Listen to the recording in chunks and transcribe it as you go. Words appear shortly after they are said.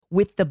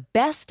With the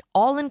best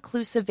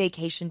all-inclusive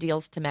vacation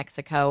deals to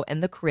Mexico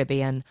and the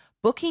Caribbean,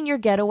 booking your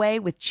getaway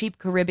with Cheap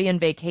Caribbean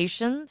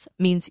Vacations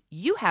means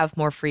you have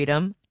more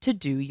freedom to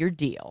do your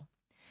deal.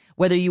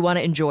 Whether you want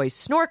to enjoy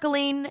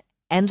snorkeling,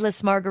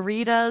 endless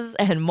margaritas,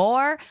 and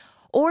more,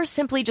 or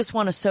simply just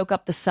want to soak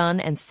up the sun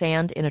and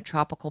sand in a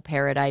tropical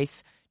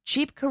paradise,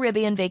 Cheap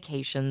Caribbean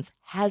Vacations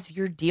has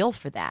your deal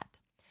for that.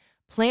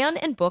 Plan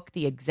and book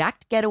the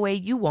exact getaway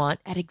you want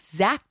at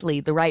exactly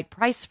the right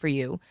price for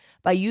you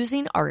by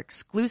using our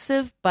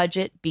exclusive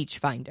budget beach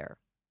finder.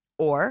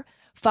 Or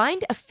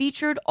find a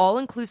featured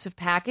all-inclusive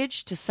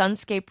package to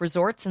Sunscape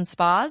Resorts and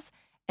Spas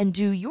and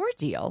do your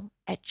deal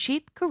at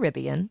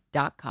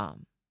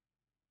cheapcaribbean.com.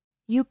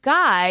 You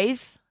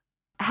guys,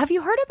 have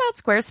you heard about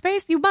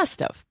Squarespace? You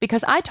must have,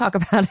 because I talk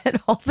about it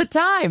all the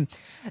time.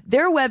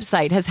 Their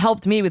website has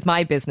helped me with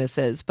my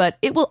businesses, but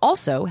it will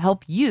also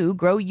help you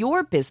grow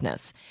your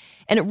business.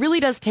 And it really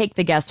does take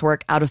the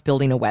guesswork out of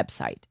building a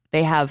website.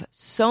 They have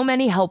so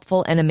many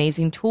helpful and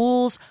amazing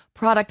tools,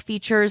 product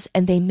features,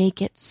 and they make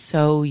it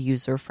so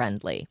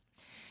user-friendly.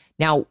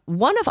 Now,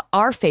 one of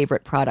our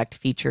favorite product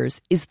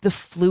features is the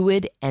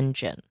Fluid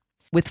Engine.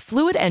 With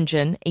Fluid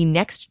Engine, a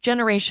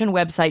next-generation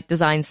website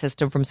design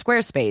system from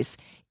Squarespace,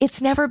 it's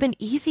never been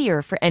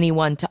easier for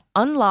anyone to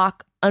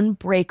unlock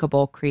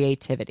unbreakable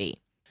creativity.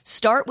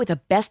 Start with a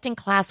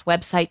best-in-class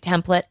website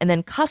template and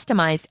then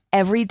customize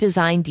every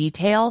design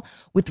detail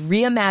with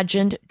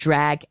reimagined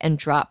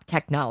drag-and-drop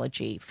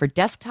technology for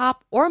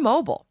desktop or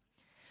mobile.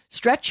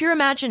 Stretch your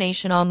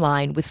imagination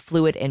online with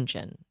Fluid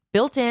Engine,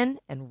 built in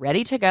and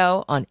ready to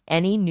go on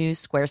any new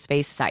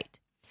Squarespace site.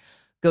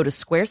 Go to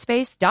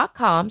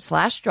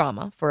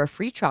squarespace.com/drama for a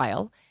free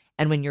trial,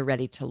 and when you're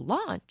ready to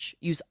launch,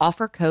 use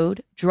offer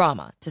code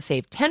DRAMA to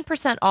save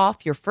 10%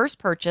 off your first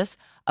purchase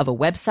of a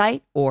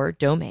website or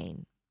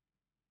domain.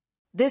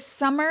 This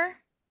summer,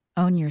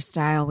 own your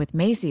style with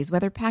Macy's.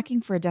 Whether packing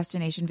for a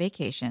destination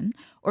vacation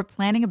or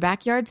planning a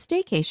backyard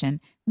staycation,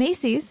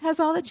 Macy's has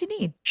all that you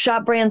need.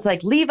 Shop brands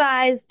like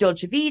Levi's,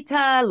 Dolce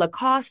Vita,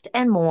 Lacoste,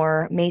 and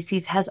more.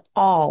 Macy's has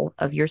all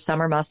of your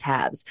summer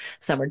must-haves.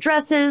 Summer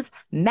dresses,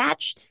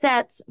 matched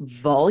sets,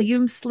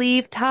 volume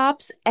sleeve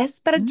tops,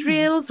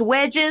 espadrilles,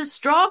 wedges,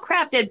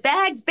 straw-crafted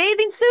bags,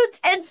 bathing suits,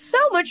 and so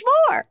much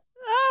more.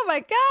 Oh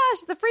my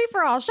gosh, the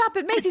free-for-all. Shop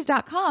at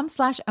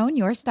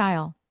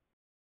Macys.com/ownyourstyle.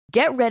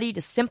 Get ready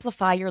to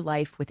simplify your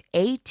life with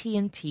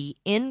AT&T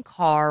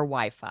in-car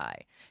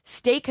Wi-Fi.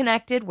 Stay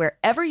connected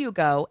wherever you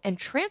go and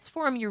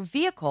transform your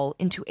vehicle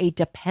into a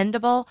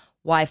dependable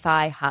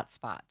Wi-Fi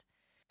hotspot.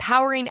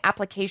 Powering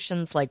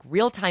applications like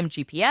real-time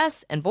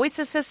GPS and voice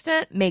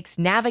assistant makes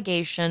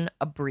navigation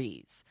a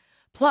breeze.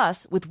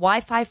 Plus, with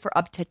Wi-Fi for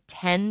up to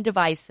 10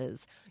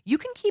 devices, you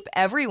can keep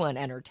everyone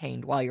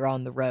entertained while you're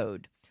on the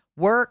road.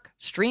 Work,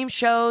 stream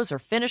shows, or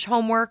finish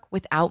homework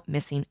without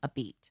missing a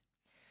beat.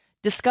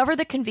 Discover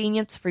the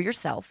convenience for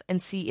yourself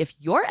and see if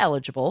you're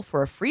eligible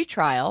for a free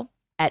trial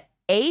at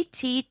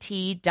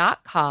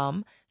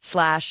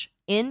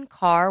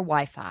att.com/in-car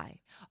Wi-Fi.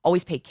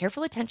 Always pay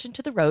careful attention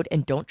to the road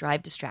and don't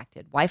drive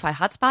distracted. Wi-Fi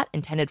hotspot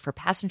intended for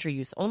passenger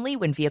use only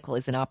when vehicle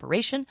is in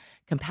operation.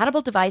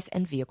 Compatible device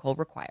and vehicle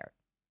required.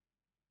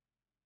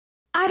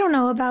 I don't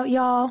know about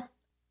y'all.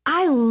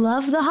 I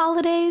love the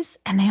holidays,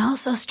 and they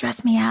also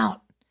stress me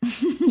out.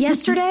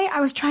 Yesterday, I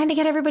was trying to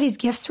get everybody's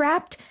gifts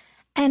wrapped,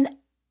 and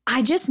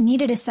I just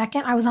needed a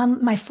second. I was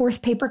on my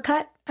 4th paper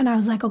cut, and I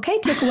was like, okay,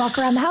 take a walk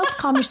around the house,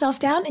 calm yourself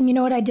down. And you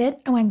know what I did?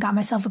 I went and got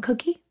myself a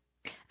cookie,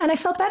 and I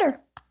felt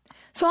better.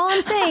 So all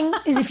I'm saying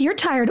is if you're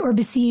tired or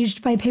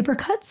besieged by paper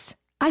cuts,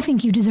 I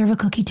think you deserve a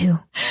cookie too.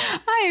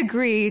 I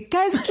agree.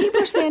 Guys,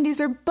 Keebler Sandies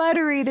are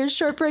buttery. They're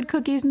shortbread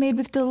cookies made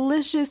with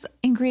delicious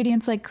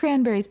ingredients like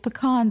cranberries,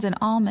 pecans, and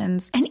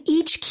almonds. And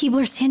each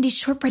Keebler Sandies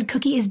shortbread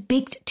cookie is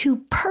baked to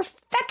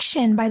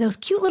perfection by those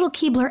cute little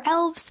Keebler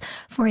elves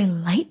for a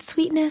light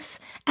sweetness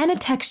and a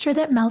texture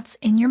that melts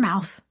in your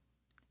mouth.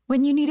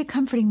 When you need a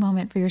comforting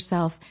moment for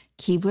yourself,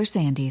 Keebler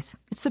Sandies.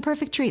 It's the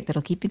perfect treat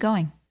that'll keep you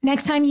going.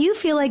 Next time you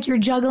feel like you're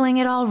juggling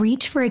it all,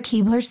 reach for a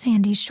Keebler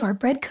Sandies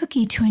shortbread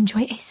cookie to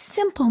enjoy a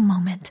simple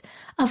moment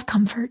of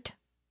comfort.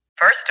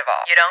 First of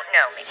all, you don't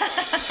know me.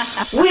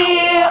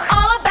 We're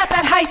all about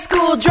that high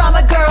school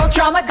drama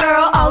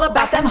girl, all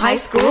about them high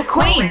school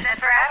queens.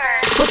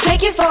 We'll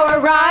take you for a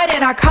ride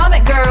in our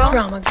comic girl,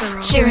 Drama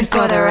girl, cheering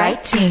for the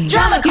right team.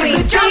 Drama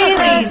queens,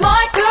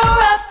 Smart girl,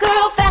 rough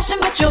girl, fashion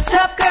but you're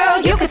tough girl.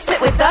 You could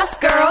sit with us,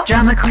 girl.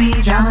 Drama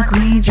queens, drama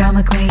queens,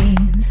 drama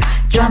queens.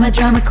 Drama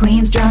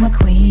queens, drama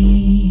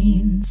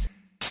queens.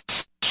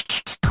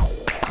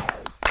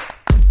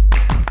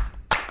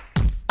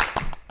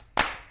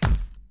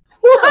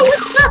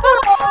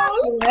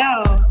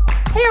 Hello.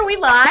 Hey, are we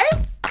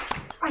live?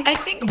 I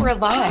think we're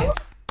live.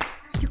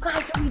 You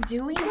guys, are we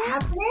doing it?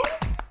 Happening?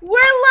 We're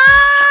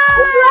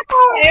live!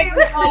 Hey,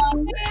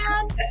 everyone.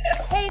 And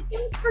hey,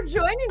 thanks for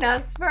joining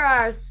us for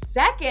our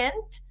second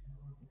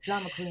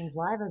Drama Queens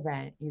live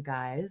event, you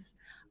guys.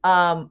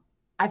 I'm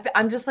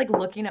just like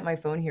looking at my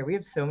phone here. We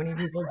have so many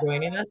people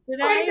joining us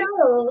today. I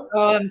know.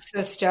 Oh, I'm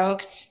so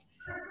stoked.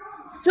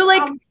 So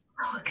like I'm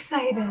so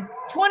excited.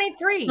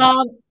 23.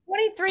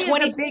 23 is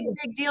a big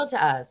deal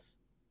to us.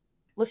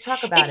 Let's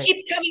talk about it. It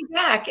keeps coming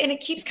back, and it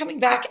keeps coming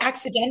back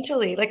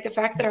accidentally. Like the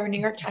fact that our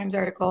New York Times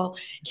article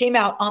came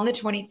out on the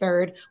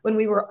 23rd when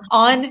we were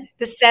on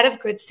the set of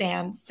Good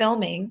Sam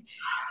filming,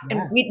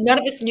 and none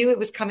of us knew it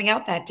was coming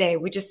out that day.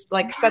 We just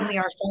suddenly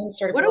our phones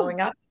started blowing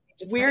up.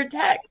 Weird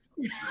text.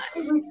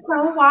 It was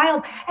so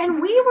wild.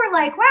 And we were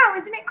like, wow,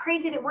 isn't it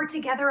crazy that we're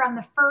together on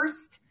the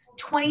first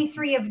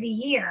 23 of the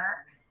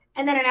year?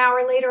 And then an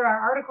hour later, our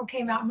article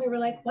came out and we were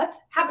like, what's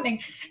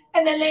happening?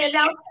 And then they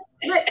announced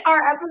that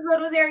our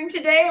episode was airing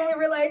today. And we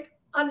were like,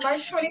 on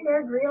March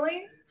 23rd,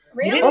 really?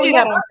 You didn't do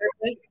that on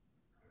purpose.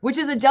 Which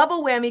is a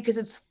double whammy because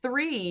it's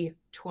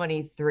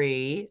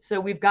 3/23. So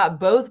we've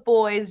got both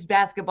boys'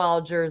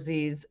 basketball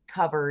jerseys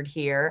covered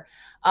here.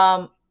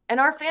 And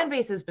our fan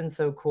base has been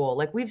so cool.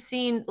 Like we've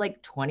seen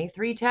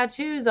 23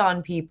 tattoos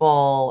on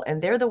people,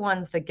 and they're the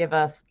ones that give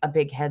us a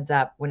big heads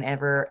up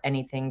whenever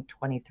anything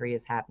 23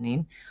 is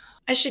happening.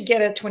 I should get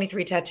a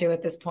 23 tattoo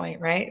at this point,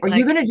 right? Are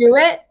you going to do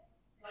it?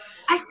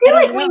 I feel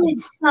like we need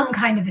some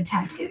kind of a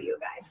tattoo, you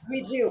guys.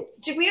 We do.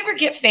 Did we ever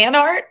get fan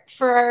art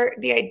for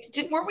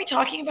weren't we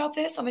talking about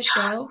this on the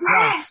show?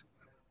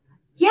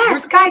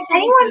 Yes, guys,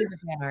 anyone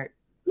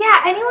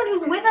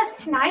who's with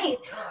us tonight,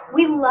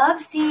 we love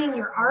seeing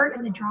your art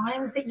and the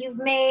drawings that you've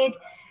made.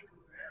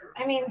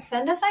 I mean,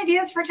 send us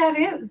ideas for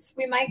tattoos.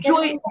 We might get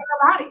them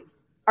for our bodies.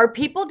 Are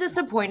people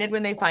disappointed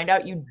when they find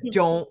out you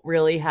don't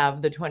really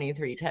have the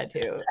 23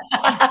 tattoo?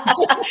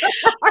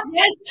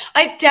 Yes,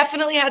 I've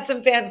definitely had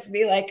some fans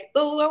be like,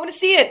 oh, I want to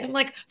see it. And I'm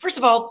like, first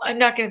of all, I'm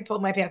not going to pull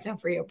my pants down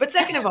for you. But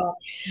second of all,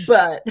 you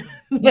got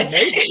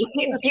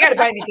to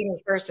buy me dinner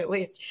first at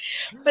least.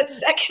 But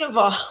second of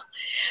all,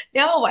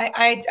 no,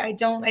 I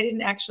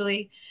didn't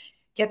actually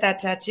get that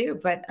tattoo,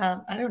 but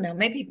I don't know.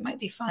 Maybe it might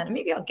be fun.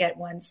 Maybe I'll get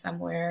one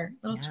somewhere,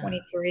 little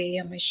 23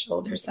 on my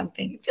shoulder or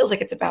something. It feels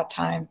like it's about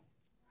time.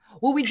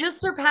 Well, we just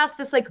surpassed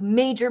this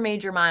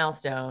major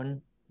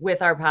milestone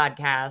with our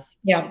podcast.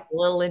 Yeah.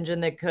 Little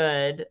Engine That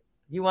Could.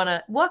 You want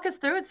to walk us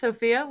through it,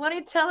 Sophia? Why don't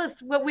you tell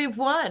us what we've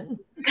won?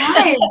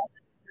 Guys,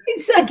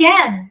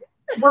 again,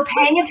 we're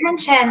paying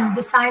attention.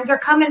 The signs are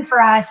coming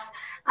for us.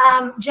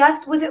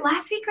 Was it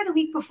last week or the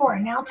week before?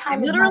 Now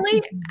time is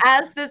literally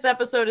as this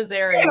episode is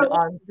airing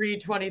on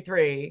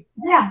 3/23.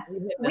 Yeah.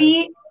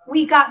 We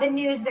got the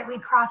news that we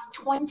crossed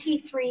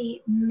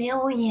 23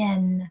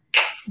 million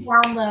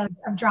downloads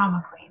of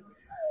Drama Queens.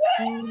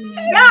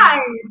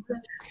 Guys,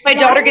 my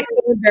daughter gets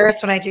so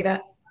embarrassed when I do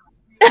that.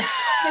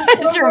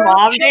 Is your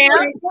mom,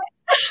 Dan?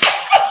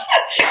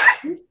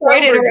 You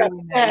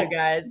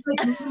guys.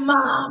 Like,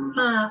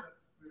 Mama.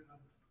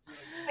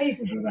 I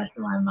used to do that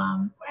to my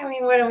mom. I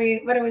mean, what do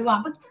we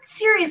want? But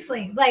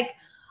seriously,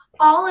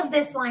 all of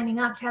this lining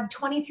up to have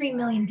 23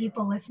 million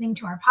people listening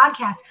to our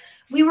podcast,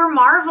 we were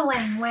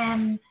marveling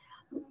when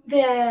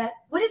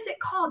what is it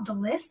called? The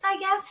list, I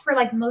guess, for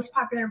most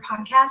popular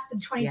podcasts of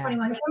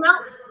 2021 came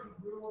out.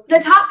 The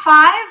top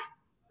 5,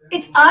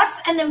 it's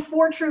us and then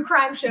 4 true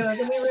crime shows.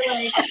 And we were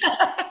like,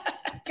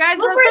 guys,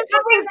 we're bringing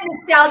the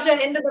nostalgia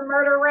into the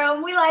murder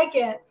room. We like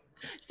it.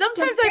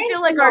 Sometimes I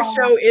feel like our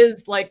show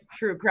is like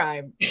true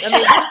crime. I mean,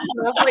 there's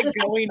enough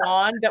going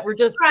on that we're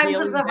just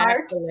peeling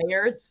back the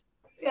layers.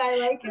 Yeah, I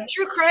like it.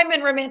 True crime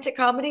and romantic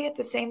comedy at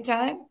the same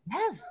time.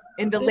 Yes.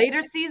 In the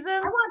later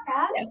seasons. I want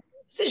that. Yeah.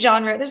 It's a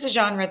genre. There's a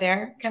genre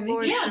there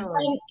coming. Yeah.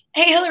 Sure.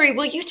 Hey, Hillary,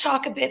 will you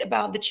talk a bit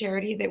about the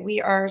charity that we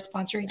are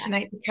sponsoring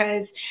tonight?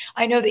 Because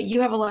I know that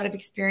you have a lot of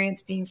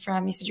experience you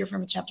said you're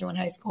from a Chapter 1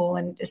 high school,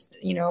 and just,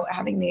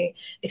 having the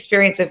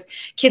experience of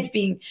kids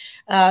being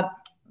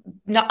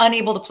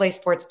unable to play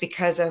sports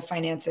because of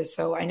finances.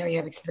 So I know you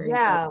have experience.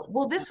 Yeah.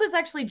 Well, this was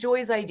actually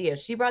Joy's idea.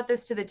 She brought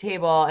this to the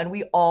table and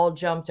we all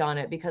jumped on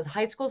it because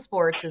high school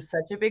sports is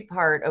such a big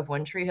part of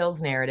One Tree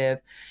Hill's narrative.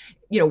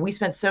 We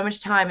spent so much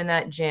time in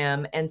that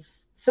gym, and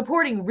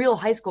supporting real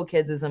high school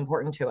kids is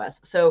important to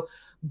us. So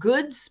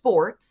Good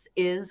Sports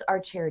is our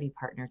charity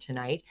partner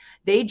tonight.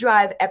 They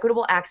drive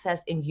equitable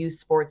access in youth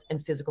sports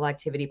and physical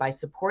activity by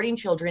supporting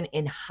children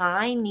in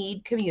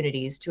high-need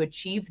communities to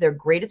achieve their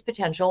greatest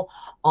potential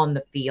on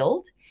the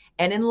field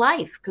and in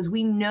life, because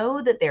we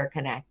know that they're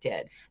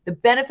connected. The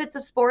benefits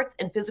of sports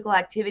and physical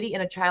activity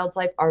in a child's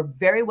life are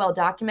very well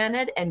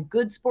documented, and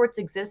Good Sports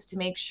exists to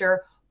make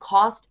sure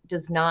cost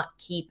does not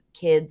keep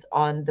kids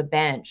on the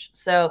bench.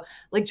 So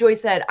like Joy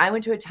said, I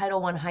went to a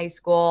Title I high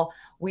school.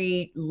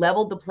 We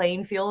leveled the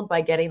playing field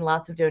by getting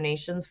lots of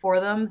donations for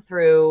them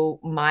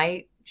through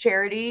my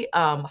charity,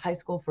 High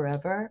School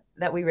Forever,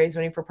 that we raised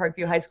money for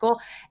Parkview High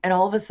School. And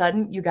all of a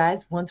sudden, you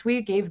guys, once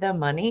we gave them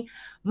money,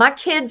 my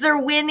kids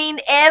are winning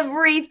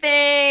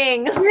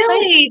everything.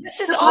 Really?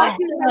 This is awesome.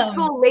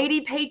 School Lady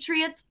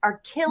Patriots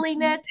are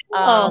killing it.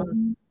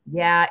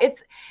 Yeah,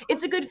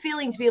 it's a good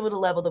feeling to be able to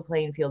level the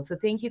playing field. So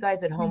thank you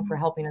guys at home for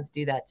helping us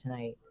do that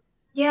tonight.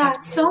 Yeah,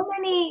 so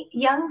many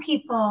young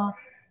people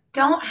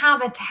don't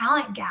have a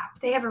talent gap.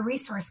 They have a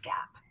resource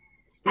gap.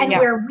 And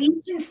where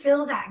we can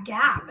fill that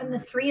gap, and the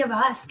three of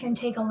us can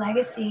take a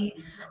legacy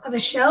of a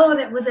show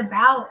that was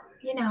about,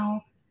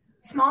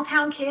 small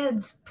town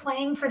kids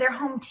playing for their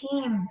home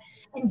team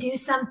and do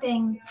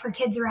something for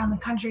kids around the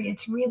country.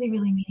 It's really,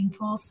 really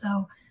meaningful.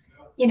 So,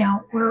 you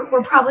know,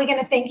 we're probably going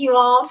to thank you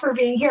all for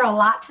being here a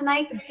lot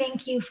tonight, but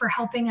thank you for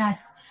helping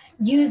us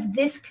use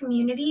this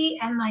community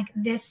and like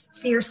this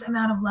fierce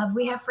amount of love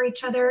we have for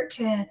each other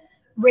to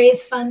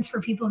raise funds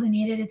for people who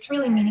need it. It's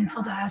really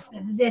meaningful to us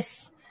that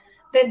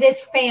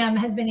this fam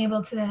has been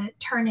able to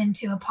turn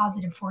into a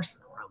positive force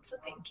in the world. So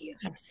thank you.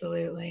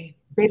 Absolutely.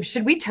 Babe,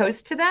 should we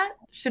toast to that?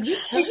 Should we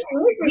toast?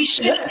 We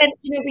should. And,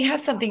 you know, we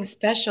have something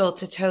special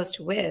to toast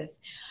with.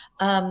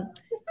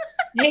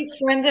 Hey,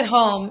 friends at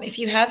home, if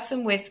you have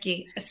some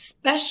whiskey,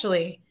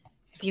 especially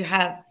if you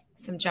have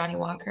some Johnny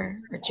Walker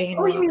or Jane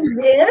Walker.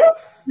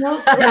 This?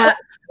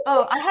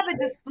 Oh, I have a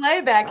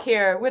display back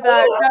here with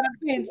a Drama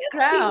Queen's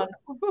crown.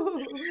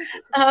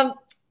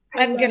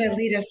 I'm going to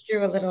lead us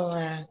through a little,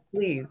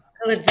 Please.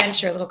 little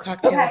adventure, a little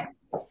cocktail. Okay.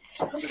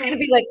 This is going to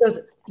be like those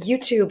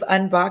YouTube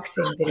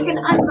unboxing Like videos. an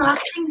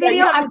unboxing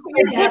video. I'm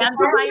sorry. That's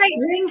my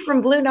ring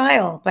from Blue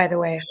Nile, by the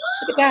way.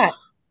 Look at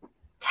that.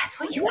 That's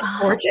what you Isn't that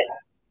got.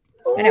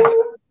 gorgeous? I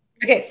know.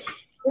 Okay, here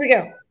we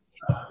go.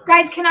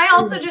 Guys, can I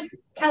also just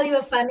tell you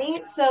a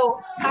funny? So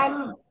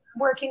I'm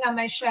working on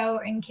my show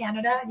in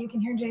Canada. You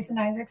can hear Jason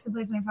Isaacs, who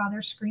plays my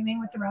father, screaming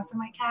with the rest of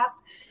my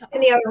cast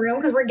in the other room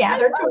because we're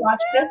gathered to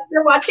watch this.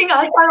 They're watching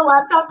us on a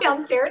laptop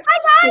downstairs.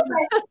 Hi,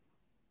 guys.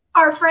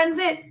 Our friends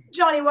at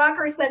Johnny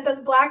Walker sent us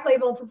Black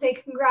Label to say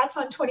congrats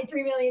on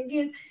 23 million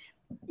views.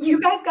 You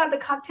guys got the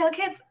cocktail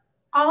kits.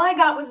 All I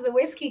got was the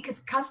whiskey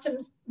because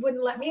Customs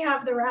wouldn't let me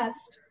have the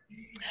rest.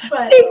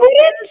 But They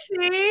wouldn't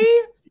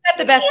see. That's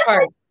the best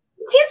part.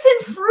 you can't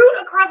send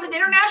fruit across an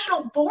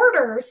international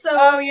border. So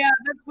Oh, yeah,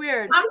 that's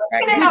weird. I'm just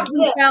Right. going to have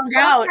this. Found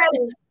out.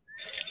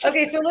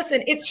 Okay, so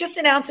listen, it's just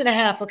an ounce and a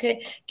half,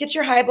 okay? Get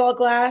your highball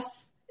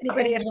glass.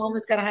 Anybody at home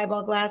who's got a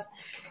highball glass?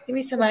 Give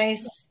me some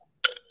ice.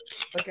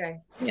 Okay.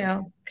 You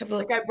know, a couple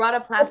of Like I brought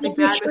a plastic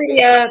two,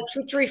 bag.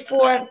 three,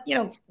 four, you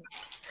know,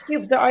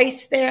 cubes of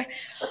ice there.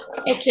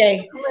 Okay.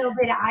 A little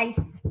bit of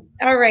ice.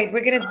 All right,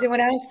 we're gonna do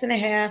an ounce and a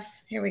half.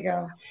 Here we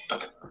go.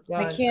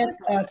 I can't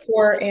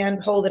pour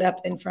and hold it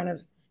up in front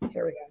of.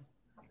 Here we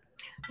go.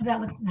 That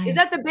looks nice. Is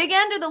that the big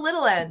end or the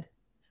little end?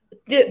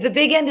 The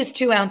big end is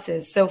 2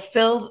 ounces. So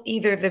fill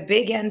either the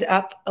big end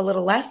up a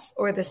little less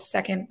or the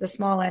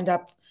small end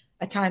up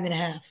a time and a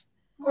half.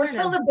 Or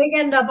fill the big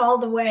end up all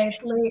the way.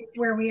 It's late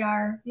where we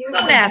are. You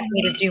Don't ask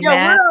me to do Yo,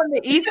 math. we're on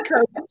the East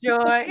Coast,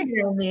 Joy.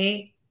 You know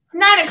me. It's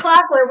 9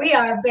 o'clock where we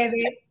are,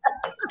 baby.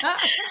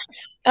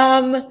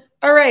 All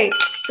right.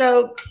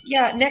 So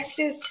yeah, next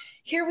is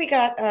here we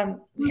got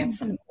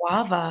some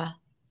guava.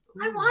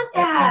 I want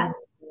that.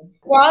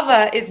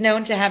 Guava is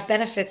known to have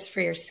benefits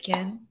for your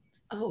skin,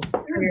 Oh,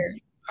 for your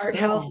heart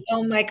health.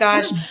 Oh my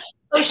gosh.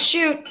 Oh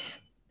shoot.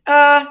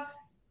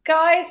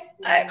 Guys,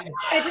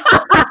 I just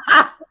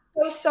I'm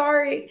so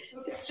sorry.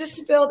 It's just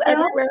spilled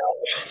everywhere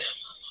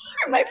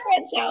at my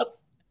friend's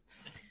house.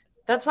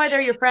 that's why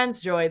they're your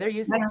friends, Joy. They're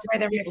used That's to why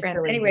they're my people friends.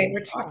 filling Anyway, you.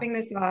 we're topping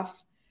this off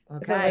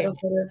with a Okay. little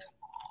bit of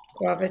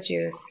guava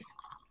juice.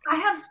 I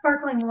have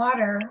sparkling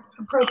water.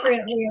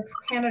 Appropriately, it's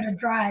Canada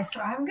Dry, so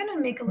I'm gonna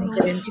make a little.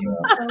 Get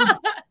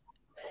into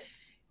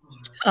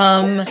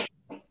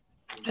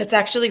It's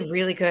actually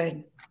really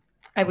good.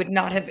 I would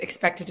not have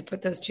expected to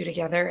put those two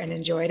together and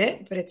enjoyed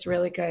it, but it's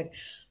really good.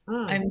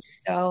 I'm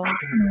so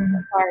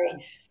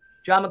sorry.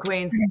 Drama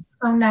Queens. It's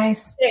so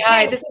nice. Say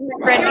hi. This is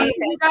my friend Hey, Nathan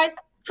you guys.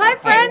 Hi,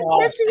 friends.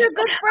 Hi. This is your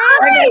good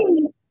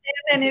friend.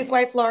 and his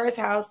wife Laura's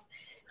house,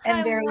 and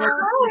Hi, they're Laura.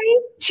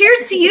 Hi.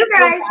 Cheers to you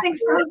guys. Thanks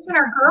for hosting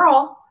our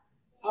girl.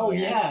 Oh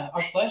yeah,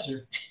 our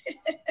pleasure.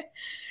 I'm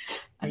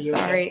How you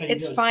sorry, doing?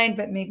 it's fine,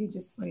 but maybe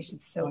just we should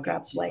I soak got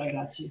up you. I like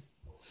got you.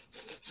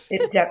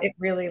 it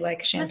really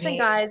like champagne. Listen,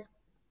 guys.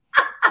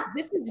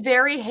 This is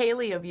very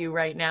Haley of you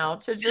right now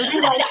to just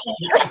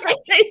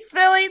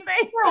spilling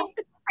things.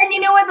 And you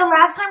know what? The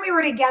last time we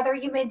were together,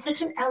 you made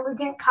such an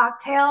elegant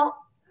cocktail.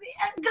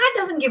 God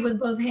doesn't give with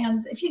both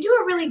hands. If you do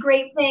a really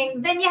great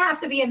thing, then you have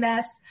to be a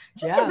mess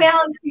just to Yeah.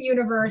 balance the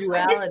universe.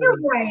 Like, this Duality.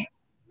 feels right.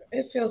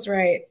 It feels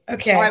right.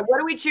 Okay. All right,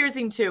 what are we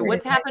cheersing to? We're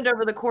What's gonna- happened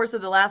over the course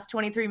of the last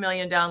 23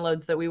 million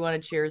downloads that we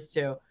want to cheers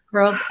to?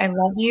 Girls, I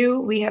love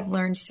you. We have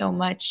learned so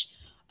much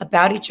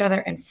about each other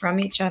and from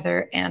each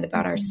other and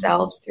about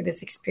ourselves through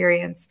this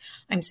experience.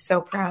 I'm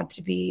so proud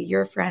to be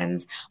your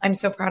friends. I'm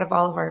so proud of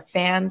all of our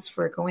fans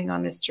for going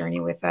on this journey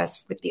with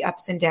us with the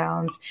ups and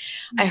downs.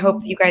 I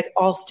hope you guys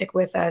all stick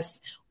with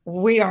us.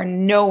 We are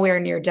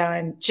nowhere near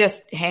done.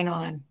 Just hang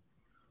on.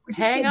 We're just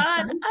Hang getting on.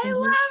 started. I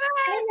love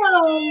it. I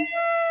know.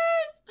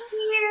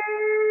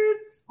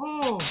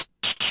 Cheers.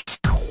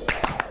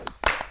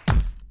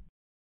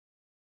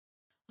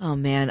 Oh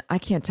man, I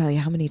can't tell you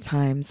how many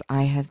times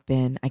I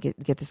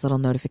get this little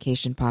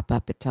notification pop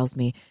up. It tells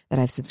me that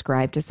I've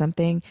subscribed to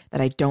something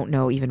that I don't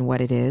know even what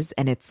it is.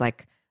 And it's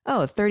like,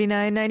 oh,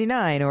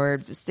 $39.99 or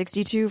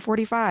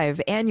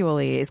 $62.45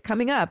 annually is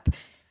coming up.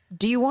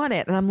 Do you want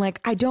it? And I'm like,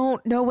 I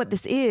don't know what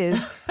this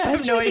is. But I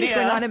have too no many things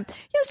idea. going on.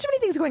 There's too many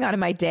things going on in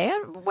my day.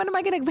 When am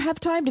I going to have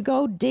time to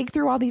go dig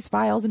through all these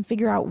files and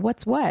figure out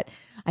what's what?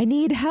 I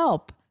need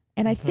help.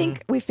 And I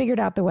think we figured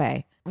out the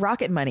way.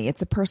 Rocket Money,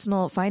 it's a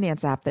personal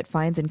finance app that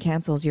finds and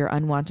cancels your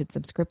unwanted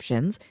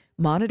subscriptions,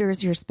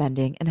 monitors your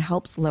spending, and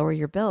helps lower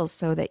your bills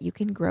so that you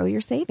can grow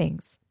your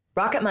savings.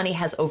 Rocket Money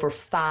has over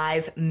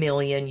 5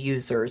 million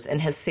users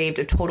and has saved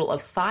a total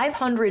of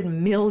 $500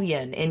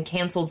 million in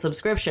canceled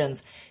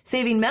subscriptions,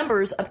 saving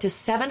members up to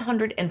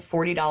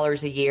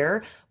 $740 a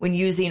year when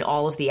using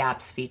all of the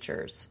app's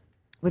features.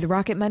 With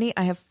Rocket Money,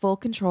 I have full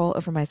control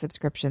over my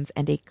subscriptions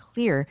and a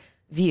clear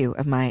view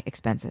of my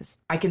expenses.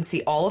 I can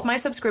see all of my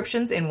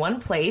subscriptions in one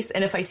place,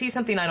 and if I see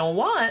something I don't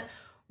want,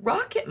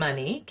 Rocket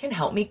Money can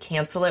help me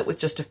cancel it with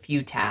just a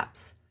few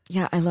taps.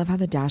 Yeah, I love how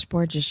the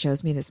dashboard just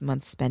shows me this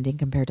month's spending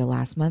compared to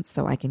last month,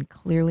 so I can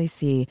clearly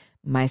see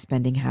my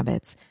spending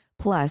habits.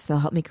 Plus, they'll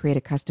help me create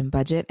a custom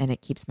budget, and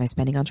it keeps my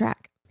spending on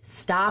track.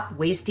 Stop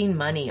wasting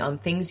money on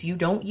things you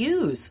don't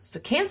use.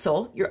 So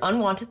cancel your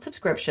unwanted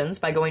subscriptions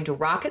by going to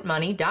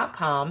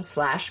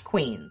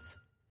rocketmoney.com/queens.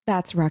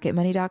 That's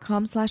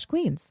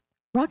rocketmoney.com/queens.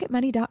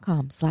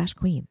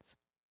 rocketmoney.com/queens.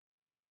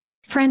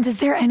 Friends, is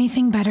there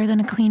anything better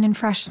than a clean and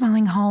fresh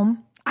smelling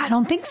home? I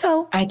don't think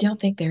so. I don't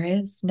think there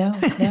is. No.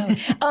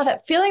 Oh,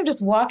 that feeling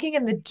just walking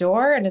in the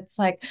door and it's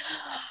like,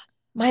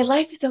 my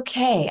life is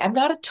okay. I'm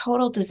not a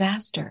total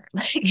disaster.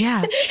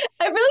 Yeah.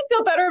 I really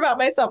feel better about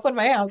myself when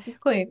my house is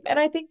clean. And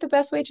I think the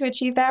best way to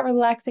achieve that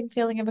relaxing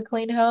feeling of a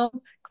clean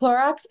home,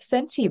 Clorox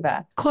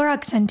Scentiva.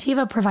 Clorox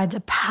Scentiva provides a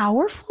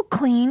powerful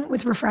clean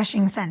with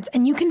refreshing scents,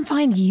 and you can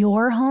find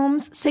your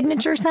home's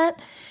signature scent.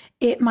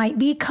 It might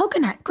be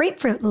coconut,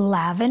 grapefruit,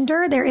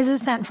 lavender. There is a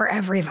scent for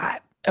every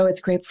vibe. Oh,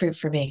 it's grapefruit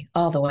for me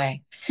all the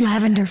way.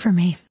 Lavender for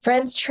me.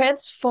 Friends,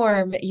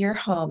 transform your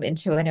home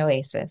into an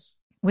oasis.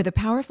 With a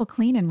powerful,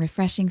 clean, and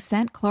refreshing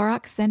scent,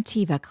 Clorox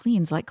Scentiva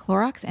cleans like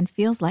Clorox and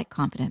feels like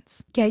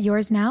confidence. Get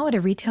yours now at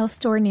a retail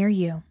store near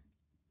you.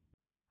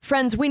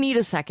 Friends, we need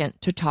a second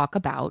to talk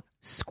about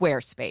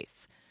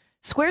Squarespace.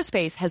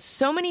 Squarespace has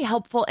so many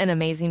helpful and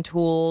amazing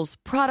tools,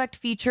 product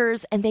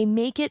features, and they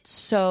make it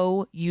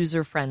so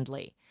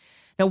user-friendly.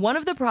 Now, one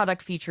of the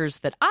product features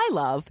that I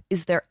love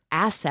is their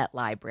asset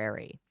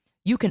library.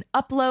 You can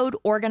upload,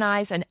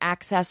 organize, and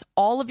access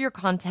all of your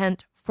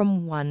content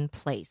from one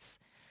place.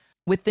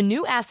 With the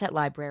new asset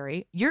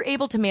library, you're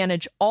able to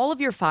manage all of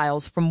your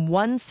files from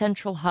one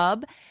central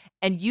hub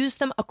and use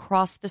them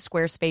across the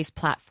Squarespace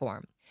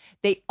platform.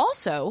 They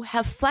also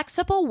have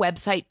flexible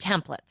website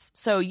templates,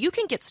 so you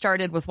can get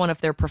started with one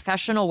of their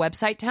professional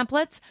website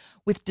templates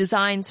with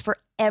designs for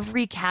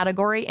every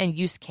category and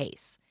use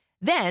case.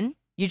 Then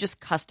you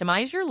just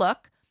customize your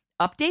look,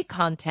 update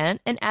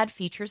content, and add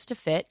features to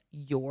fit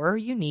your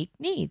unique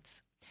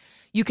needs.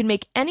 You can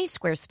make any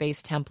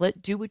Squarespace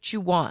template do what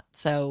you want,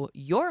 so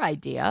your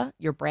idea,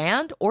 your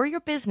brand, or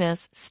your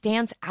business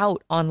stands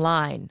out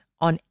online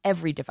on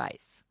every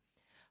device.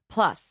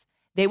 Plus,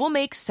 they will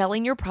make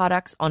selling your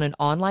products on an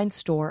online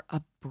store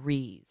a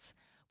breeze.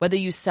 Whether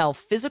you sell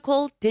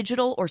physical,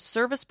 digital, or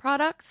service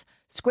products,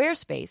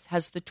 Squarespace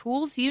has the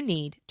tools you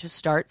need to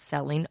start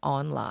selling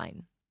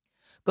online.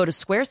 Go to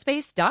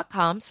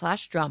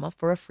squarespace.com/drama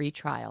for a free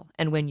trial.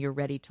 And when you're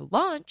ready to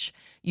launch,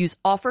 use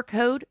offer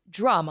code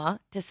DRAMA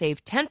to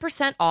save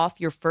 10% off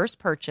your first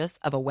purchase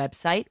of a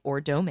website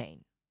or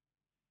domain.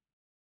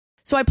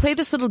 So I play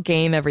this little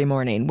game every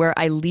morning where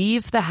I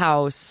leave the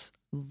house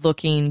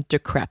looking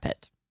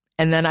decrepit.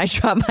 And then I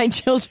drop my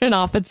children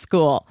off at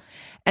school.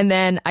 And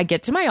then I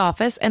get to my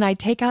office and I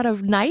take out a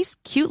nice,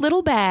 cute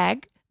little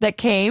bag that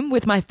came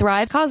with my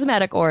Thrive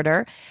Cosmetic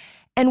order.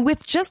 And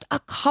with just a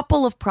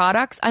couple of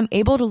products, I'm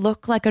able to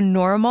look like a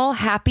normal,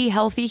 happy,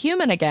 healthy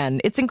human again.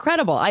 It's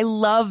incredible. I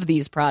love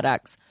these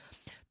products.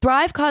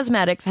 Thrive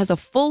Cosmetics has a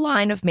full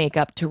line of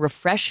makeup to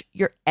refresh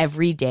your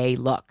everyday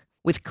look.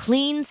 With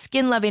clean,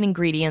 skin-loving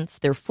ingredients,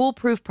 their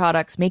foolproof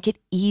products make it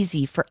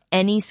easy for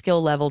any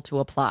skill level to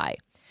apply.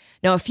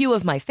 Now, a few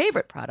of my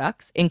favorite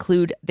products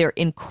include their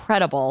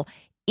incredible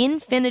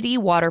Infinity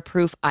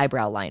Waterproof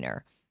Eyebrow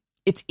Liner.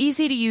 Its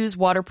easy-to-use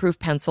waterproof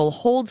pencil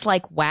holds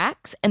like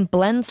wax and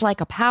blends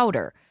like a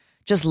powder.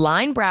 Just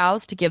line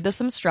brows to give them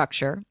some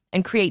structure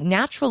and create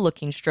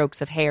natural-looking strokes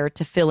of hair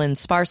to fill in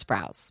sparse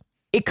brows.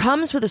 It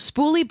comes with a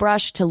spoolie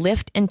brush to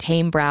lift and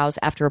tame brows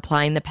after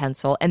applying the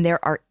pencil, and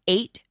there are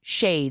 8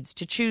 shades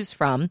to choose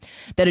from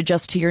that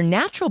adjust to your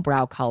natural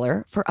brow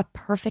color for a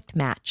perfect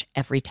match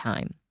every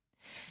time.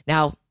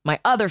 Now,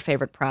 my other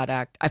favorite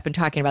product, I've been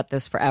talking about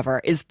this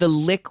forever, is the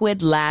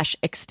Liquid Lash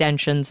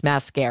Extensions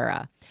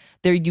Mascara.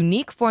 Their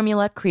unique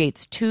formula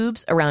creates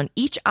tubes around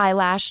each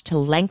eyelash to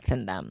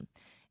lengthen them.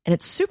 And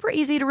it's super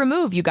easy to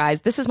remove, you guys.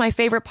 This is my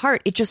favorite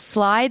part. It just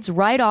slides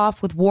right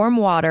off with warm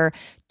water,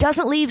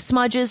 doesn't leave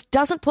smudges,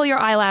 doesn't pull your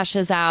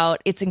eyelashes out.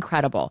 It's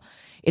incredible.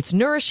 Its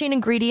nourishing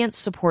ingredients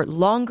support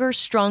longer,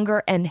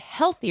 stronger, and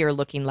healthier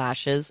looking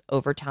lashes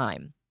over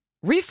time.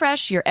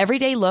 Refresh your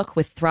everyday look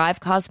with Thrive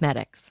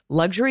Cosmetics,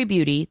 luxury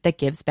beauty that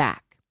gives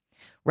back.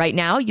 Right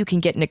now, you can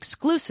get an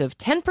exclusive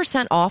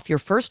 10% off your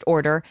first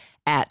order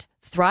at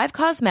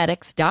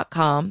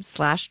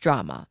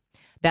thrivecosmetics.com/drama.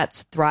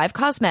 That's Thrive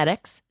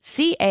Cosmetics,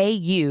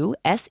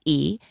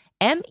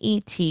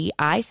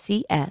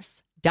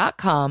 CAUSEMETICS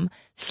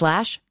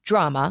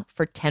legacybox.com/drama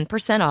for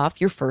 10%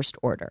 off your first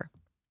order.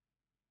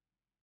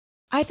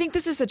 I think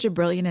this is such a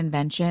brilliant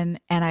invention,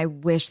 and I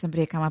wish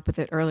somebody had come up with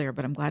it earlier,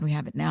 but I'm glad we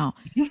have it now.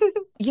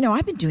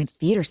 I've been doing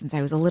theater since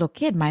I was a little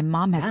kid. My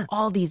mom has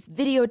all these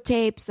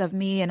videotapes of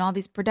me and all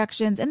these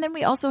productions. And then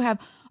we also have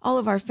all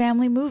of our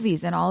family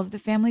movies and all of the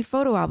family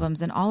photo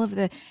albums and all of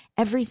the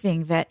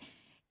everything that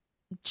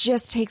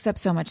just takes up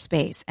so much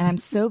space. And I'm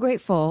so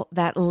grateful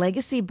that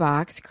Legacy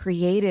Box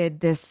created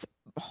this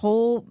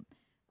whole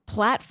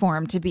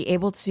platform to be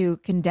able to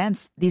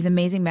condense these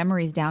amazing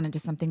memories down into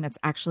something that's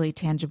actually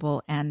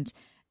tangible and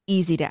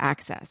easy to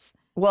access.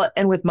 Well,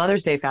 and with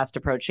Mother's Day fast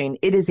approaching,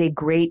 it is a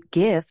great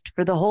gift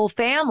for the whole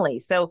family.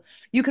 So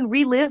you can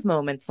relive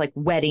moments like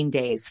wedding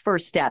days,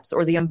 first steps,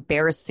 or the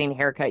embarrassing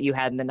haircut you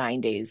had in the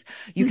 90s.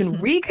 You can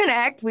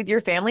reconnect with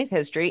your family's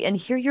history and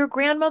hear your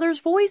grandmother's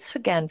voice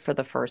again for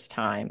the first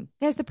time.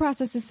 Guys, the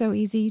process is so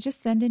easy. You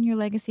just send in your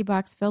Legacy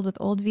Box filled with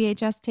old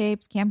VHS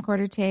tapes,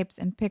 camcorder tapes,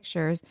 and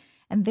pictures,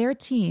 and their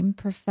team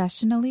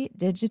professionally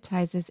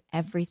digitizes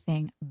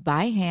everything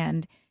by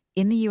hand.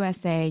 In the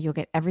USA, you'll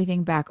get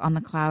everything back on the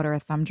cloud or a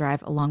thumb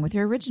drive along with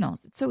your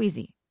originals. It's so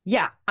easy.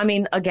 Yeah. I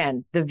mean,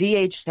 again, the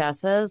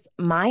VHSs,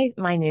 my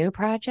new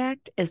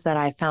project is that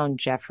I found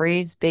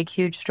Jeffrey's big,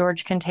 huge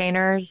storage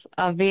containers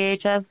of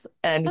VHS,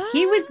 and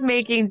he was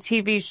making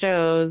TV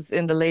shows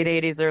in the late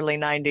 80s, early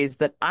 90s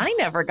that I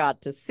never got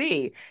to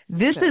see.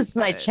 This is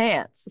my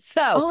chance.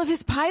 So all of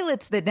his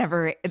pilots that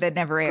never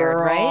aired,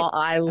 girl, right?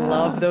 I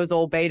love those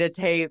old beta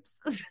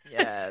tapes.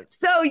 Yes.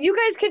 So you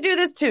guys can do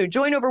this too.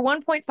 Join over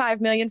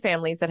 1.5 million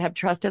families that have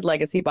trusted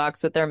Legacy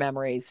Box with their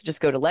memories. Just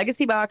go to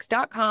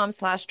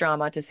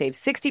legacybox.com/drama to save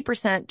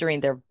 60% during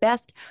their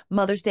best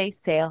Mother's Day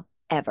sale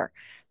ever.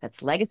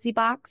 That's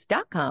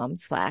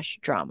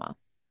legacybox.com/drama.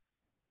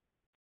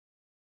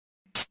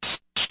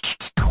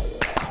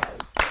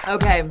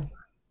 Okay.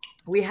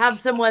 We have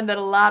someone that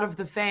a lot of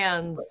the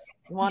fans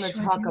want to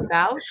talk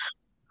about.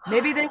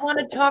 Maybe they want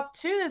to talk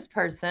to this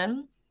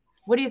person.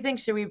 What do you think?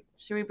 Should we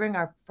bring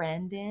our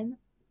friend in?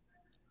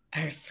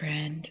 Our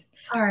friend.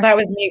 That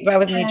was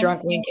me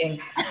drunk winking.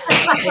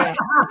 Yeah.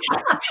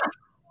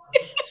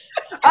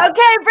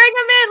 Okay, bring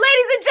him in,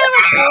 ladies and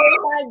gentlemen. Oh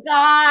my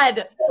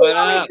God. What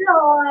up?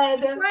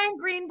 Brian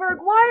Greenberg,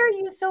 why are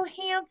you so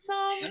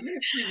handsome? I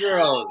miss you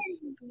girls.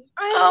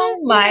 Oh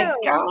my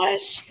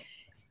gosh.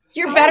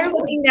 You're better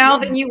looking now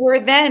than you were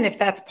then, if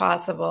that's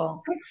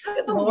possible. It's so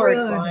Lord,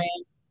 rude.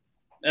 Brian.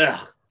 Ugh.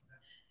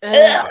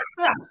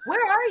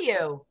 Where are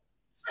you?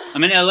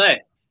 I'm in LA.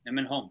 I'm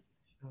in home.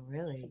 Oh,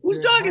 really? Whose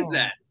You're dog at is home.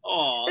 that?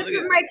 Oh, This look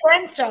is at my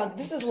friend's dog.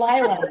 This is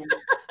Lila.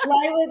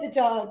 Lila the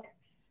dog.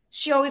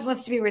 She always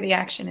wants to be where the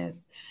action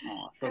is.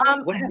 Oh, so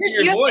what happened to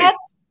You your have voice?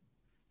 pets?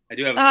 I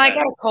do have a I pet.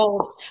 got a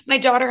cold. My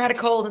daughter had a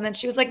cold, and then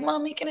she was like,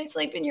 "Mommy, can I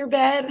sleep in your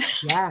bed?"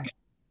 Yeah.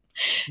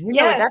 You know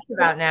Yes. what that's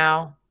about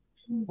now.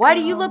 Why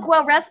do you look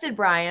well rested,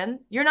 Brian?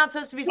 You're not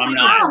supposed to be sleeping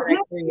not. for the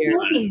next 3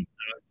 years. I'm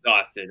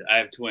exhausted. I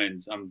have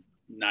twins. I'm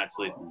not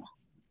sleeping.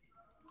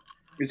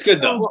 It's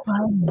good though.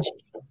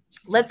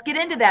 Let's get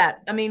into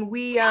that. I mean,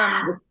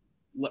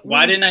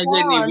 Why didn't I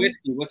get any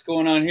whiskey? What's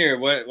going on here?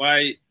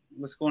 Why?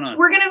 What's going on?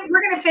 We're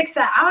gonna fix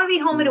that. I'm gonna be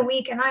home in a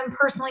week, and I'm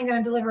personally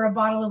gonna deliver a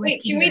bottle of Wait,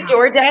 whiskey. can to we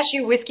your house. DoorDash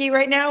you whiskey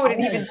right now? Would it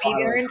even be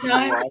there in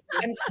time?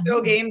 I'm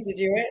so game to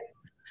do it.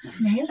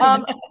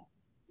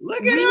 Look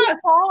we at us.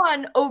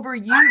 fawn over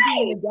you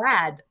being a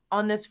dad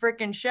on this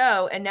freaking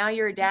show, and now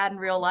you're a dad in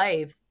real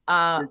life.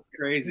 It's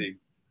crazy.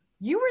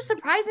 You were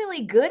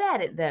surprisingly good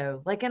at it,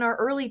 though, like in our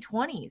early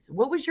 20s.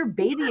 What was your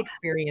baby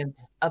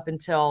experience up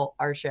until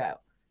our show?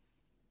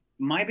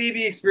 My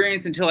baby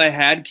experience until I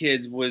had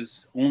kids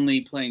was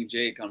only playing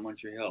Jake on One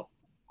Tree Hill.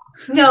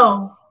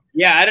 No.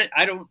 Yeah,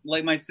 I don't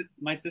like my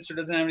sister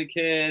doesn't have any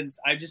kids.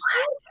 I just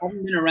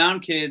haven't been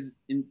around kids.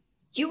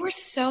 You were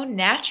so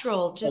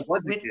natural just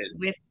was a with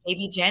kid.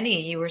 baby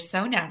Jenny. You were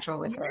so natural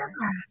with her.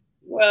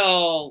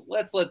 Well,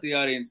 let's let the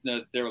audience know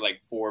that there were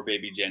like 4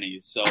 baby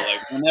Jennies. So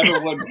like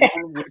whenever one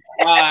would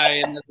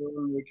cry, another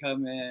one would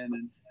come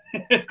in,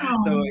 and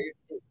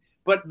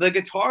but the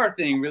guitar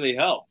thing really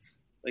helped.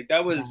 Like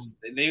that was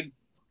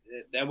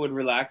that would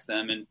relax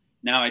them, and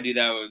now I do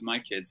that with my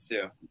kids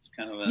too. It's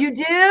kind of You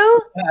do?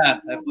 Yeah,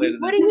 I played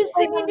What are you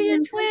singing to your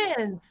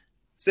twins?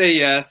 Say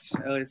Yes.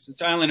 At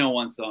least I only know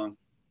one song.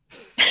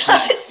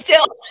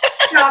 Still.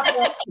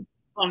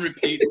 On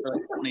repeat for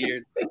like 20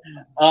 years.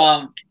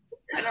 I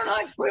don't know.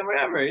 I just play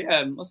whatever.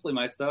 Yeah, mostly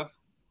my stuff.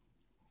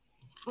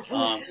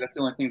 That's the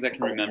only things I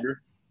can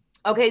remember.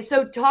 Okay,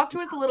 so talk to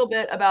us a little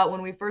bit about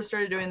when we first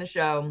started doing the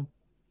show.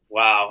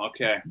 Wow.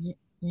 Okay.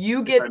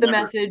 You get the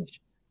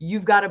message.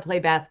 You've got to play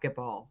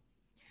basketball.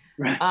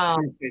 Right.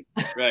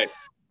 Right.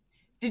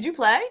 Did you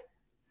play?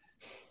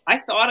 I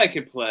thought I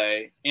could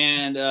play,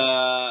 and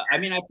I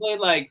mean, I played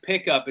like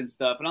pickup and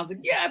stuff, and I was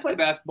like, yeah, I play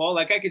basketball.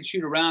 Like I could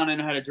shoot around. I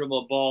know how to dribble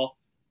a ball,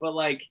 but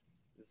like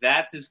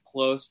that's as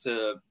close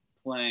to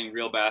playing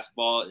real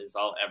basketball as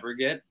I'll ever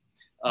get.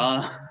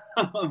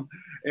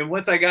 And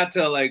once I got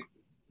to like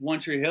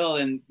One Tree Hill,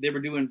 and they were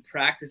doing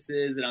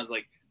practices, and I was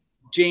like,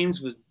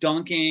 James was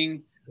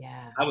dunking.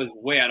 Yeah. I was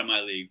way out of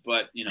my league,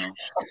 but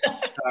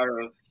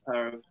power of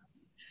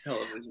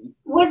television.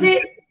 Was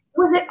it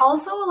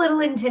also a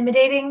little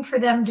intimidating for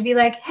them to be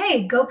like,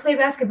 hey, go play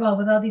basketball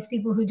with all these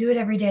people who do it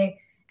every day,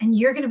 and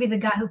you're going to be the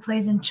guy who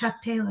plays in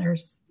Chuck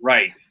Taylor's?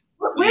 Right.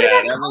 Where did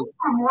that come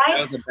from, right?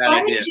 That was a bad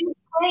Why idea. did you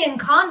play in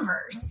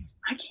Converse?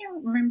 I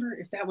can't remember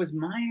if that was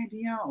my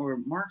idea or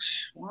Mark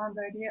Schwann's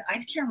idea.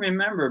 I can't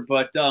remember,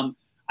 but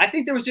I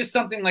think there was just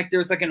something like there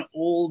was like an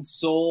old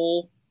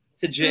soul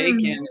to Jake,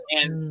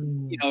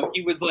 and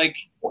he was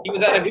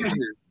out of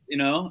Hoosiers,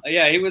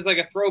 Yeah, he was like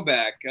a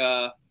throwback.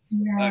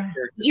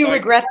 Character. Did you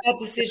regret that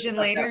decision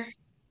later?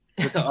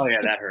 Oh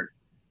yeah, that hurt.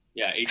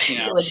 Yeah, 18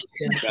 hours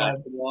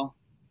basketball.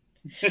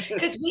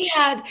 Because we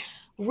had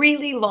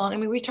really long. I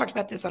mean, we talked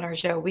about this on our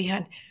show. We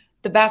had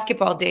the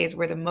basketball days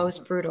were the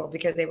most brutal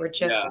because they were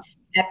just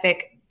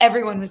epic.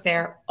 Everyone was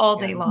there all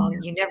day long.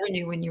 You never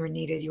knew when you were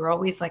needed. You were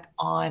always like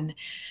on.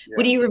 Yeah.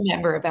 What do you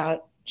remember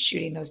about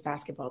shooting those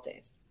basketball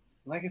days?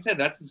 Like I said,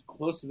 that's as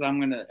close as I'm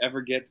going to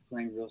ever get to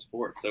playing real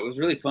sports. So it was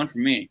really fun for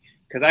me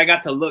because I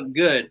got to look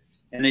good,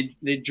 and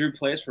they drew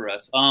plays for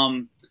us.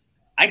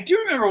 I do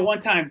remember one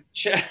time,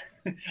 Chad,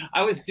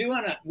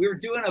 we were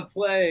doing a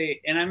play,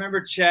 and I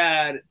remember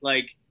Chad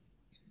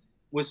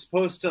was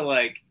supposed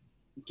to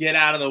get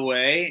out of the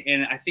way,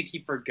 and I think he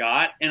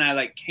forgot, and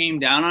I came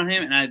down on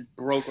him, and I'm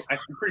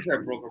pretty sure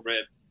I broke a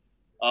rib.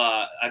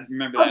 I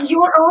remember that.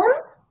 Your own?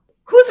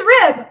 Whose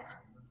rib?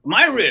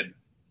 My rib.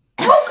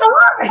 Oh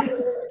God!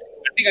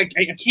 I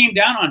think I came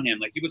down on him.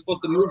 He was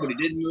supposed to move, but he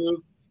didn't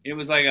move. It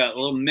was like a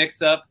little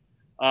mix-up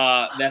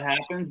that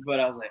happens, but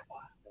I was like, wow,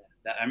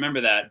 I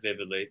remember that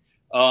vividly.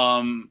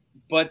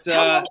 But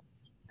how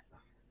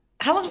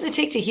long does it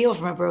take to heal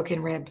from a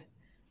broken rib?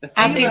 The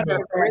thing about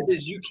a rib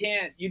is you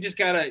just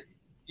gotta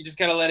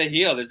let it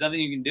heal. There's nothing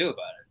you can do about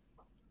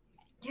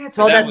it. Yeah,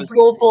 so that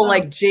soulful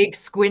Jake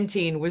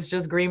squinting was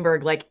just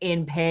Greenberg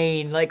in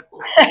pain.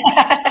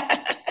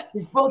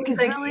 His book is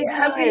really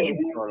good.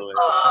 Totally.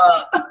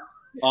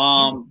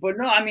 But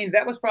no, I mean,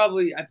 that was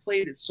probably, I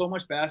played so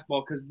much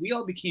basketball because we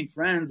all became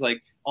friends,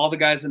 all the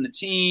guys on the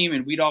team,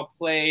 and we'd all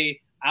play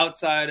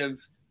outside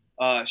of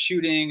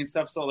shooting and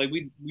stuff. So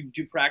we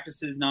do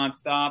practices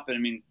nonstop. And I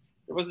mean,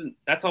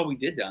 that's all we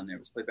did down there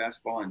was play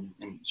basketball and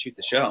shoot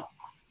the show.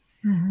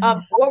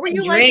 What were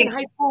you like in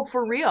high school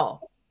for real?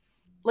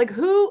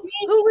 Who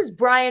was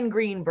Brian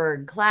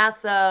Greenberg?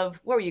 Class of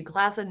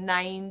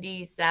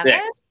 97?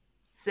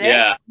 Six?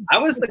 Yeah. I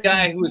was the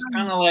guy who was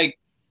kind of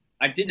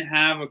I didn't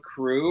have a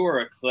crew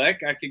or a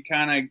clique. I could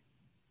kind of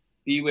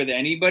be with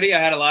anybody. I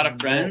had a lot of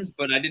friends,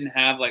 but I didn't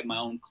have my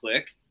own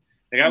clique.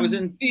 I was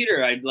in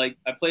theater. I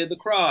played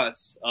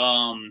lacrosse.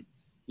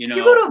 Did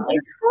you go to a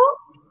big school?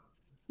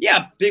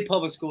 Yeah, big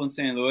public school in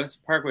St. Louis,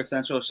 Parkway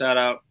Central. Shout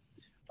out.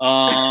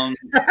 Yeah,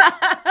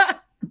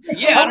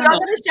 I'm going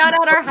to shout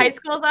out our high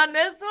schools on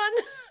this one.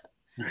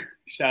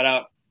 Shout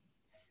out.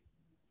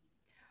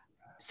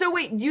 So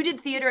wait, you did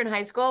theater in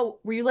high school?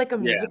 Were you a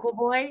musical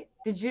boy?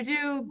 Did you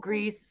do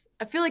Grease?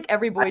 I feel like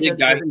every boy does.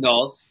 Guys and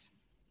Dolls.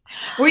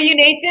 Were you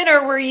Nathan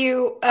or were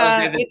you?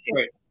 Yeah.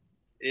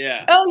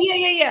 Oh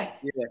yeah.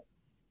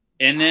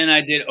 And then I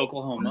did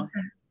Oklahoma.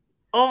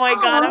 Oh my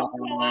God.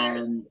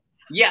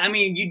 Yeah, I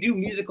mean, you do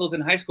musicals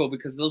in high school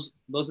because those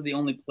are the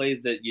only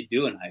plays that you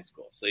do in high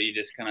school. So you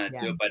just kind of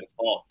do it by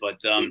default. But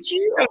I was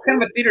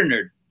kind of a theater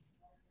nerd.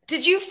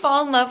 Did you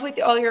fall in love with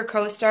all your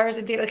co-stars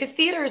in theater? Because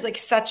theater is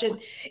such an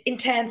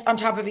intense, on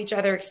top of each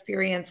other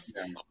experience.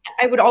 Yeah.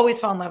 I would always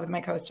fall in love with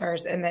my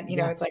co-stars, and then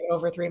it's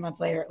over 3 months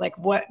later.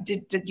 What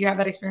did you have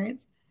that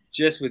experience?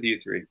 Just with you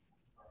three.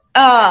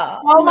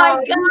 Oh my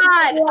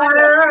God!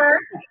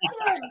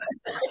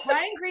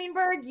 Brian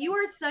Greenberg, you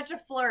are such a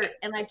flirt,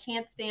 and I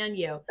can't stand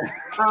you.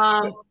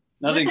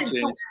 Nothing's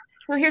changed.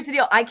 So here's the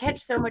deal: I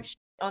catch so much shit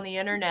on the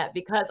internet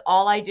because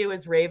all I do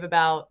is rave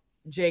about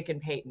Jake and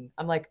Peyton.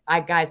 I'm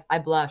I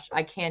blush.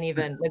 I can't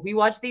even. We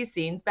watch these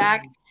scenes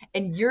back,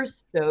 and you're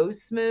so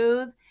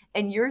smooth,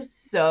 and you're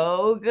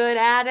so good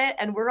at it,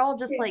 and we're all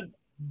just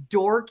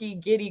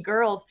dorky, giddy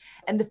girls,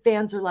 and the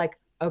fans are like,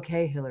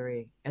 "Okay,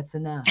 Hillary, it's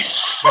enough."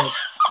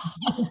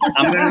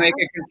 I'm going to make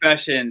a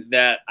confession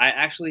that I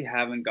actually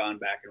haven't gone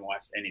back and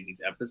watched any of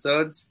these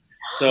episodes.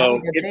 So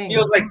it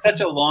feels like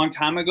such a long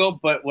time ago,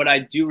 but what I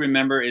do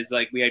remember is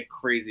we had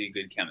crazy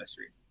good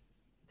chemistry.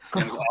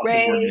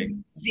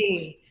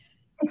 Crazy.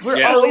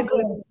 We're always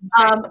good.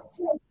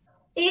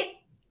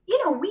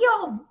 We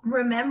all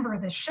remember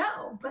the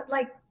show, but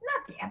not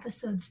the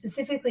episode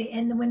specifically.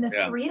 And when the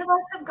three of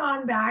us have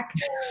gone back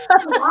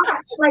to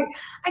watch,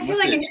 I feel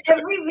in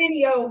every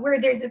video where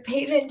there's a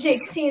Peyton and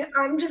Jake scene,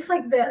 I'm just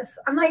like this.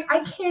 I'm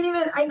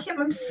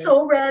I'm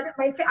so red.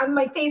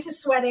 My face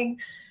is sweating.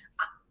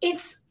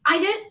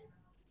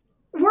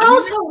 We're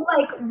also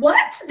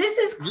what? This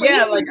is crazy.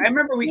 Yeah, I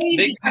remember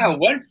they kind of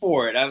went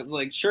for it. I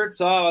was shirts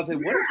off. I was what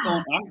is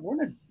going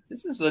on?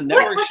 This is a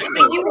network show.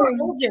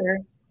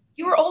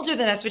 You were older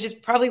than us, which is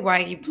probably why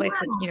you played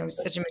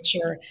such a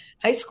mature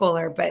high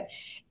schooler. But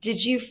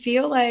did you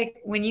feel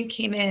when you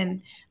came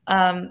in,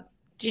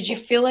 did you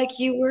feel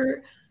you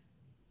were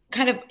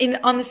kind of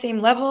on the same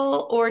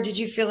level, or did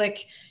you feel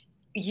like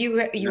you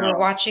were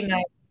watching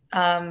us,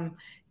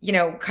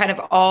 kind of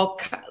all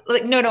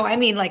like, no, I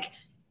mean, like,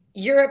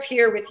 you're up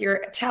here with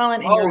your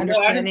talent and your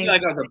understanding. I didn't feel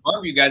like I was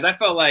above you guys. I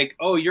felt like,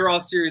 you're all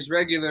series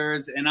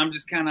regulars, and I'm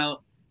just kind of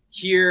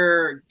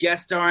here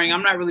guest starring.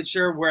 I'm not really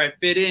sure where I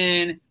fit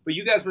in, but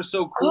you guys were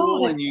so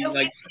cool, and you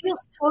it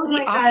feels so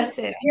the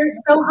opposite. You're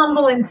so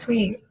humble and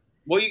sweet.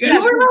 Well, you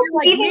guys were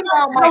like, leaving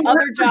us my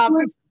other job.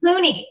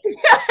 Clooney.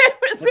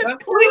 We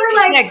were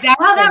like,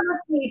 exactly. wow, that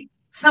must be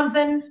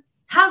something.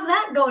 How's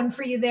that going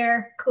for you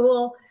there?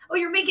 Cool. Oh,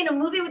 you're making a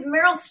movie with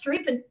Meryl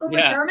Streep and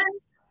Uma Thurman?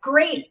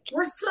 Great.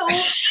 We're so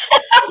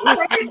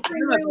excited for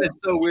you.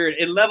 It's so weird.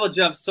 It level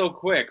jumped so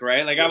quick,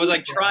 right? Like I was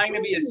like trying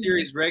to be a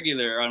series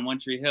regular on One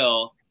Tree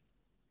Hill.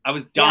 I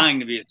was dying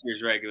to be a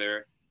series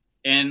regular.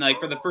 And like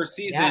for the first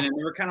season, and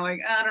they were kind of like,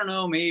 I don't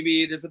know,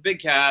 maybe there's a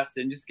big cast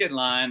and just get in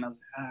line. I was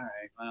like, all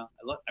right,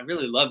 well, I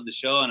really loved the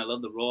show and I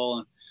loved the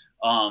role.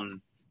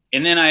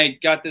 And then I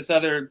got this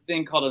other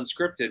thing called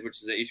Unscripted,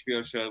 which is an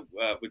HBO show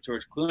with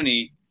George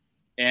Clooney.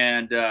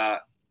 And I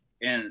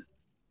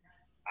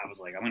was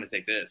like, I'm going to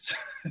take this.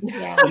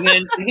 Yeah. and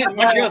then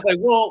Montreal was like,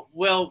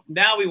 well,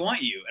 now we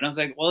want you. And I was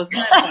like, well, isn't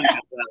that funny how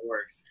that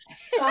works?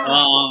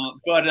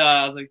 But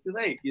I was like, too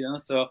late,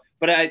 so,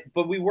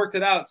 but we worked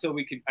it out so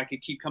I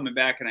could keep coming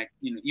back. And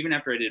even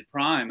after I did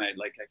Prime, I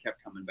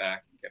kept coming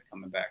back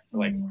for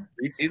like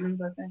 3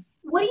 seasons, I think.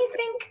 What do you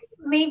think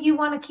made you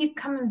want to keep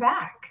coming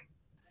back?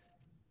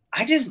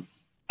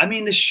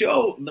 The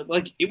show,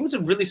 like, it was a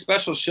really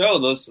special show.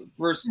 Those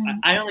first,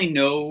 I only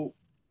know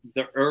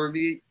the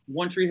early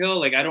One Tree Hill.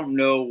 Like, I don't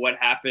know what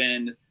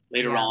happened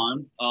later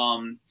on.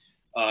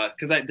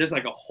 Because there's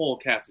like a whole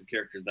cast of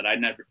characters that I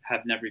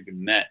have never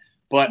even met.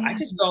 But I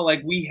just felt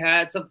like we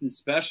had something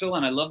special,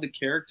 and I love the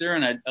character,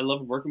 and I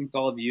love working with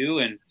all of you.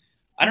 And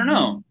I don't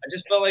know, I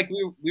just felt like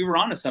we were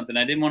onto something.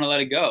 I didn't want to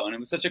let it go, and it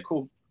was such a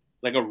cool,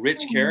 like a rich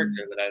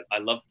character that I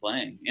loved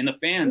playing, and the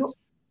fans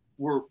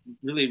were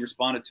really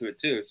responded to it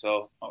too.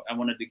 So I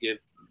wanted to give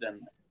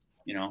them,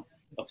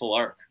 a full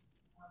arc.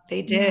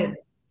 They did.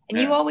 And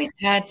you always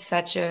had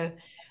such a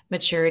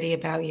maturity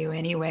about you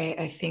anyway.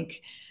 I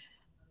think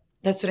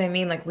that's what I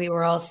mean. Like, we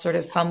were all sort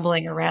of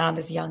fumbling around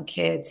as young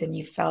kids, and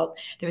you felt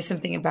there was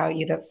something about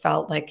you that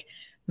felt like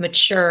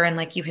mature and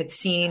like you had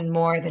seen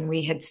more than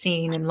we had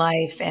seen in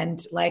life.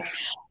 And like,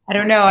 I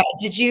don't know.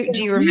 Do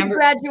you remember? You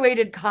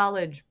graduated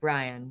college,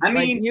 Brian. I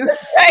mean,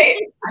 that's right.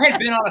 I had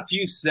been on a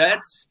few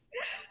sets.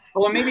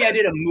 Well, maybe I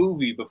did a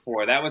movie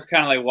before. That was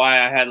kind of like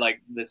why I had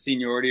like the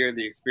seniority or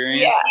the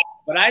experience. Yeah.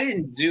 But I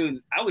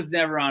was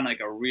never on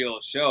like a real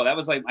show. That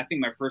was like, I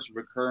think, my first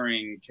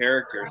recurring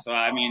character. So,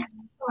 I mean,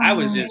 I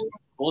was just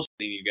bullshitting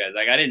you guys.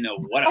 Like, I didn't know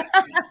what I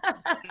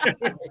was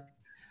doing.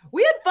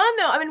 We had fun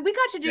though. I mean, we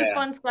got to do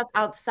fun stuff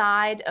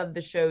outside of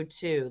the show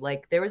too.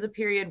 Like, there was a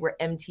period where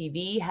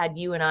MTV had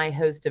you and I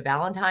host a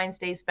Valentine's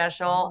Day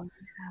special.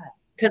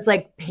 Because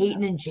like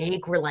Peyton and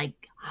Jake were like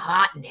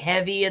hot and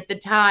heavy at the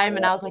time.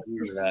 And I was like,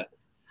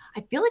 I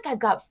feel like I've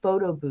got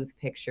photo booth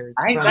pictures.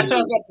 That's what I was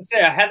about to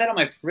say. I had that on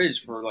my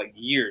fridge for like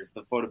years,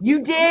 the photo booth.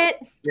 You did?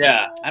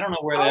 Yeah. I don't know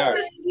where they are. I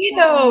see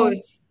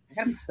those.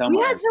 We had so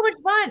much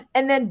fun.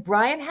 And then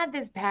Brian had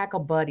this pack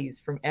of buddies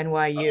from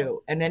NYU.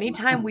 And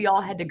anytime we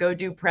all had to go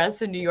do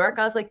press in New York,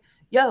 I was like,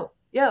 yo,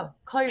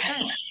 call your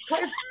friends.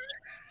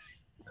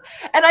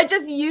 And I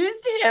just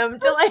used him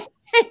to like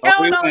hang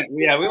out. We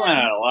went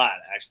out a lot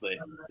actually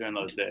during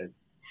those days.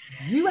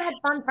 You had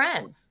fun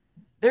friends.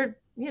 They're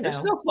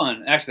still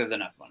fun. Actually, they're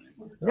not fun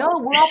anymore. No,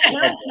 we're all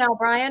parents now,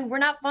 Brian. We're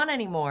not fun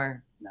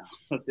anymore. No,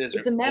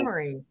 it's a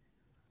memory.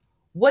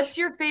 What's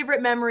your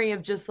favorite memory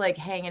of just like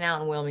hanging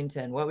out in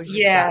Wilmington? What was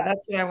your spot?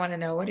 That's what I want to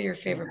know. What are your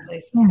favorite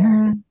places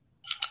there?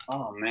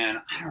 Oh man,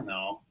 I don't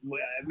know.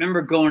 I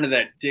remember going to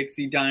that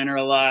Dixie Diner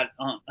a lot.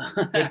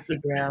 Dixie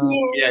Grill.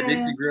 Yeah,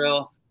 Dixie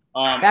Grill.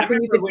 Back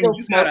when you could still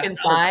smoke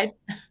inside.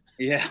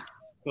 Yeah.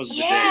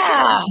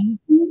 Yeah.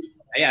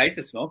 Yeah, I used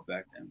to smoke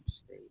back then.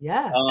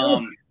 Yeah.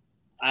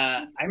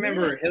 I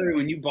remember, Hillary,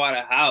 when you bought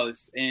a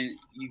house and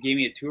you gave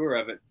me a tour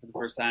of it for the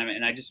first time,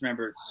 and I just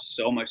remember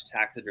so much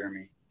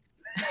taxidermy.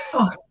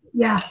 Oh,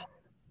 yeah.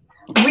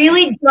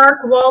 Really dark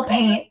wall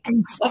paint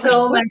and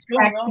so much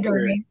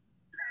taxidermy.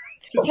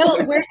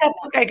 Where's that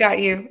book I got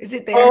you? Is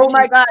it there? Oh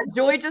my God.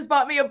 Joy just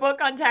bought me a book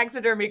on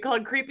taxidermy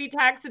called Creepy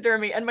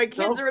Taxidermy, and my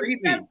kids are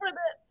obsessed with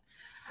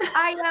it.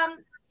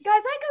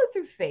 Guys, I go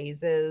through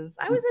phases.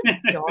 I was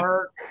a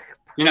dark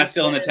You're not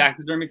still in the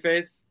taxidermy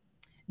phase?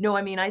 No,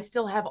 I mean, I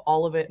still have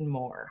all of it and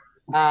more.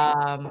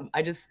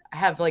 I just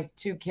have like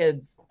 2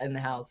 kids in the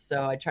house,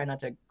 so I try not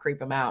to creep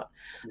them out.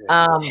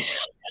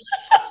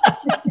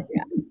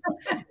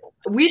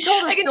 We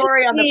told a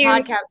story on the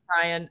podcast,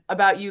 Brian,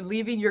 about you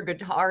leaving your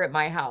guitar at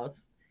my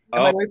house.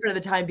 And my boyfriend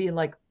at the time being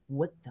like,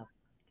 what the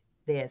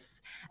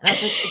this? And I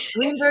was like, it's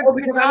Greenberg's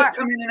because guitar. I was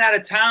coming in and out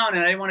of town and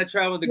I didn't want to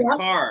travel with the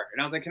guitar.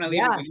 And I was like, can I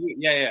leave it with you?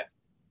 Yeah.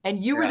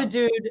 And you were the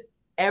dude,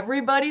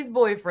 everybody's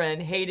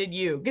boyfriend hated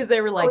you because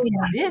they were like,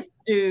 this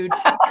dude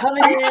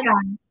coming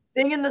in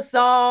singing the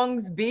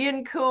songs,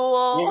 being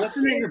cool. Well,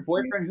 wasn't it your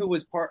boyfriend who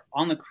was part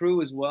on the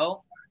crew as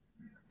well?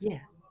 Yeah.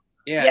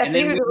 Yeah. Yes, and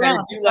he then was we had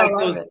around. to do like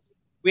those.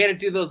 We had to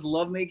do those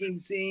lovemaking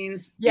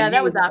scenes. Yeah, and that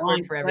he was awkward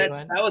on for set.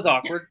 everyone. That was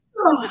awkward.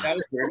 Oh, That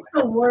was weird. that's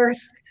the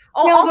worst.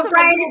 Oh, No, also, but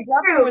Brian, my little it's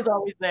brother true. was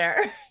always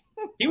there.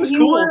 He was You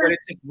cool, were- but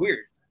it's just weird.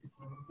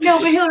 No,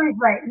 but Hillary's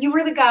right. You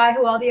were the guy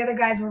who all the other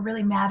guys were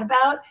really mad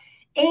about.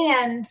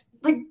 And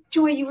like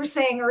Joy, you were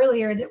saying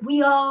earlier that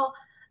we all,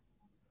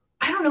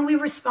 I don't know, we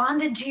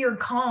responded to your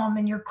calm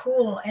and your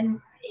cool.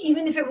 And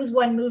even if it was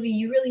one movie,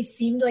 you really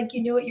seemed like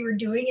you knew what you were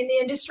doing in the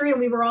industry. And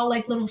we were all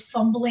like little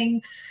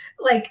fumbling,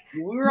 like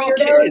We were all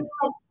weirdos. kids.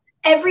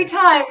 Every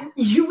time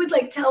you would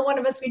like tell one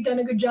of us we'd done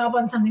a good job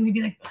on something, we'd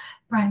be like,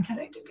 Brian said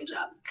I did a good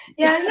job.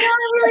 Yeah, you know,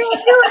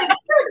 I feel like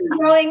I'm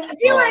growing. I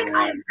feel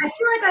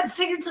like I've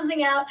figured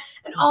something out.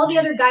 And all the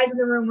other guys in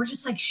the room were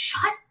just like,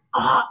 shut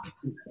up.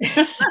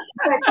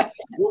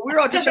 Well, we were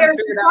all To just trying their to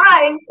figure it out.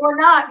 surprise or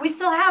not, we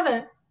still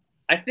haven't.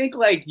 I think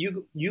like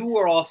you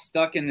were all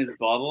stuck in this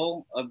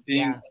bubble of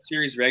being Yeah.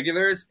 series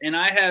regulars, and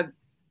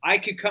I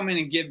could come in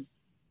and give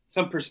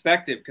some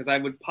perspective because I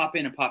would pop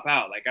in and pop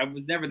out. Like I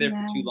was never there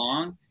Yeah. for too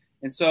long,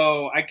 and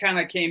so I kind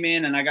of came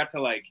in and I got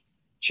to like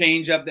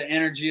change up the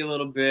energy a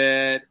little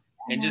bit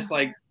and just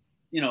like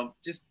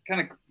just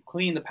kind of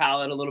clean the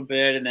palette a little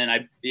bit, and then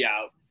I'd be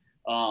out,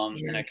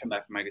 and I come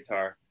back for my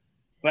guitar.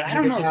 But I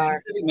don't know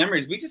specific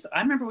memories.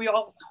 I remember we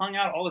all hung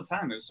out all the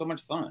time. It was so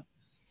much fun.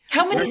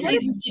 How many Really?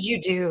 seasons did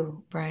you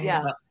do, Brian?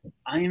 Yeah.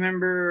 I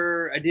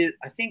remember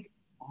I think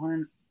on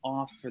and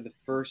off for the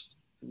first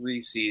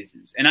 3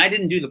 seasons. And I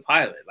didn't do the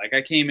pilot. Like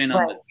I came in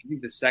on I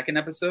think the second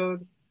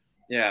episode.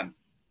 Yeah.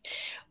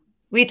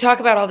 We talk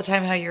about all the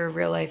time how you're a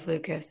real life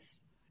Lucas.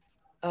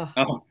 Oh,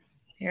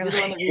 You're You're the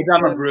one like that because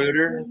I'm a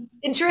brooder.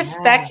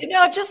 introspective,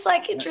 just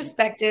like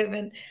introspective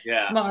and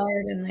Yeah.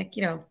 smart and like,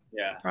 Yeah.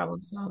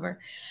 problem solver.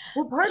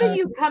 Well, part of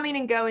you coming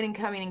and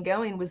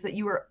going was that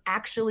you were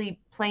actually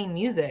playing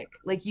music.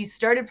 Like you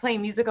started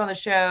playing music on the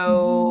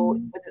show.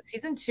 Was it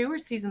season 2 or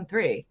season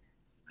 3?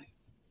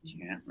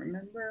 Can't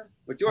remember.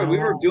 But George, we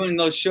were doing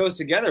those shows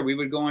together. We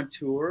would go on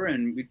tour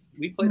and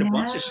we played a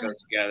bunch of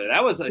shows together.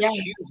 That was a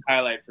huge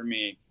highlight for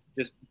me.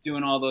 Just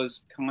doing all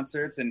those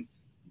concerts and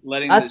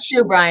letting Us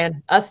too,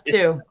 Brian. Us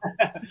too.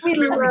 We We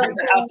did love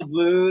the House of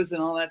Blues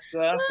and all that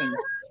stuff. And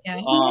Yeah.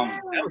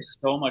 that was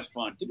so much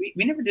fun.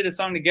 We never did a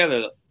song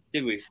together,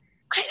 did we?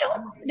 I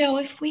don't know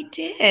if we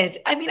did.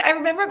 I mean, I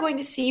remember going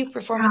to see you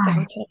perform at the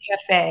Hotel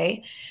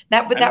Cafe.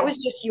 That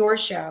was just your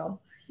show.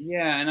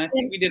 Yeah, and I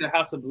think we did a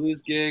House of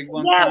Blues gig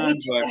one Yeah, time. we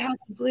did But the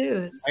House of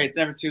Blues. hey, it's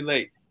never too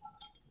late.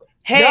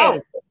 Hey,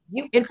 No.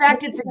 In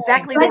fact, it's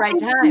exactly the right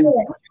time.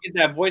 Get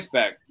that voice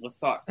back. Let's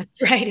talk.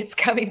 that's right. It's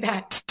coming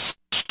back.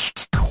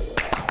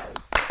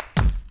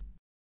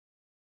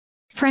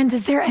 Friends,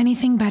 is there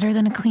anything better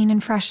than a clean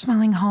and fresh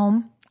smelling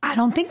home? I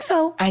don't think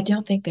so. I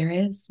don't think there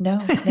is. No.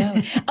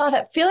 Oh,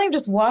 that feeling of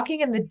just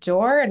walking in the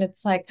door and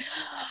it's like,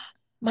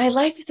 my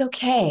life is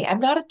okay. I'm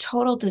not a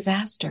total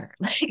disaster.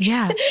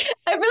 Yeah.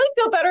 I really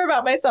feel better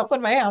about myself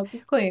when my house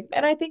is clean.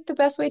 And I think the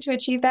best way to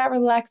achieve that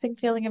relaxing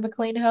feeling of a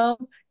clean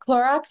home,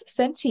 Clorox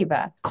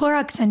Scentiva.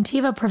 Clorox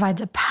Scentiva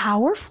provides a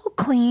powerful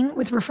clean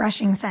with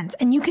refreshing scents,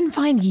 and you can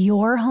find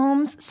your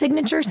home's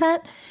signature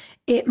scent.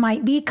 It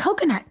might be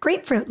coconut,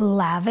 grapefruit,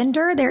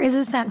 lavender. There is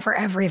a scent for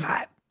every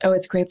vibe. Oh,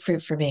 it's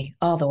grapefruit for me,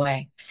 all the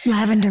way.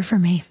 Lavender for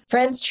me.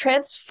 Friends,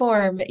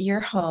 transform your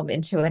home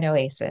into an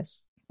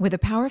oasis. With a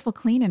powerful,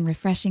 clean, and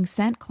refreshing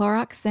scent,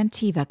 Clorox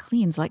Scentiva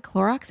cleans like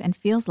Clorox and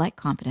feels like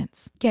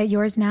confidence. Get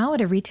yours now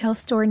at a retail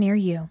store near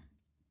you.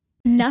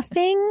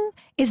 Nothing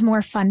is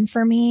more fun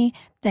for me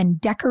than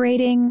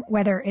decorating,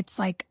 whether it's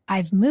like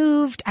I've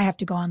moved, I have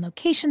to go on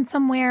location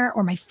somewhere,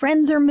 or my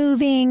friends are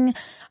moving.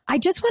 I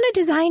just want to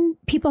design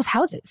people's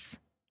houses.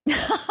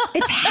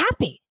 It's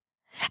happy.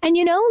 And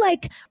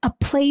like a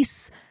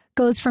place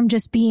goes from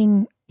just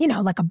being,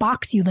 like a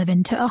box you live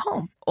in to a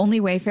home. Only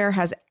Wayfair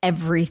has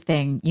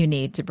everything you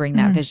need to bring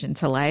that vision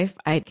to life.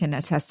 I can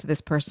attest to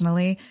this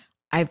personally.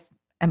 I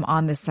am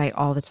on this site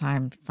all the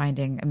time,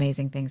 finding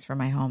amazing things for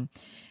my home.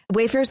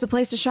 Wayfair is the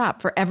place to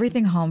shop for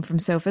everything home, from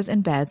sofas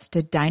and beds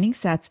to dining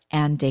sets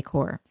and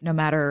decor. No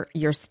matter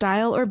your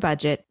style or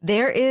budget,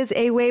 there is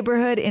a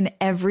Wayborhood in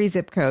every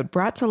zip code,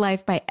 brought to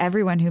life by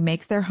everyone who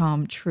makes their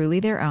home truly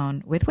their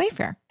own with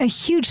Wayfair. A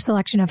huge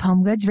selection of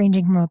home goods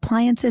ranging from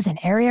appliances and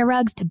area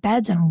rugs to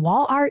beds and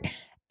wall art.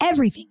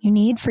 Everything you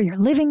need for your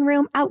living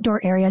room,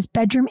 outdoor areas,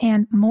 bedroom,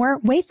 and more.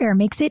 Wayfair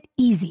makes it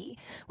easy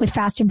with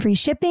fast and free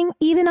shipping,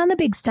 even on the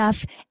big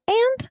stuff,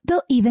 and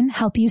they'll even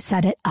help you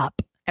set it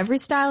up. Every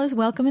style is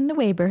welcome in the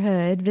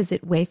Wayborhood.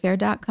 Visit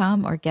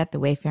wayfair.com or get the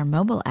Wayfair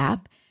mobile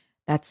app.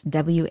 That's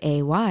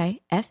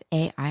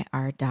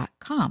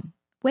WAYFAIR.com.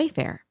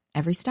 Wayfair.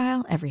 Every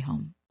style, every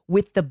home.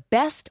 With the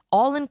best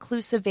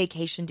all-inclusive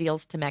vacation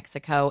deals to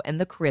Mexico and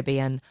the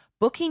Caribbean,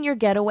 booking your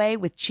getaway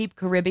with Cheap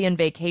Caribbean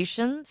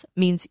Vacations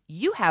means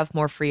you have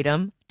more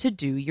freedom to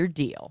do your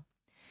deal.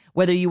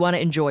 Whether you want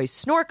to enjoy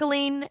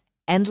snorkeling,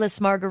 endless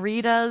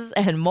margaritas,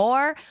 and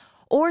more,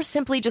 or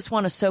simply just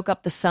want to soak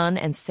up the sun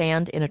and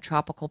sand in a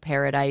tropical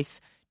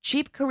paradise,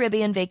 Cheap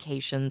Caribbean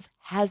Vacations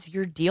has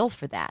your deal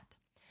for that.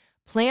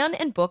 Plan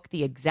and book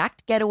the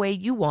exact getaway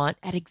you want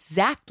at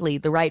exactly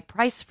the right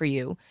price for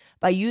you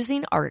by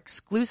using our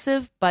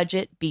exclusive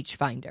budget beach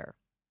finder.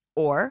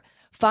 Or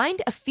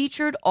find a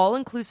featured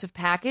all-inclusive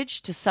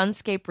package to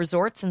Sunscape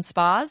Resorts and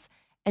Spas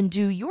and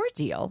do your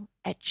deal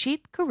at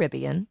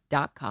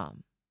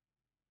cheapcaribbean.com.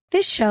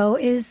 This show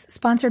is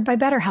sponsored by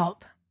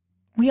BetterHelp.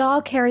 We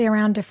all carry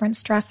around different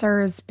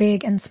stressors,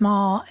 big and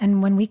small,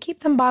 and when we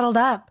keep them bottled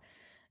up,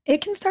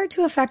 it can start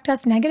to affect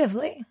us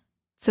negatively.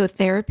 So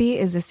therapy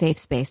is a safe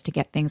space to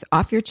get things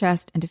off your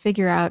chest and to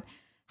figure out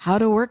how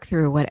to work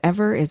through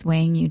whatever is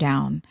weighing you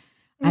down.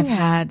 I've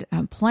had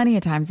plenty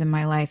of times in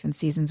my life and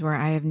seasons where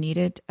I have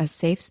needed a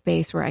safe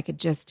space where I could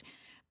just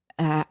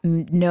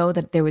know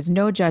that there was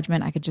no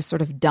judgment. I could just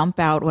sort of dump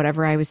out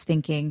whatever I was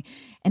thinking.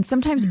 And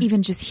sometimes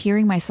even just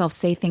hearing myself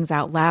say things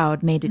out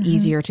loud made it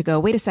easier to go,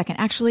 wait a second,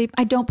 actually,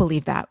 I don't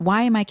believe that.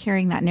 Why am I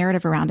carrying that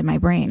narrative around in my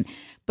brain?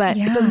 But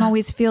it doesn't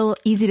always feel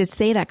easy to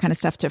say that kind of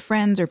stuff to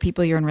friends or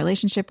people you're in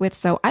relationship with.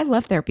 So I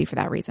love therapy for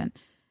that reason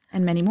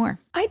and many more.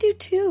 I do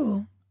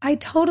too. I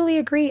totally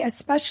agree,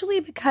 especially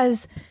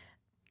because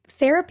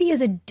therapy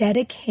is a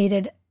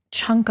dedicated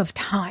chunk of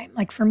time.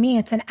 Like for me,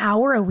 it's an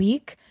hour a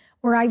week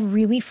where I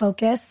really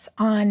focus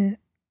on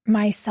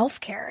my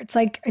self-care. It's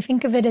like, I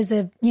think of it as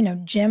a,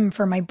 gym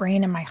for my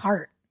brain and my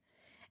heart.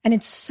 And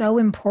it's so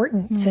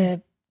important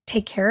to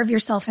take care of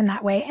yourself in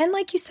that way. And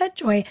like you said,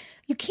 Joy,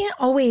 you can't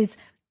always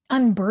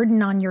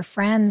unburden on your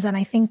friends. And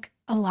I think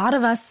a lot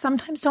of us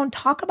sometimes don't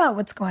talk about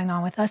what's going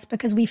on with us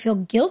because we feel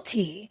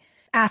guilty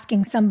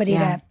asking somebody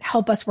to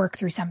help us work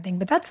through something.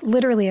 But that's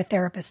literally a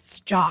therapist's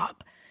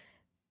job.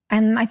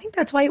 And I think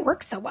that's why it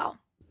works so well.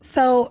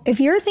 So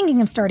if you're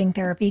thinking of starting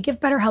therapy, give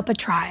BetterHelp a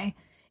try.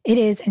 It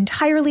is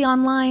entirely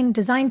online,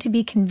 designed to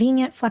be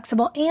convenient,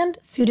 flexible, and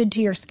suited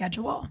to your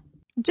schedule.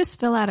 Just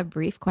fill out a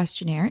brief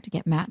questionnaire to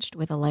get matched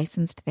with a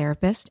licensed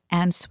therapist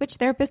and switch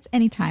therapists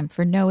anytime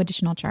for no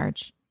additional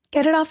charge.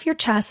 Get it off your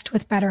chest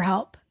with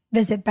BetterHelp.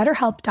 Visit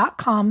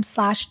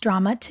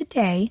betterhelp.com/drama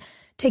today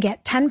to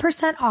get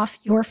 10% off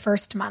your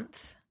first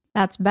month.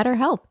 That's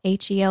BetterHelp,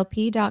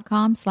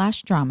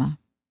 HELP.com/drama.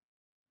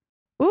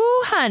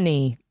 Ooh,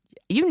 honey,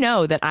 you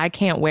know that I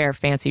can't wear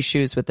fancy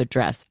shoes with a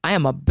dress. I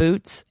am a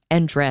boots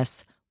and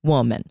dress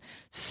woman.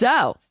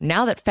 So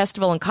now that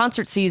festival and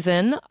concert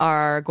season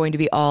are going to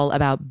be all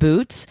about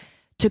boots,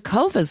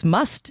 Tecovas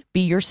must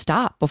be your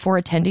stop before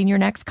attending your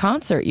next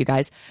concert, you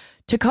guys.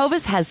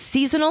 Tecovas has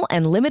seasonal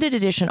and limited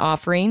edition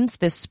offerings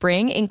this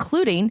spring,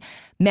 including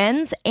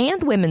men's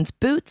and women's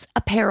boots,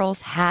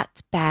 apparels,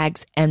 hats,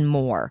 bags, and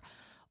more.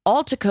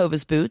 All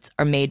Tecovas boots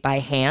are made by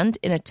hand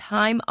in a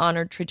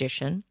time-honored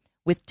tradition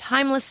with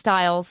timeless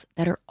styles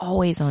that are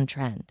always on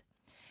trend.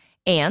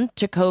 And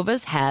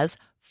Tecovas has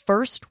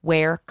first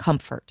wear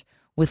comfort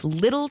with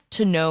little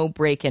to no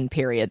break-in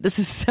period. This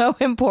is so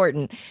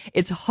important.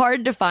 It's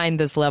hard to find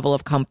this level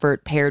of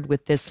comfort paired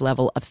with this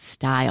level of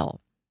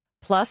style.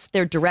 Plus,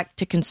 their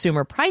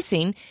direct-to-consumer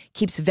pricing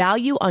keeps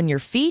value on your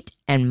feet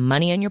and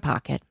money in your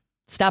pocket.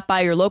 Stop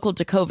by your local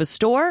Tecovas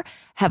store,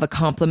 have a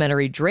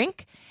complimentary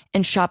drink,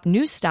 and shop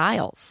new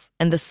styles.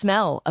 And the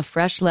smell of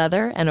fresh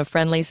leather and a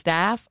friendly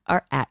staff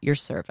are at your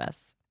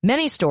service.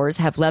 Many stores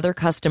have leather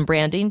custom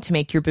branding to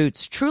make your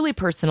boots truly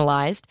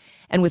personalized.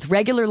 And with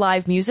regular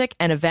live music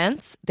and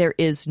events, there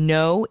is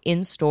no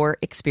in-store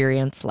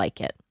experience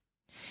like it.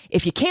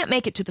 If you can't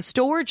make it to the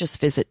store, just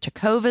visit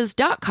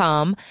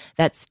tecovas.com.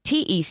 That's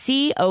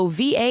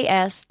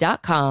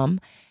TECOVAS.com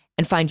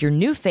and find your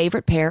new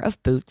favorite pair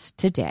of boots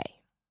today.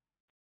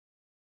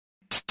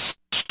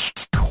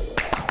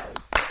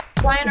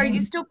 Brian, are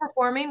you still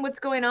performing? What's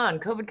going on?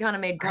 COVID kind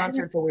of made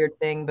concerts a weird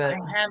thing, but I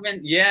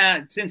haven't.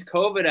 Yeah, since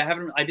COVID,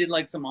 I did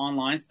like some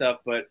online stuff,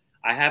 but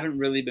I haven't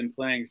really been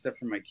playing except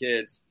for my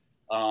kids.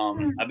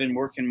 I've been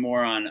working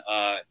more on,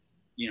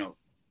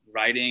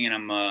 writing, and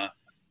I've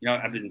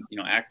been,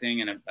 acting,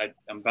 and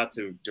I'm about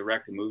to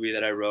direct a movie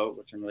that I wrote,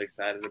 which I'm really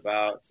excited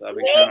about. So I've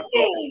been my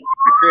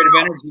creative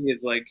energy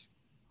is like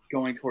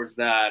going towards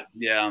that.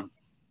 Yeah.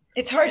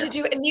 It's hard to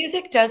do, and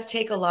music does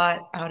take a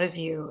lot out of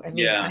you. I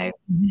mean, I've had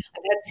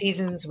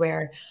seasons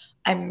where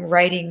I'm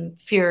writing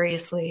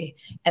furiously,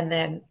 and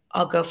then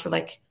I'll go for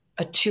like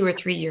a 2 or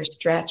 3 year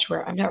stretch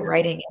where I'm not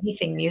writing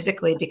anything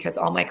musically because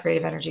all my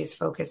creative energy is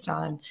focused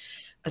on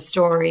a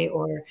story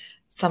or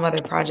some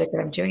other project that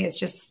I'm doing. It's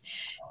just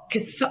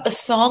because a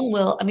song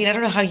will, I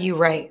don't know how you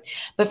write,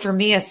 but for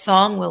me, a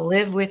song will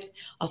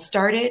I'll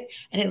start it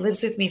and it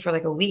lives with me for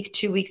like a week,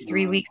 2 weeks,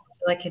 3 weeks.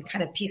 I can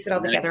kind of piece it all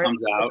together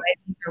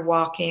or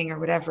walking or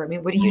whatever.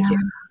 What do you do?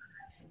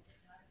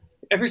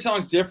 Every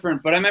song's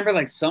different, but I remember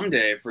like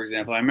Someday, for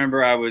example, I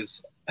remember I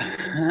was,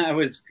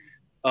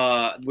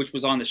 which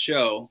was on the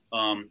show,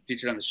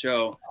 featured on the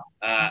show.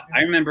 I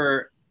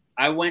remember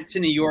I went to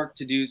New York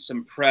to do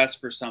some press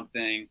for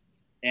something,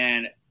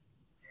 and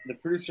the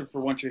producer for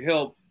One Tree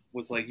Hill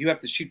was like, you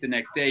have to shoot the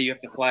next day. You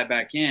have to fly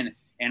back in.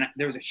 And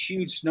there was a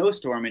huge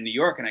snowstorm in New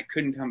York and I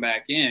couldn't come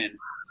back in.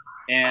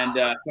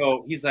 And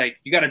so he's like,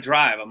 you got to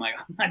drive. I'm like,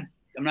 I'm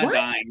not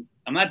dying.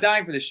 I'm not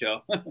dying for the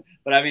show,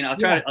 but I mean, I'll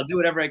do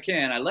whatever I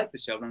can. I like the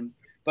show,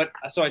 but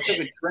so I took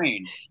a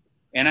train,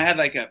 and I had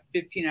like a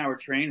 15-hour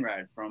train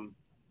ride from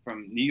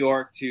New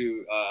York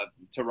to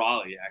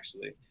Raleigh,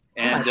 actually.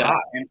 And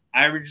and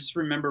I just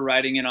remember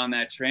riding in on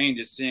that train,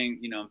 just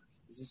seeing,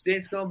 as the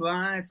days go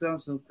by, it's all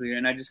so clear.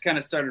 And I just kind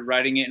of started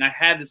writing it, and I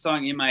had the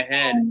song in my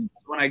head.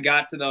 So when I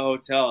got to the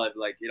hotel,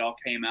 it all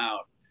came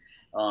out.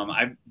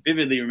 I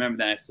vividly remember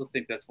that. I still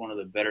think that's one of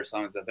the better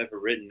songs I've ever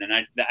written, and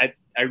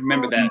I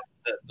remember that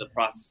the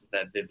process of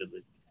that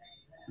vividly.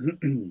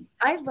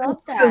 I love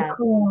that. So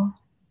cool.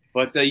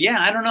 But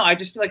I don't know. I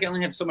just feel like I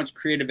only have so much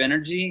creative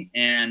energy,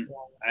 and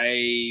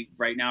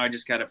right now I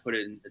just got to put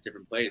it in a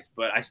different place.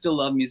 But I still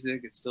love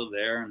music; it's still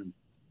there, and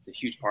it's a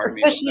huge part of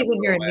me. Especially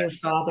when you're a new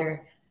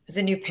father, as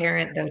a new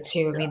parent, though.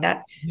 Too. I mean,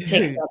 that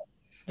takes up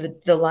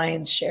the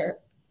lion's share.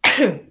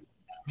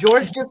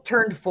 George just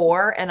turned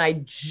 4, and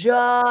I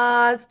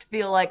just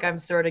feel like I'm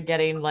sort of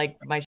getting like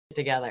my shit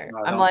together.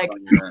 I'm like,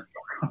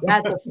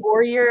 that's a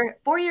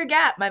 4-year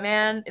gap, my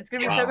man. It's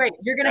gonna be so great.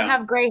 You're gonna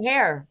have gray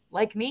hair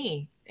like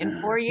me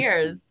in 4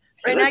 years.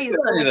 Right now you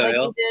still look like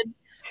you did.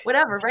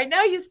 Whatever. Right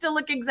now you still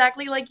look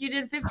exactly like you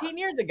did 15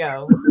 years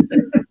ago.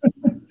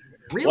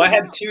 Really? Well, I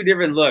had 2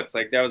 different looks.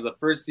 Like that was the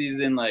first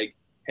season, like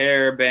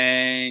hair,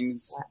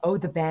 bangs. Oh,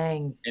 the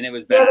bangs. And it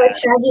was bad. Yeah, that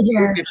shaggy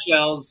hair. Puka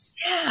shells.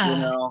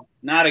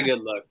 Not a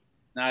good look.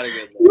 Not a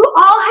good look. You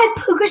all had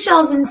puka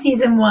shells in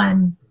season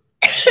 1.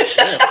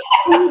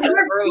 You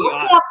were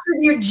flip-flops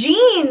with your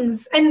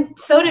jeans, and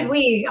so did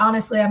we.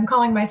 Honestly, I'm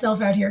calling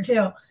myself out here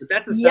too. But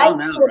that's the style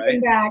now,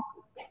 right? Back.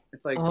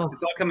 It's like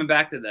it's all coming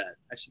back to that.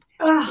 I should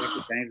make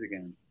the bangs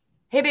again.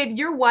 Hey, babe,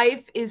 your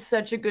wife is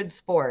such a good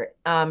sport.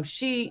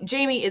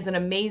 Jamie is an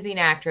amazing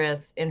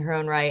actress in her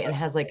own right and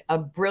has like a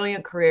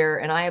brilliant career.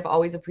 And I have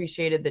always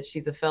appreciated that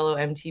she's a fellow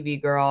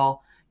MTV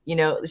girl.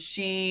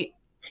 She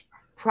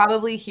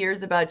probably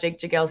hears about Jake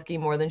Jagielski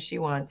more than she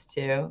wants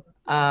to.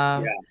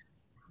 I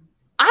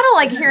don't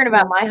like hearing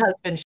about my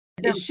husband.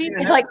 Is she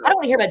like, I don't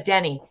want to hear about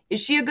Denny. Is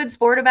she a good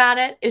sport about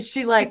it? Is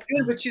she like, it's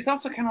good, but she's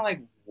also kind of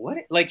like, what?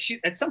 Like she,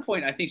 at some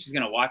point, I think she's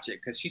going to watch it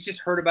because she's just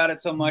heard about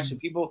it so much and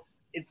people,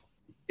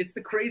 it's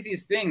the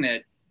craziest thing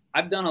that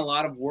I've done a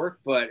lot of work,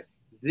 but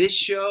this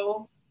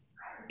show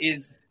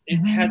has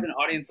an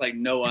audience like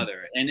no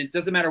other. And it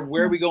doesn't matter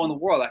where we go in the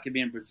world. I could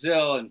be in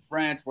Brazil and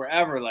France,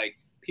 wherever, like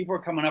people are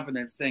coming up and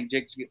they're saying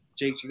Jake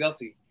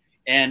Jagielski.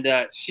 And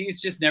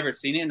she's just never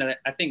seen it. And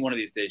I think one of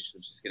these days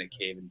she's just going to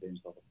cave and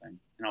binge the whole thing.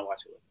 And I'll watch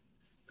it with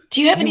her.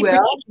 Do you have any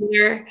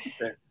particular?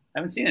 I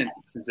haven't seen it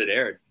since it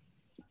aired.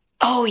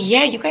 Oh,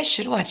 yeah. You guys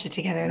should watch it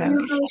together.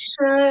 You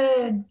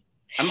should.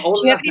 I'm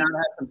old enough now to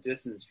have some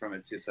distance from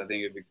it, too. So I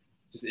think it'd be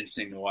just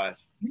interesting to watch.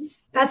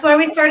 That's why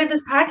we started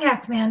this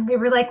podcast, man. We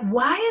were like,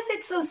 why is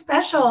it so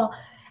special?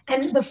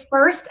 And the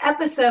first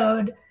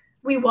episode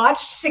we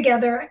watched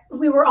together,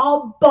 we were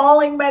all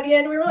bawling by the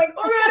end. We were like,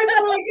 oh, God, it's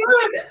really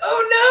good.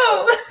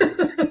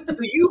 Oh, no. So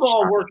you've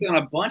all worked on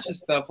a bunch of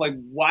stuff. Like,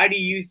 why do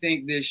you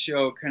think this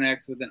show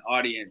connects with an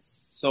audience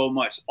so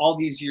much all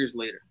these years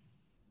later?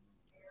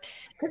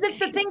 Because it's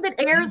the thing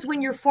that airs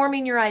when you're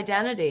forming your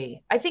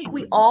identity. I think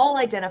we all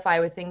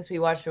identify with things we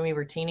watched when we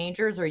were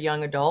teenagers or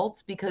young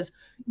adults because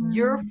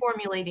you're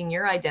formulating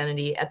your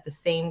identity at the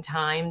same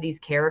time these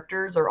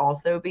characters are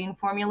also being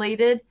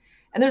formulated.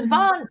 And there's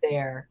bond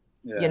there,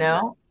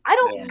 I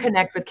don't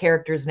connect with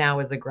characters now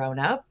as a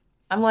grown-up.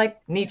 I'm like,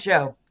 neat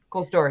show,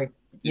 cool story,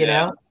 you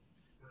know?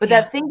 But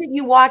that thing that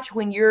you watch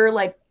when you're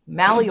like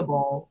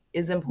malleable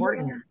is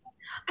important.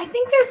 I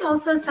think there's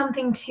also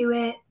something to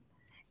it.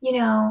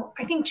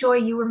 I think, Joy,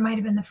 you might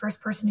have been the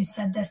first person who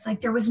said this.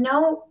 Like, there was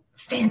no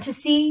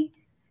fantasy.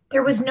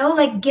 There was no,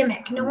 like,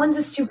 gimmick. No one's a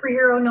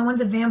superhero. No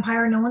one's a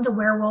vampire. No one's a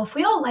werewolf.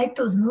 We all like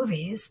those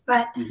movies.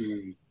 But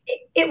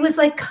it was,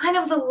 like, kind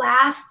of the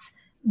last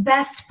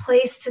best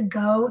place to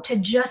go to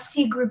just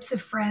see groups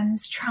of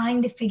friends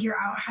trying to figure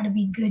out how to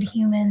be good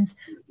humans,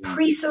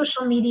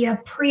 pre-social media,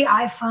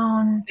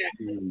 pre-iPhone,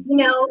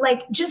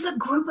 like, just a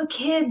group of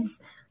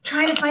kids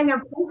trying to find their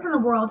place in the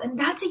world. And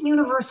that's a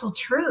universal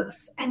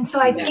truth. And so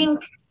I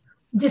think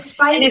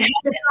despite and it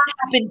hasn't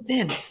happened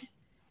since.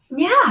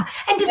 Yeah.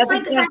 And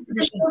despite the fact that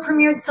the show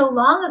premiered so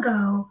long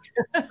ago,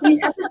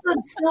 these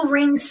episodes still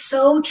ring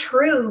so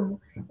true.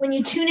 When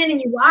you tune in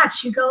and you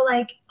watch, you go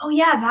like, oh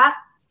yeah,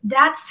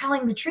 that's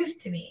telling the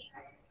truth to me.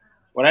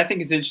 What I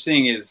think is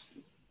interesting is,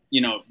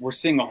 we're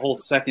seeing a whole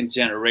second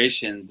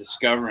generation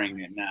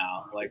discovering it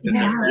now. Like their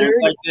parents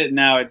liked it.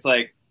 Now it's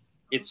like,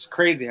 it's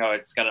crazy how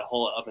it's got a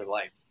whole other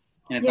life.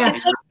 And I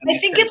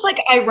think it's like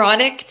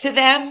ironic to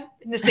them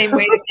in the same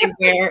way that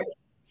they wear,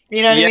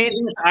 you know what I mean?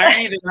 It's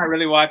irony. They're not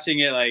really watching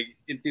it like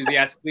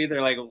enthusiastically.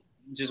 They're like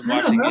just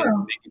watching it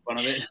and making fun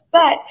of it.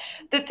 But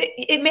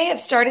it may have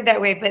started that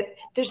way, but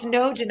there's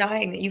no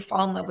denying that you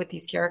fall in love with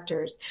these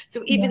characters.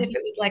 So even if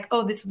it was like,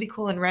 oh, this would be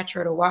cool and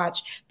retro to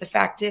watch, the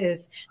fact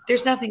is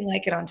there's nothing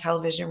like it on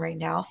television right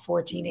now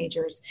for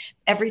teenagers.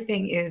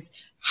 Everything is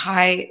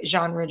high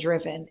genre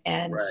driven.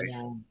 And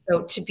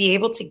so to be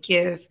able to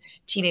give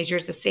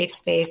teenagers a safe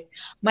space,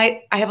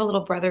 I have a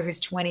little brother who's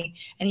 20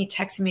 and he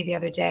texted me the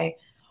other day,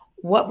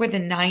 what were the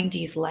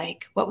 90s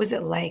like? What was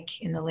it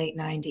like in the late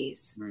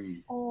 90s?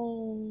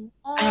 Oh,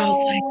 And I was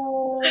like,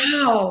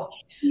 wow.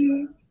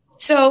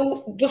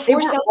 So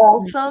before cell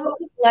phone, awesome. what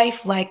was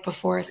life like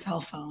before a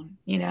cell phone?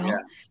 You know?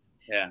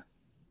 Yeah.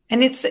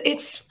 And it's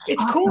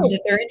cool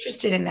that they're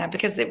interested in that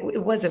because it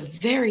was a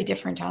very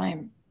different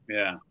time.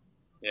 Yeah.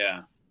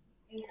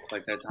 It's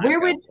like that time.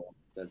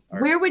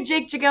 Where would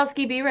Jake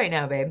Jagelski be right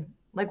now, babe?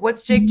 Like,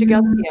 what's Jake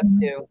Jagelski up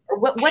to? Or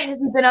what has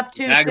he been up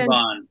to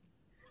Vagabond.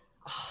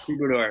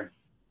 Troubadour.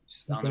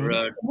 Just on the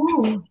road.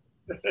 Ooh.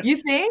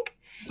 You think?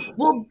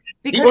 Well,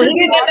 because he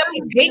didn't end up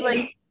with he's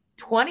like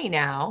 20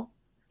 now.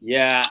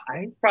 Yeah,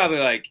 he's probably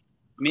like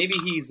maybe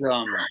he's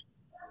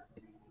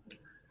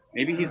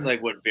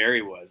like what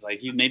Barry was.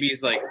 Like maybe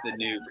he's like the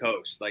new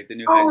coach, like the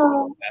new high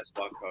school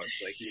basketball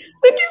coach. Like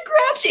the new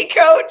grouchy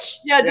coach.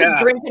 Yeah,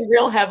 just drinking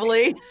real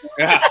heavily.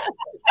 Yeah.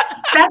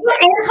 That's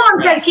what Antoine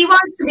says he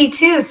wants to be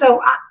too.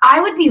 So I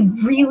would be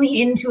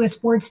really into a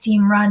sports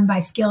team run by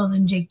Skills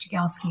and Jake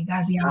Jagelski.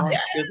 Gotta be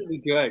honest. This would be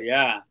good.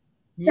 Yeah.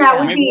 That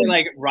would maybe be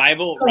like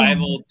rival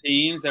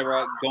teams that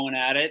were going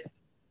at it.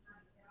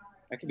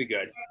 That could be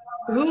good.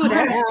 Ooh,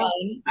 that's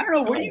fun. I don't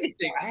know. What do you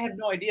think? I have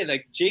no idea.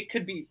 Like Jake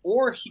could be,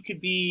 or he could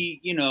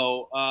be,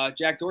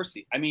 Jack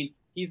Dorsey. I mean,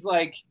 he's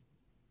like,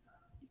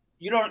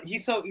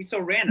 he's so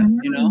random,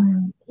 you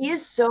know? He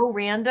is so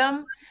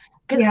random.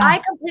 Because I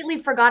completely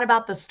forgot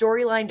about the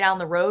storyline down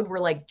the road where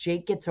like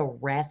Jake gets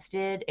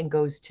arrested and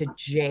goes to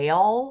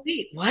jail.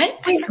 Wait, what?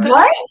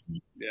 What?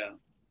 Yeah.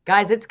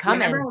 Guys, it's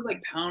coming. Everyone was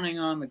like pounding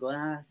on the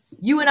glass.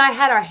 You and I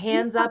had our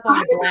hands up on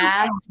the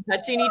glass,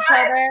 touching each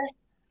other.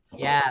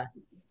 Yeah.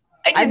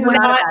 I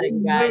forgot about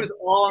it, guys. It was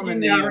all in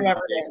the name of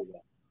this.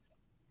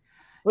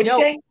 What'd you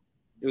say?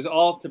 It was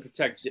all to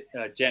protect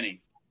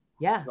Jenny.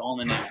 Yeah. It was all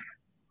in the name.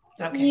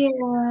 Okay.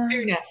 Yeah.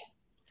 Fair enough.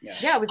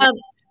 Yeah. It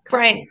was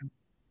Brian,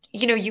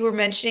 you were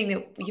mentioning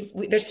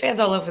that there's fans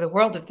all over the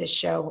world of this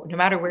show. No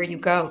matter where you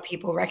go,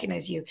 people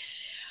recognize you.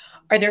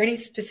 Are there any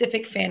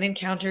specific fan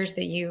encounters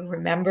that you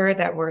remember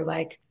that were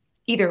like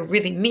either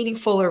really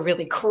meaningful or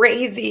really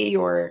crazy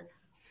or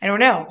I don't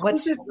know.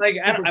 What's just like,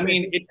 I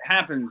mean, it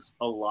happens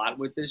a lot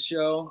with this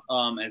show,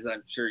 as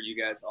I'm sure you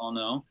guys all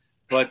know.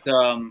 But,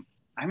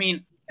 I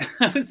mean,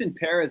 I was in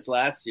Paris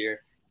last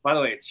year. By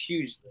the way, it's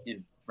huge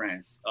in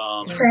France.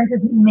 France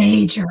is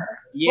major.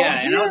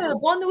 Yeah.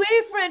 Bon nuit,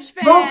 French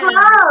fans.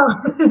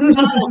 Bonsoir.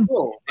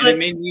 Cool. And it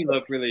made me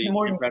look really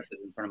impressive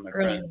in front of my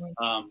friends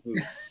who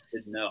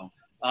didn't know.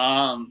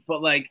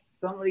 But, like,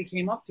 somebody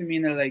came up to me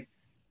and they're like,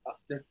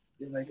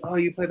 oh,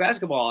 you play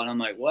basketball? And I'm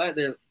like, what?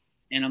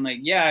 And I'm like,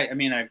 yeah, I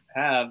mean, I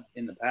have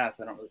in the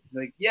past. I don't really,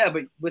 like, yeah,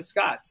 but with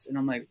Scots. And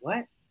I'm like,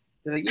 what?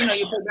 They're like, you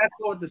play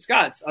basketball with the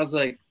Scots. I was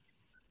like,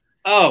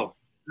 oh,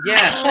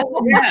 yeah.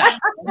 Yeah.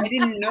 I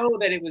didn't know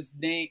that it was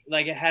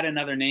like it had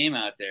another name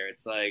out there.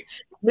 It's like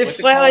the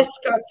Flower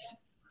Scots.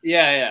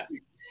 Yeah.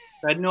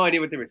 So I had no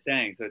idea what they were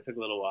saying, so it took a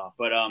little while.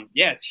 But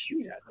yeah, it's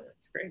huge out there.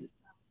 It's crazy.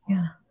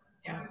 Yeah.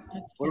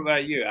 What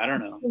about you? I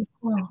don't know.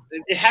 Cool.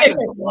 It happens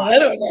a lot. I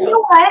don't know. You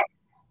know what?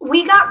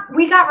 We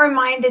got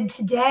reminded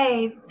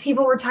today.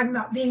 People were talking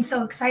about being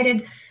so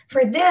excited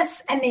for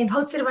this, and they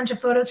posted a bunch of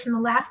photos from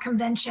the last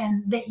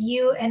convention that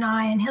you and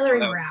I and Hillary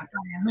were at.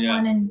 Brian, the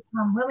one in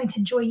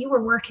Wilmington. Joy, you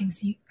were working,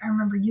 so I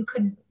remember you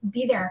couldn't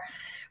be there.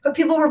 But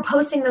people were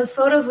posting those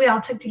photos we all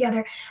took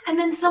together, and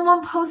then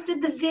someone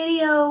posted the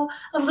video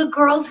of the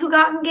girls who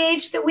got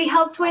engaged that we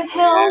helped with.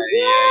 Hill,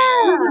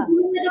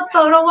 we did a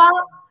photo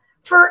op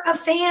for a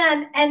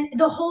fan, and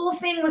the whole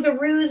thing was a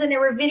ruse, and there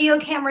were video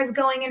cameras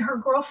going, and her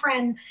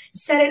girlfriend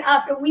set it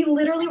up, and we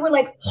literally were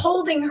like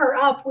holding her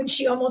up when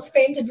she almost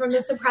fainted from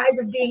the surprise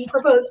of being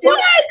proposed to.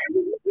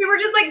 We were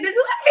just like, this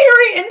is a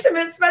very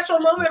intimate, special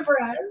moment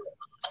for us.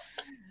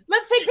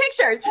 Let's take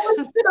pictures. It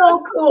was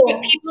so cool.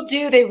 What people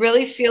do, they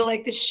really feel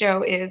like the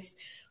show is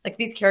like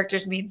these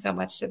characters mean so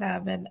much to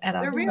them, and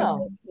they're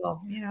real.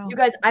 So, You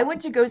guys, I went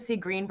to go see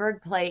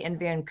Greenberg play in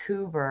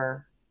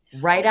Vancouver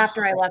right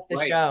after I left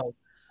the show.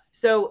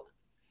 So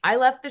I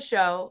left the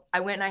show. I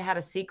went and I had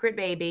a secret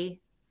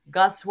baby.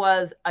 Gus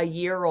was a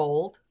year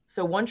old.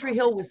 So One Tree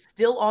Hill was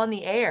still on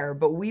the air,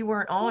 but we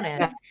weren't on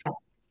it.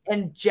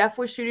 And Jeff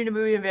was shooting a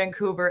movie in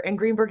Vancouver, and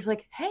Greenberg's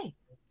like, hey,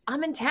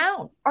 I'm in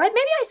town. Or maybe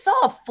I saw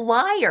a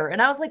flyer,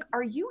 and I was like,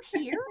 are you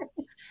here?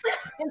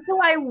 And so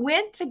I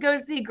went to go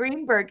see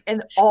Greenberg,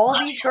 and all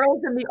these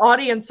girls in the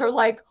audience are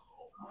like,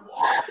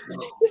 what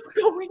is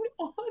going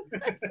on?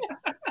 Did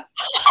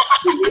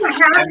you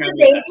have the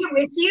baby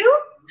with you?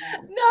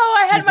 No,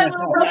 I had my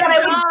little brother. I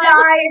would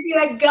die if you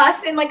had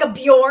Gus and like a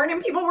Bjorn,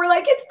 and people were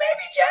like, it's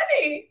baby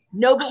Jenny.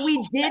 No, but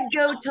we did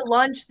go to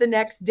lunch the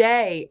next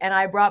day, and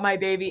I brought my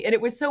baby, and it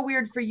was so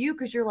weird for you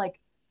because you're like,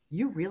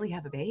 you really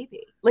have a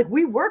baby. Like,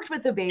 we worked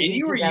with the baby. And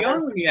you were together.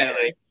 young. Yeah,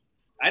 like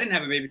I didn't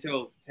have a baby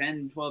till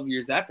 10, 12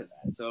 years after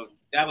that. So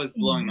that was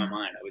blowing my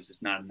mind. I was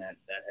just not in that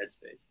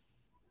headspace.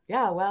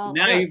 Yeah, well.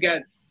 Now you've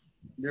got,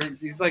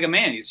 he's like a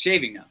man. He's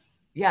shaving now.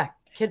 Yeah,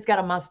 kid's got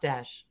a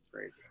mustache.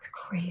 Crazy. It's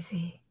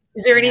crazy.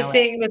 Is there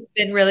anything that's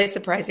been really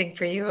surprising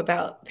for you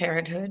about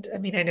parenthood? I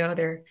mean, I know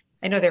they're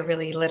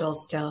really little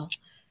still.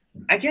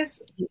 I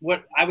guess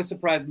what I was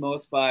surprised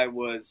most by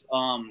was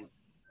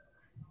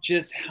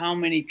just how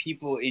many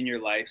people in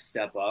your life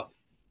step up,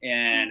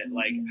 and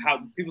like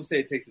how people say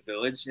it takes a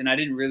village. And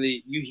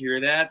you hear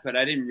that, but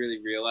I didn't really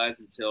realize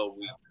until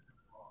we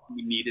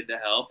needed the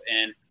help.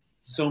 And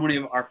so many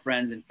of our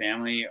friends and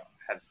family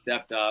have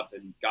stepped up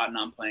and gotten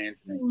on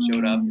planes and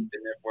showed up and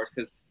been there for us.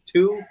 Because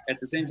 2 at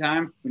the same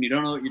time, when you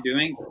don't know what you're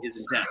doing, is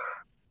intense.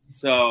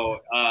 So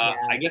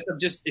I guess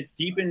it's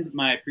deepened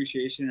my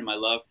appreciation and my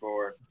love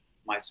for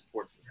my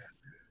support system.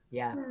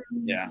 Yeah.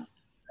 Yeah.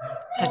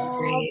 That's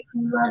great.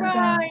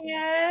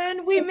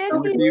 Ryan, we miss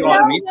so you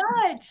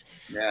so much.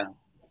 Yeah.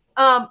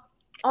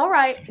 All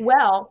right.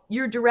 Well,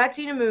 you're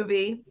directing a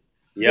movie.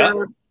 Yeah.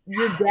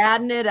 You're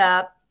dadding it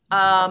up.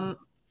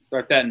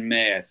 Start that in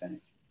May, I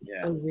think.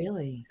 Yeah. Oh,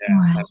 really?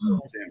 Yeah. Wow.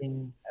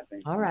 Soon. I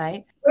think All so.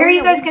 right. Where are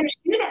you guys going to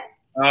shoot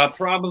it?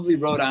 Probably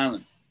Rhode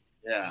Island.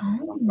 Yeah. Oh,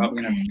 So I'm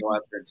probably going to go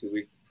out there in 2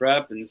 weeks to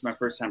prep. And this is my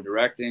first time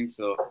directing.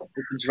 So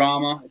it's a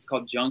drama. It's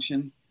called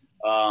Junction.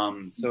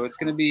 So it's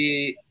going to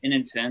be an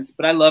intense,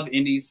 but I love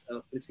indies.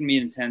 It's going to be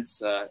an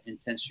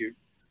intense shoot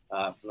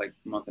for like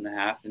a month and a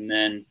half. And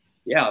then,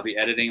 I'll be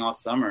editing all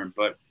summer.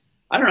 But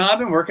I don't know. I've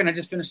been working. I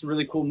just finished a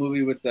really cool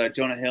movie with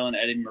Jonah Hill and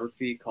Eddie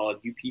Murphy called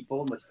You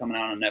People. That's coming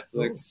out on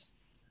Netflix.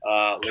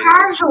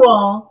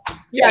 Casual.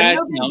 Yeah,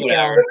 no big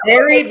deal.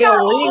 There you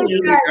go.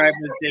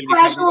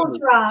 Casual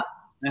drop.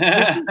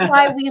 That's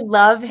why we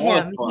love him.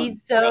 That was fun.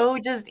 He's so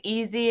just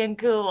easy and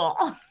cool.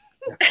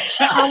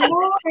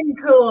 Humble and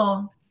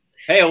cool.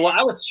 Hey, well,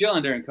 I was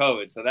chilling during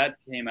COVID, so that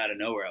came out of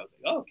nowhere. I was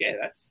like, oh, okay,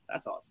 that's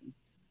awesome.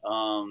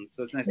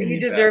 So it's nice to You meet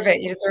deserve it.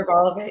 You deserve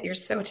all of it. You're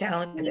so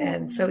talented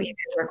and so easy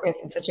to work with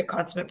and such a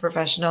consummate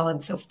professional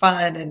and so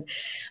fun. And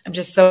I'm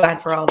just so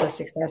glad for all the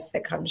success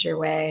that comes your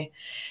way.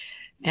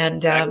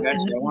 And I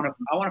want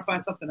to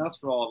find something else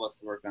for all of us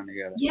to work on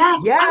together.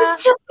 Yes. Yeah. I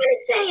was just going to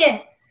say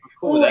it.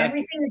 Cool, Ooh, that.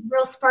 everything is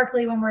real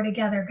sparkly when we're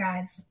together,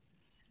 guys.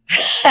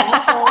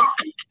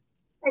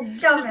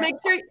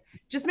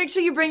 Just make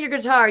sure you bring your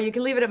guitar. You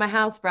can leave it at my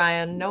house,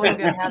 Brian. No one will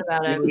get mad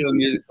about it. We'll do a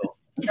musical.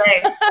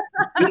 Right.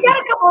 You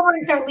gotta come over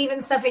and start leaving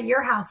stuff at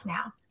your house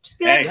now. Just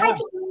be like, Hey. hi,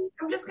 Jamie.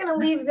 I'm just gonna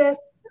leave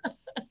this.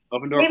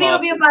 Open door Maybe it'll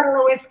be policy. a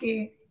bottle of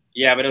whiskey.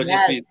 Yeah, but it'll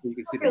just be Yes. so you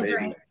can see the Feels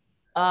baby.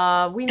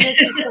 right. We miss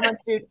you so much,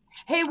 dude.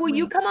 Hey, will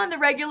you come on the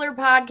regular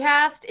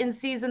podcast in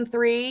season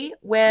 3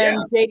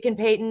 when Jake and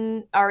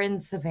Peyton are in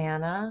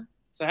Savannah?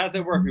 So how's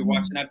it work? We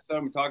watch an episode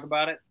and we talk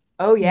about it?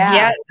 Oh yeah,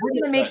 Yeah. we're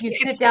gonna make you You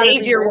sit can down and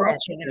save your revisit.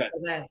 watching it for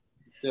that.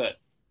 Do it.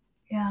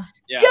 Yeah.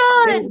 Yeah.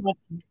 Done.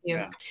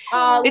 Yeah.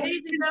 Ladies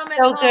It's and gentlemen,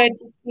 so good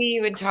to see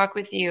you and talk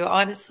with you.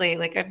 Honestly,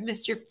 like I've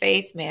missed your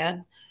face,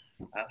 man.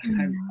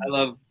 I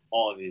love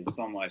all of you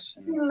so much.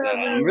 And We it's, love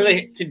I'm you.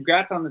 really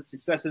congrats on the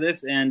success of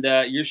this and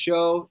your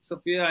show,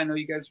 Sophia. I know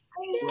you guys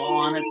were all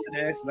on it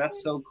today, so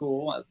that's so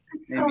cool.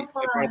 It's Maybe so it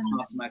brought a fun.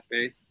 smile to my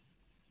face.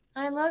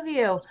 I love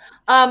you.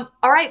 All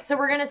right, so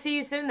we're gonna see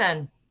you soon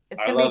then.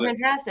 It's I gonna love be it.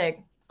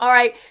 fantastic. All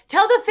right,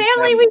 tell the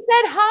family we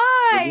said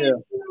hi. Yeah.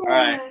 All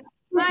right.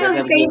 This Guys, is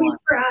have a good babies one.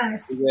 for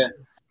us.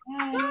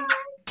 Yeah.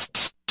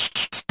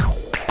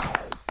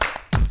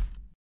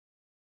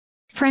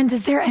 Friends,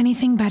 is there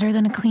anything better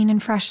than a clean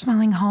and fresh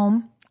smelling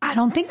home? I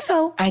don't think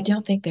so. I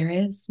don't think there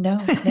is. No.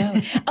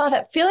 Oh,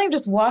 that feeling of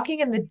just walking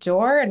in the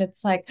door and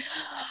it's like,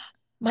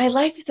 my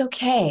life is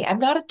okay. I'm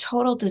not a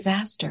total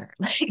disaster.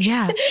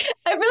 Yeah.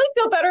 I really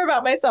feel better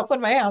about myself when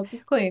my house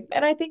is clean.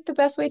 And I think the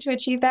best way to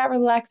achieve that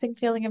relaxing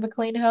feeling of a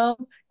clean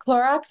home,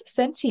 Clorox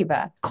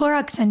Scentiva.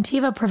 Clorox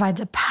Scentiva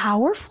provides a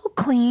powerful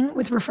clean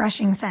with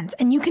refreshing scents,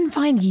 and you can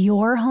find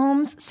your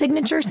home's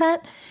signature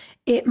scent.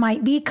 It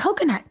might be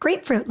coconut,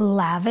 grapefruit,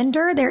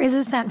 lavender. There is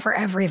a scent for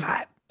every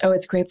vibe. Oh,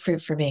 it's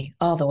grapefruit for me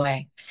all the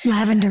way.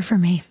 Lavender for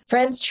me.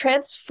 Friends,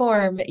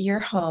 transform your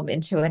home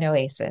into an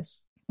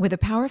oasis. With a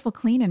powerful,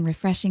 clean, and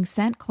refreshing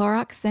scent,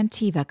 Clorox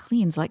Scentiva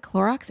cleans like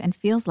Clorox and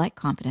feels like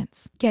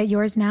confidence. Get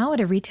yours now at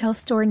a retail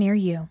store near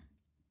you.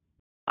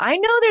 I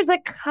know there's a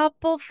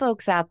couple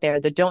folks out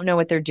there that don't know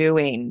what they're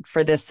doing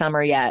for this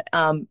summer yet.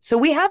 So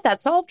we have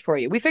that solved for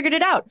you. We figured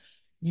it out.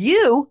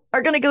 You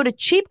are going to go to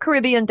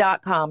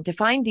cheapcaribbean.com to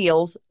find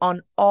deals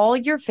on all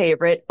your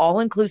favorite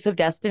all-inclusive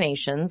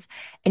destinations,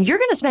 and you're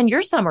going to spend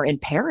your summer in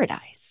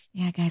paradise.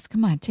 Yeah, guys,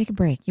 come on, take a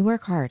break. You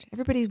work hard.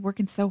 Everybody's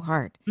working so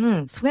hard.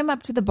 Swim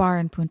up to the bar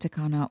in Punta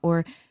Cana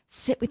or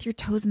sit with your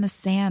toes in the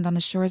sand on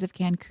the shores of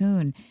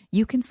Cancun.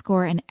 You can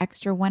score an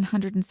extra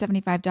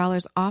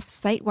 $175 off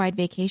site-wide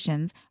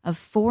vacations of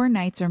 4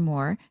 nights or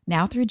more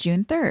now through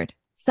June 3rd.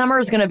 Summer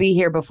is going to be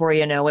here before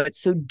you know it,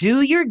 so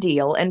do your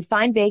deal and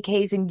find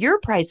vacays in your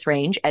price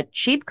range at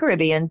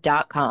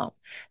cheapcaribbean.com.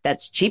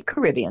 That's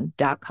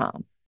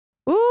cheapcaribbean.com.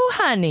 Ooh,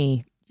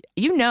 honey,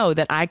 you know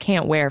that I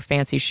can't wear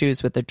fancy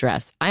shoes with a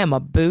dress. I am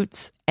a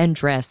boots and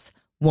dress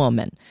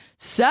woman.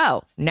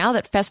 So now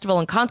that festival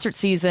and concert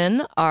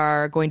season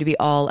are going to be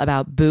all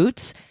about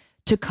boots,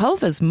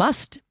 Tecovas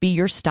must be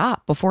your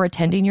stop before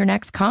attending your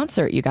next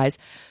concert, you guys.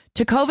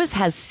 Tecovas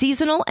has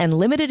seasonal and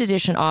limited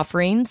edition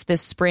offerings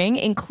this spring,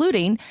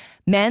 including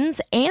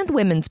men's and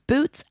women's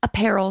boots,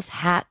 apparels,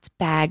 hats,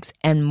 bags,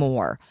 and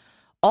more.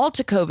 All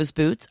Tecovas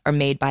boots are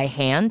made by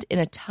hand in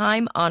a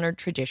time-honored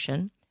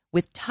tradition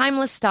with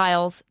timeless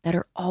styles that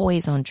are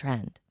always on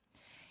trend.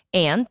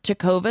 And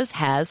Tecovas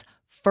has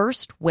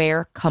first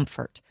wear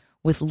comfort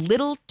with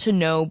little to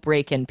no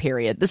break-in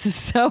period. This is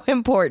so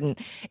important.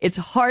 It's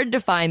hard to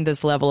find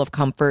this level of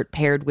comfort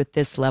paired with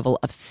this level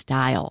of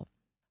style.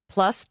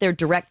 Plus, their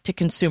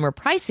direct-to-consumer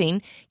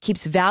pricing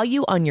keeps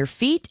value on your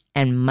feet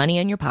and money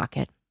in your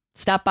pocket.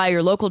 Stop by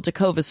your local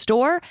Tecovas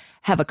store,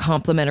 have a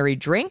complimentary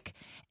drink,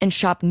 and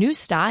shop new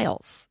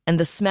styles. And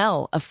the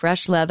smell of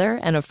fresh leather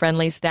and a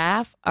friendly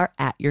staff are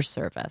at your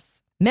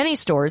service. Many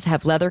stores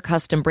have leather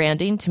custom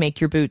branding to make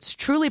your boots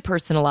truly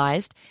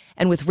personalized.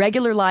 And with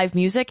regular live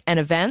music and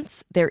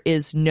events, there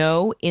is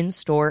no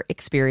in-store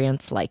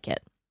experience like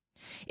it.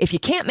 If you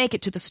can't make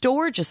it to the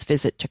store, just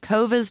visit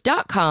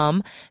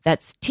tecovas.com.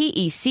 That's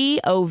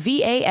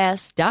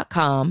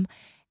TECOVAS.com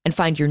and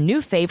find your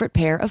new favorite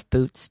pair of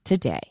boots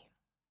today.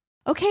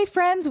 Okay,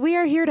 friends, we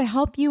are here to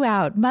help you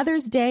out.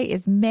 Mother's Day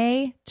is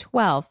May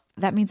 12th.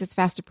 That means it's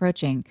fast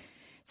approaching.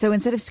 So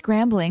instead of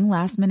scrambling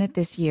last minute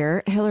this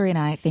year, Hillary and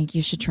I think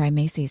you should try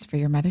Macy's for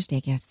your Mother's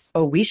Day gifts.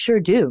 Oh, we sure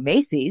do.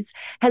 Macy's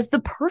has the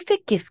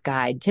perfect gift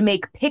guide to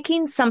make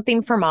picking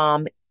something for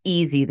mom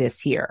easy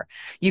this year.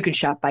 You can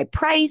shop by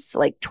price,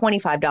 like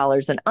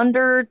 $25 and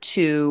under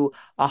to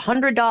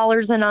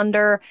 $100 and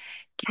under,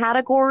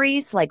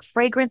 categories like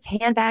fragrance,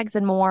 handbags,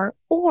 and more,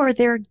 or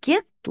their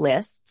gift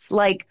lists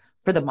like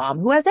for the mom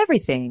who has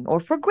everything,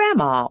 or for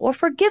grandma, or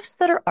for gifts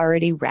that are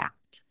already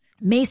wrapped.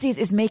 Macy's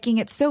is making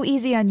it so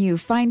easy on you.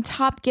 Find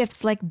top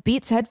gifts like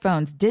Beats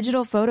headphones,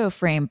 digital photo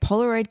frame,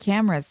 Polaroid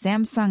cameras,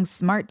 Samsung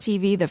Smart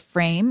TV, the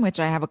frame, which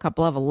I have a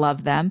couple of,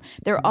 love them.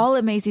 They're all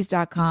at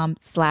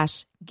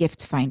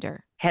Macy's.com/gift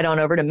finder. Head on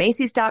over to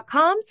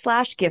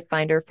Macy's.com/gift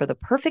finder for the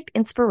perfect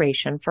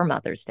inspiration for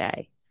Mother's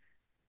Day.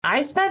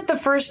 I spent the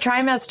first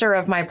trimester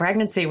of my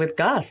pregnancy with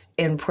Gus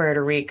in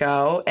Puerto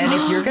Rico. And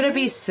if you're going to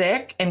be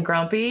sick and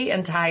grumpy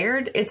and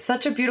tired, it's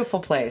such a beautiful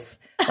place.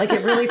 Like,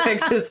 it really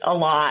fixes a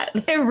lot.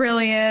 It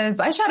really is.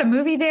 I shot a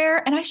movie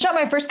there, and I shot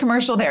my first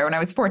commercial there when I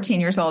was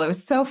 14 years old. It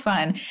was so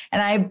fun. And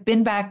I've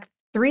been back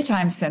 3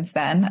 times since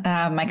then.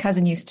 My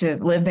cousin used to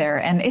live there,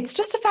 and it's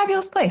just a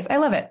fabulous place. I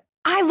love it.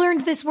 I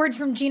learned this word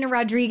from Gina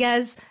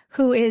Rodriguez,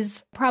 who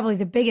is probably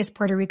the biggest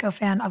Puerto Rico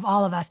fan of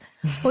all of us.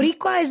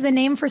 Boricua is the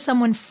name for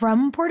someone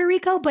from Puerto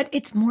Rico, but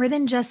it's more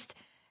than just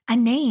a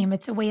name.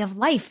 It's a way of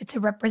life. It's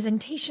a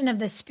representation of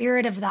the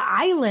spirit of the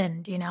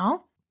island, you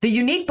know? The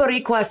unique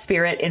Boricua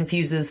spirit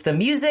infuses the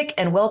music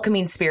and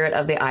welcoming spirit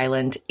of the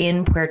island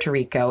in Puerto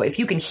Rico. If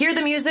you can hear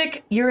the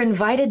music, you're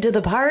invited to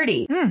the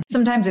party.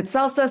 Sometimes it's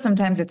salsa,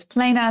 sometimes it's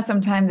plena,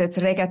 sometimes it's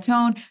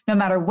reggaeton. No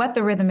matter what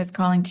the rhythm is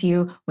calling to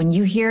you, when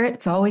you hear it,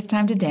 it's always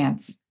time to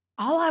dance.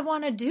 All I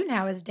want to do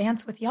now is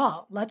dance with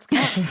y'all. Let's go.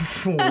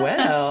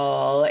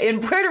 Well, in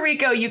Puerto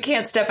Rico, you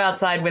can't step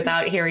outside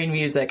without hearing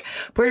music.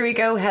 Puerto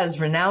Rico has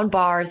renowned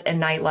bars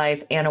and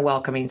nightlife and a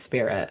welcoming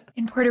spirit.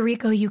 In Puerto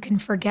Rico, you can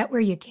forget where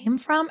you came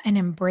from and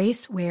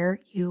embrace where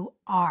you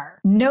are.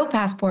 No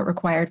passport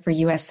required for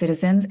U.S.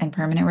 citizens and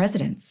permanent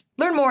residents.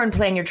 Learn more and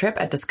plan your trip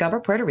at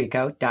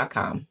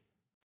discoverpuertorico.com.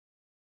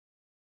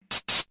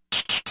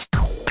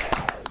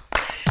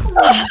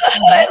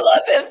 I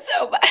love him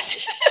so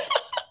much.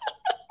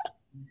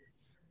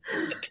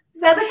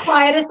 Is that the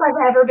quietest I've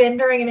ever been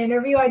during an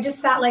interview? I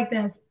just sat like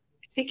this.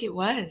 I think it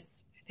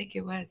was.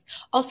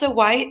 Also,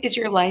 why is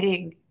your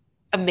lighting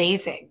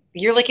amazing?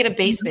 You're like in a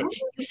basement.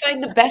 You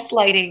find the best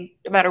lighting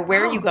no matter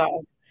where you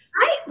go.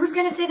 I was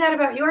going to say that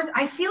about yours.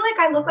 I feel like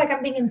I look like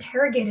I'm being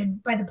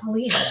interrogated by the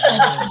police.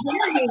 Like, it's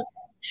very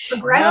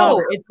aggressive.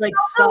 No, it's like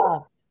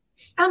soft.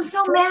 I'm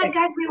so mad,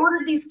 guys. We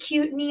ordered these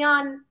cute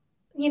neon,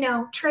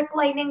 trick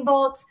lightning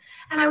bolts.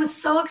 And I was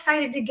so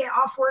excited to get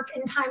off work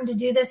in time to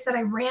do this that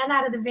I ran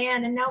out of the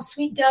van. And now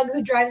sweet Doug,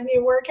 who drives me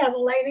to work, has a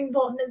lightning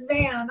bolt in his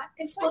van.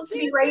 It's supposed to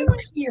be right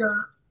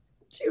here.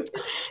 I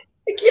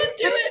can't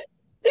do it.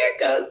 There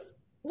it goes.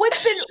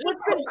 What's been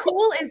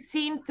cool is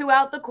seen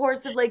throughout the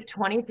course of like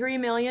 23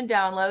 million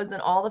downloads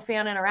and all the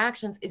fan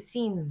interactions is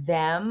seeing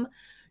them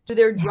do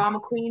their drama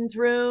queens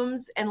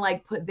rooms and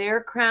like put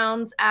their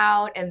crowns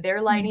out and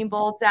their lightning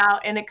bolts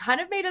out. And it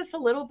kind of made us a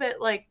little bit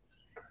like,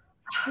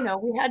 we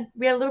had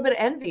a little bit of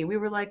envy. We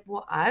were like,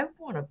 well, I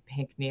want a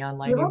pink neon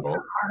lightning bolt.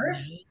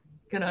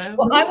 I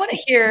want to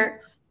hear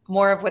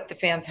more of what the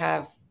fans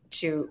have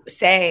to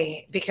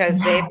say because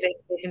they've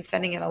been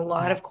sending in a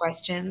lot of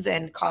questions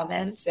and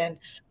comments, and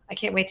I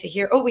can't wait to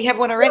hear. Oh, we have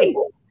one already.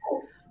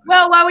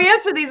 Well, while we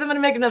answer these, I'm going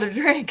to make another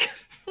drink.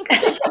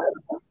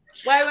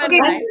 What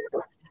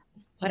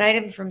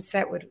item from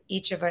set would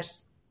each of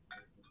us?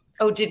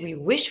 Oh, did we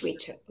wish we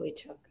took?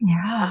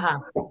 Yeah.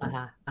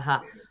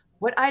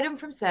 What item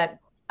from set?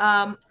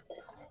 From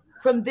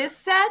this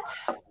set,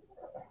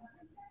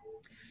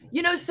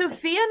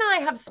 Sophia and I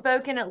have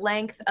spoken at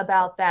length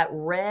about that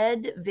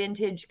red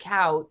vintage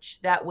couch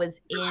that was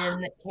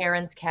in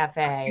Karen's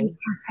Cafe.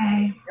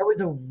 That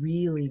was a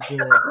really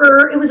good.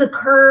 It was a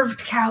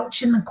curved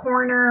couch in the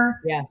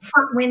corner. Yeah.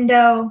 Front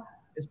window.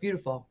 It's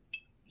beautiful.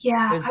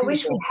 Yeah, I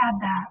wish we had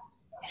that.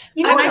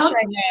 I wish I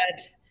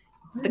had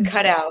the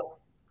cutout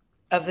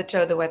of the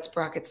Toad the Wet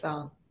Sprocket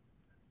song.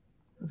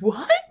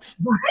 What?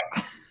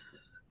 What?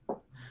 What are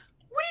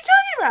you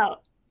talking about?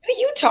 What are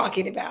you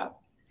talking about?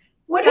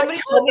 What Somebody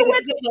are told me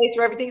this is a place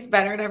where everything's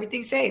better and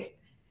everything's safe.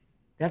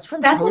 That's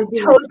from That's a Toad the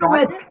Toad the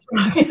Wet Wet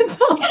Sprocket?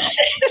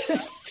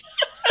 Sprocket.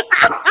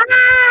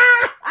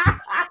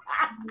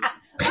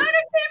 I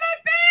didn't pee my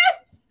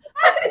pants.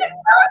 I didn't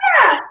know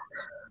that.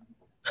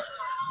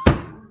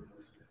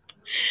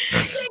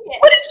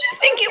 What did you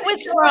think it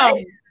was from?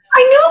 I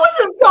knew it was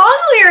a song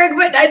lyric,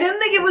 but I didn't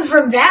think it was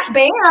from that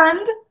band.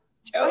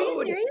 Are you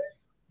Toad. serious?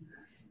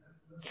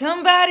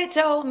 Somebody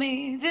told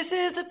me this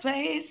is the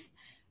place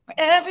where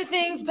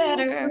everything's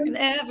better and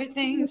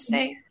everything's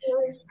safe.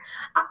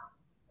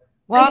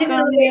 Walk didn't on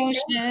know the they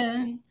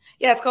sang ocean.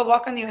 Yeah, it's called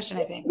Walk on the Ocean,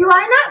 I think. Do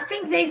I not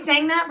think they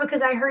sang that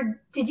because I heard?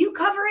 Did you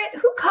cover it?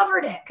 Who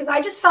covered it? Because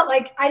I just feel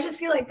like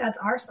that's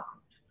our song.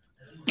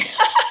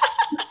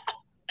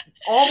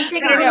 All the I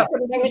Take don't know.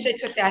 it. I wish I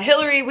took that.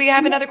 Hillary, we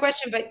have another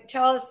question, but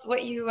tell us what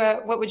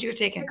would you have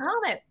taken? The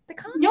comet.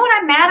 You know what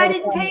I'm mad I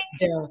didn't take?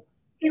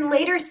 In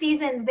later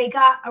seasons, they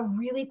got a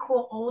really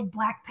cool old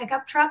black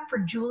pickup truck for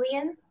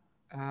Julian,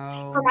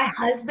 Oh. for my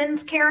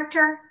husband's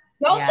character.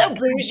 You're also Yeah.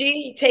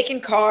 bougie,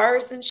 taking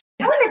cars and shit.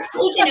 I would have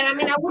taken it. I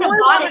mean, I would have I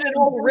bought wanted it. an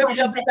old ripped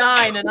up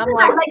sign, and I'm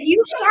Like, like,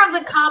 you should have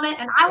the comment,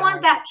 and I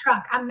want that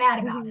truck. I'm mad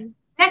about it.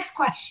 Next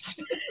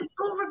question.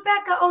 Oh,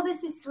 Rebecca. Oh,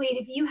 this is sweet.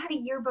 If you had a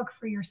yearbook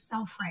for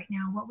yourself right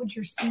now, what would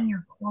your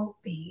senior quote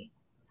be?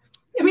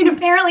 I mean,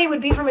 apparently it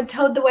would be from a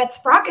Toad the Wet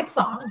Sprocket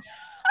song.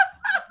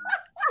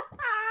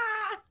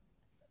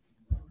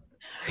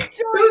 Joey,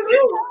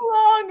 how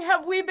long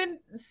have we been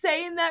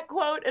saying that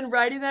quote and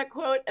writing that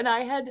quote? And I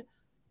had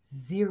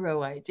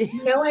zero idea.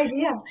 No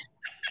idea.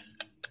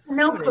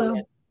 No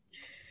clue.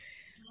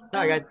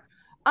 Sorry, guys.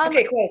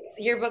 Okay, quotes.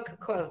 Yearbook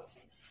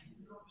quotes.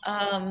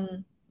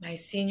 My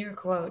senior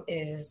quote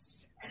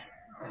is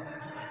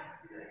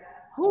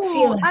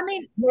Feel it. I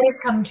mean, Let it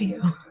come to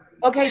you.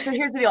 okay, so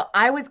here's the deal.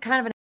 I was kind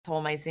of an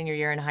asshole my senior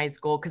year in high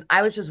school because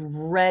I was just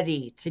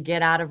ready to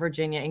get out of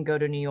Virginia and go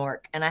to New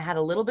York. And I had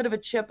a little bit of a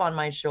chip on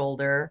my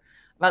shoulder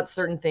about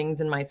certain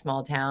things in my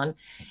small town.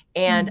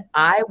 And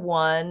I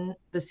won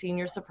the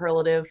senior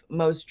superlative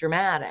most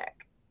dramatic.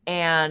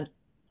 And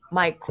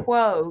my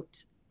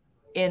quote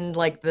in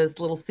like this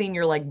little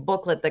senior like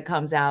booklet that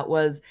comes out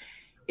was,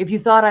 if you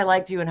thought I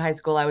liked you in high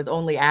school, I was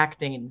only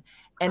acting.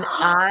 And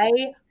I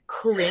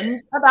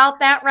cringe about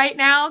that right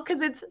now because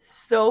it's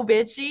so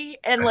bitchy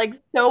and like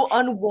so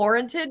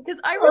unwarranted because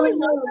I really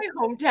love my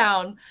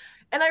hometown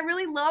and I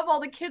really love all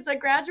the kids I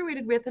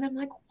graduated with. And I'm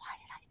like, why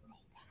did I say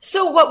that?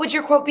 So what would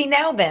your quote be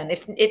now then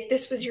if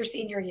this was your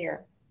senior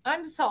year?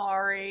 I'm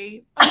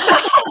sorry. I'm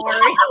so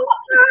sorry.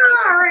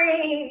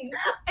 Sorry.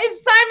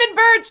 It's Simon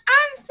Birch.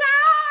 I'm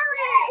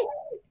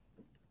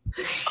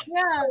sorry.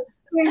 Yeah.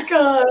 My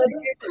God.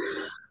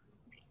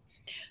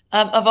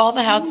 Of all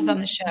the houses on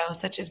the show,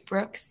 such as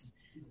Brooks,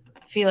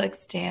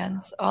 Felix,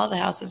 Dan's, all the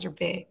houses are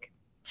big.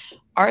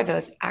 Are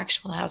those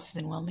actual houses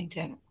in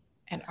Wilmington?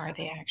 And are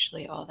they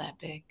actually all that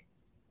big?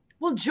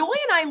 Well, Joy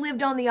and I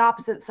lived on the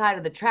opposite side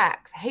of the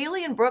tracks.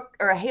 Haley and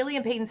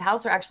Peyton's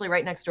house are actually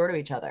right next door to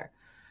each other.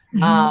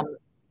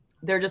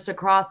 They're just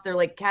across, they're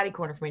like catty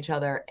corner from each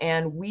other.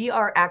 And we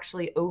are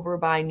actually over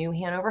by New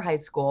Hanover High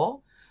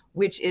School,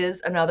 which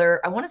is another,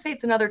 I want to say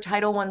it's another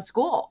Title I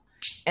school.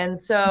 And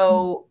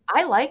so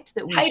I liked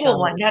that we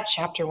Title I, not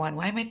Chapter 1.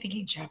 Why am I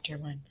thinking Chapter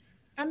 1?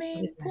 I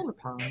mean, is that? Fuller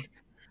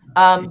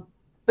Pond.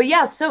 But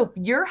yeah, so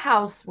your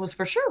house was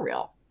for sure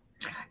real.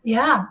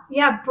 Yeah.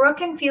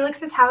 Brooke and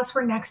Felix's house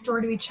were next door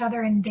to each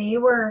other, and they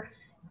were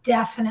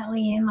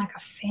definitely in like a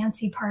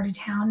fancy part of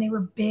town. They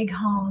were big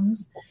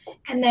homes.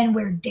 And then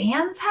where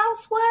Dan's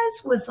house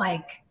was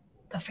like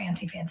the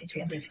fancy part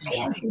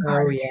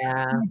of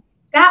town.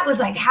 That was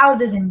like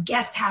houses and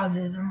guest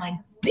houses and like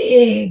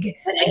big.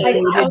 Like,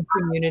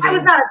 I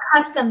was not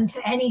accustomed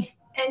to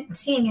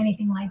seeing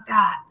anything like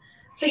that.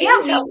 So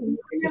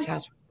This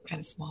house was kind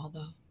of small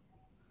though.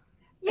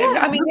 Yeah,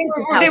 I mean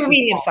they were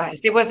medium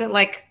sized. It wasn't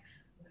like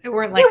they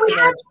weren't like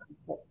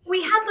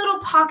we had little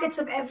pockets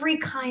of every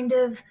kind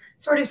of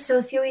sort of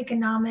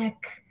socioeconomic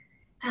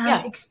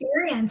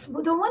experience. The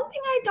one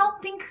thing I don't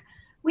think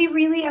we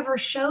really ever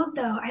showed,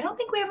 though, I don't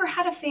think we ever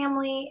had a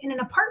family in an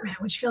apartment,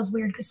 which feels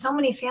weird because so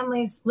many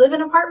families live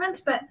in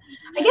apartments. But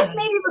I guess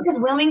maybe because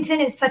Wilmington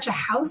is such a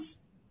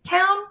house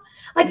town,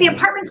 like the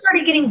apartments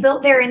started getting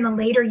built there in the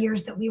later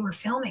years that we were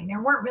filming.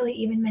 There weren't really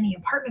even many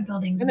apartment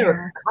buildings And there. there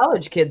were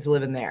college kids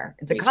living there.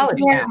 It's a college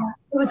Yeah, town.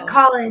 it was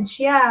college.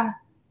 Yeah.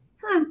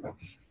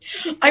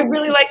 I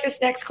really like this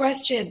next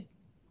question.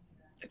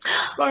 It's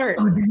smart.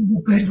 Oh, this is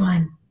a good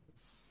one.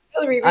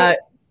 Hillary,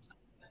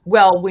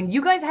 Well, when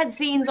you guys had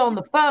scenes on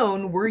the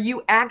phone, were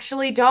you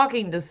actually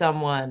talking to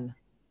someone?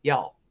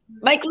 Y'all.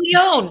 Mike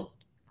Leone.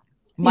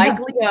 Mike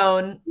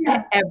Leone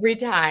Yeah. every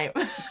time.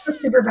 Good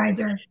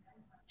supervisor.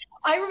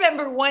 I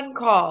remember one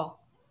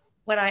call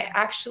when I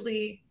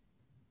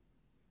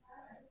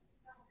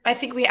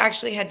think we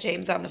actually had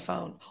James on the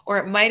phone, or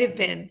it might have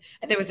been,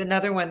 and there was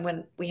another one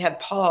when we had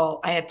Paul.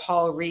 I had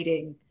Paul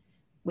reading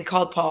we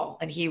called Paul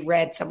and he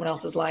read someone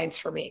else's lines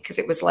for me because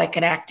it was like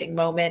an acting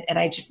moment and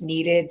I just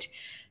needed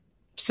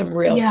some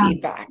real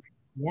feedback.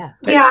 Yeah.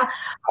 But yeah.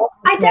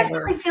 I never-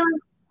 definitely feel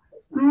like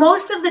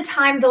most of the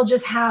time they'll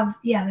just have,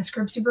 the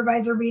script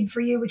supervisor read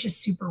for you, which is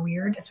super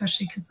weird,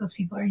 especially because those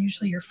people are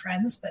usually your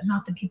friends, but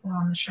not the people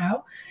on the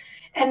show.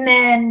 And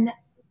then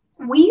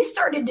we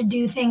started to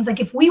do things like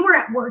if we were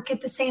at work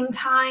at the same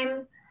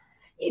time,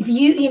 if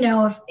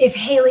if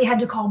Haley had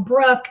to call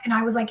Brooke and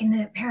I was like in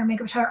the hair and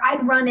makeup shower,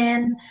 I'd run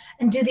in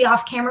and do the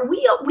off camera.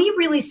 We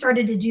really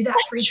started to do that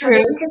for each other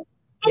because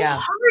it's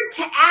hard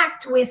to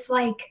act with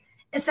like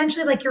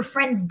essentially like your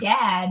friend's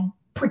dad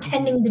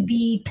pretending to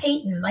be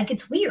Peyton. Like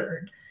it's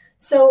weird.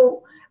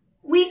 So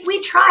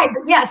we tried,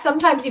 but yeah,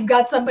 sometimes you've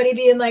got somebody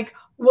being like,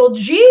 well,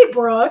 gee,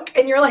 Brooke,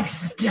 and you're like,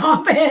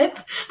 stop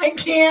it. I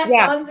can't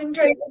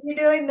concentrate when you're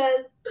doing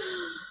this.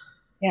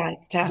 Yeah,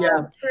 it's tough. Yeah.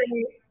 That's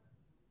great.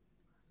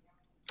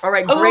 All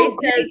right. Grace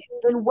says,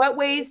 in what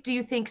ways do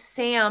you think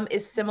Sam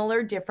is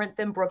similar, different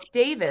than Brooke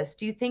Davis?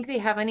 Do you think they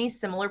have any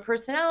similar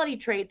personality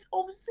traits?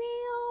 Oh,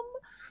 Sam.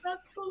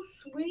 That's so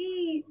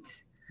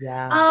sweet.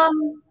 Yeah.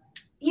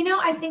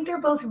 I think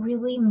they're both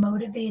really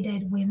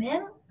motivated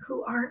women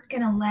who aren't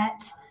going to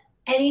let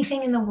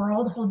anything in the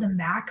world hold them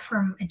back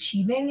from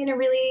achieving in a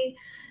really,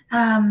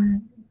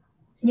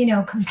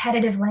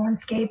 competitive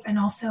landscape and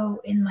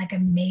also in like a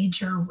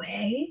major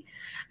way.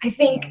 I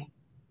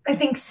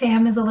think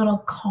Sam is a little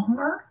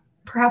calmer,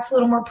 perhaps a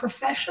little more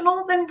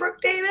professional than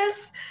Brooke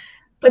Davis,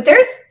 but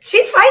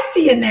she's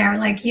feisty in there.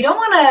 Like you don't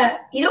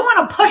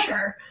want to push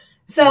her.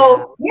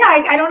 So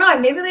I don't know.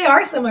 Maybe they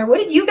are similar. What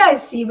did you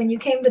guys see when you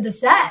came to the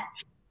set?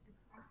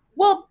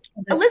 Well,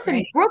 listen,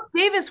 great. Brooke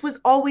Davis was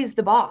always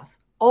the boss.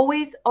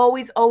 Always,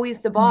 always, always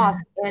the boss.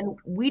 And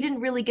we didn't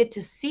really get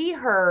to see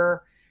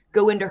her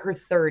go into her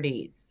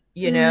 30s,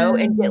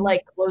 and get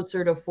like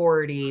closer to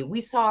 40.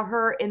 We saw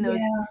her in those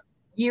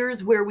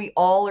years where we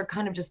all are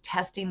kind of just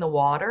testing the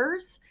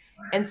waters.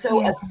 And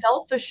so a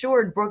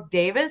self-assured Brooke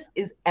Davis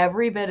is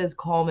every bit as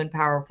calm and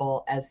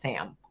powerful as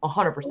Sam,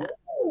 100%.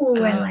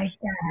 Ooh, I like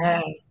that.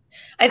 Yes.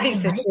 I think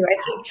so too. I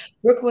think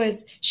Brooke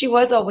was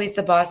always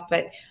the boss,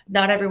 but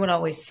not everyone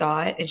always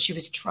saw it. And she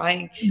was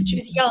trying, she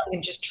was young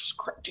and just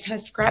kind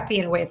of scrappy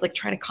in a way of like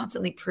trying to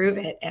constantly prove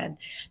it. And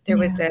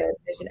there's an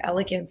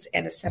elegance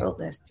and a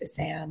settledness to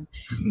Sam.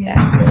 Yeah.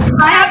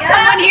 I have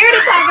someone here to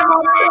talk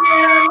about.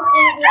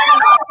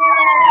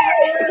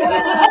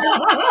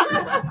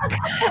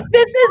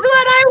 This is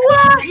what I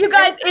want. You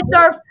guys, it's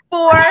our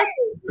 4th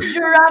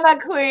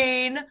drama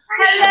queen.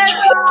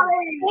 Hello.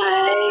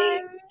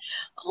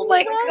 Oh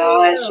my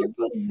gosh, you're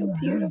both so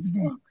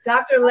beautiful.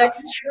 Dr.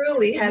 Lex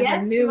Truly has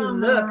a new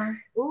look.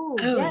 Ooh,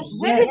 yes.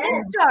 When did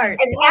it start?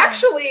 It's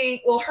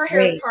actually, her hair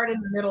is parted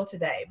in the middle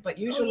today, but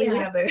usually we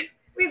have the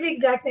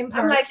exact same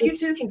part. I'm like, you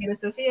two can get a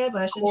Sophia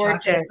Bush and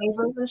chocolate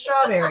flavors and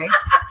strawberry.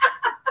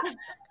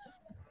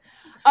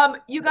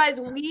 You guys,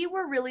 we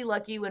were really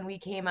lucky when we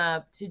came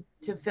up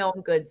to film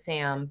Good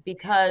Sam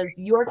because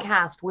your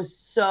cast was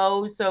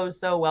so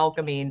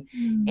welcoming.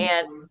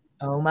 And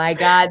oh my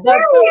God. There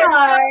we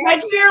are. My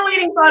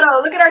cheerleading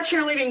photo. Look at our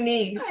cheerleading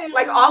knees.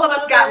 Like all of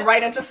us got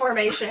right into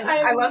formation.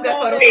 I love that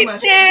photo so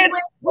much. It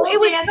was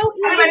so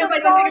cute. Everybody was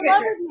like, let's take a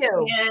picture.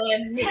 You.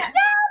 And me.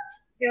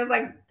 It was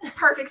like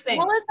perfect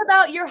sync. Tell us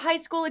about your high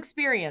school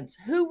experience.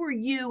 Who were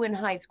you in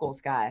high school,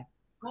 Sky?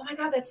 Oh my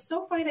God, that's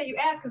so funny that you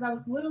asked because I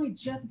was literally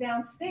just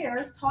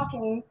downstairs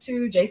talking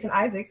to Jason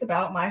Isaacs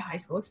about my high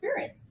school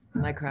experience.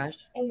 My crush.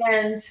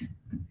 And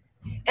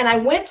I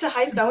went to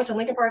high school. I went to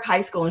Lincoln Park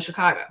High School in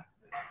Chicago.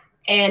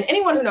 And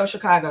anyone who knows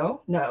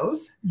Chicago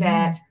knows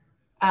that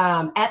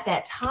at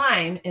that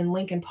time in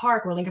Lincoln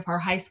Park, where Lincoln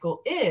Park High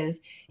School is,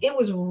 it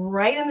was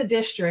right in the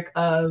district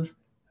of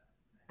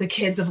the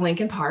kids of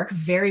Lincoln Park,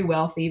 very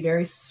wealthy,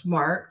 very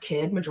smart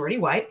kid, majority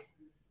white,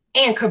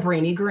 and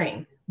Cabrini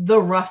Green, the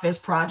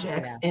roughest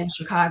projects in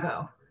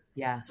Chicago.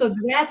 Yeah. So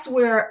that's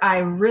where I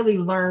really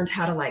learned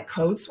how to like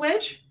code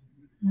switch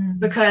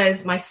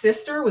because my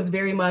sister was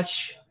very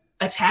much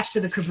attached to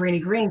the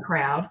Cabrini Green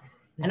crowd.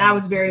 And I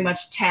was very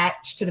much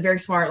attached to the very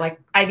smart, like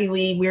Ivy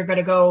League. We're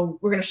going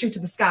to shoot to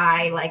the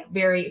sky, like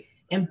very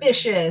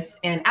ambitious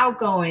and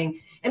outgoing.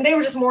 And they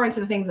were just more into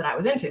the things that I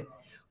was into.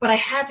 But I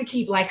had to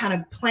keep like kind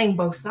of playing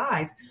both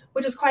sides,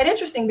 which is quite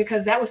interesting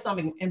because that was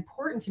something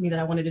important to me that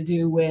I wanted to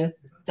do with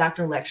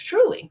Dr. Lex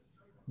Truly.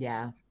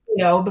 Yeah.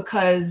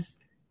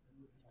 Because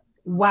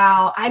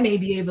while I may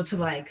be able to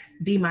like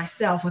be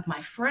myself with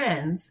my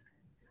friends,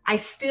 I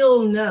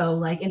still know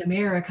like in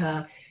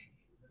America,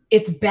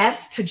 it's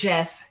best to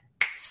just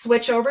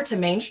switch over to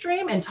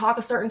mainstream and talk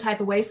a certain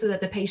type of way so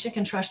that the patient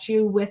can trust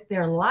you with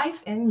their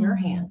life in your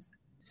hands.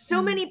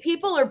 So many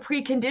people are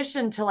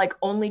preconditioned to like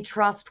only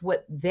trust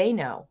what they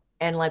know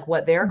and like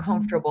what they're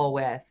comfortable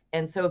with.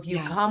 And so if you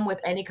come with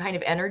any kind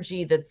of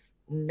energy that's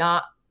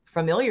not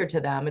familiar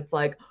to them, it's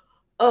like,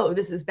 oh,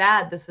 this is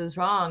bad. This is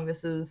wrong.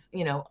 This is,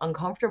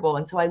 uncomfortable.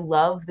 And so I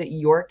love that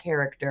your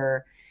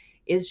character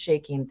is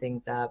shaking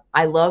things up.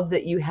 I love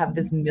that you have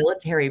this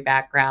military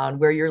background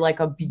where you're like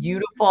a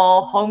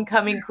beautiful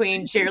homecoming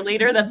queen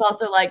cheerleader that's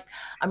also like,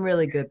 I'm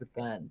really good with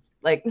guns.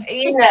 Like,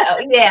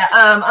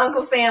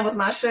 Uncle Sam was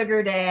my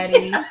sugar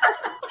daddy.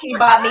 He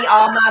bought me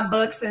all my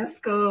books in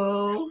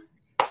school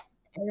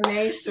and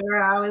made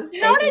sure I was.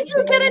 How did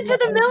you get into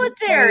the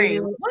military?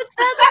 What's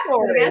that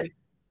story?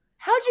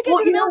 How'd you get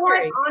into the military? You know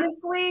what?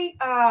 Honestly,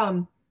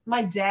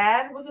 my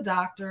dad was a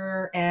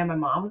doctor and my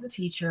mom was a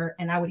teacher,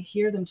 and I would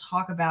hear them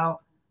talk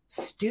about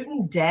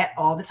student debt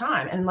all the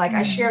time. And like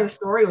I share the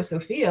story with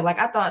Sophia, like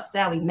I thought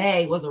Sally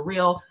Mae was a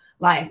real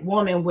like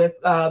woman with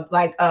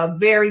like a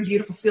very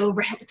beautiful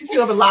silver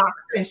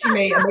locks, and she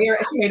made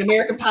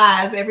American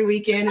pies every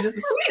weekend. And just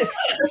the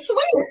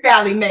sweetest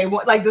Sally Mae,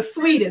 like the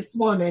sweetest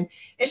woman.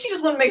 And she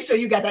just wanted to make sure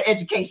you got that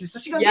education. So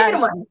she's gonna give you the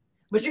money,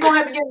 but you're gonna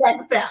have to give it back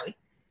to Sally.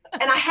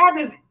 And I had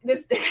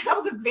this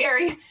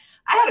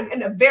I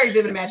had a very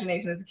vivid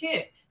imagination as a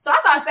kid. So I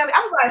thought Sally, I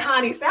was like,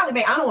 honey, Sally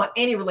Mae, I don't want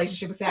any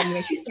relationship with Sally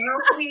Mae. She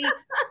sounds sweet,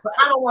 but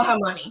I don't want her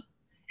money.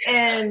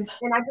 And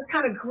I just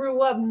kind of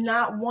grew up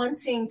not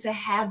wanting to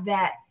have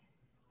that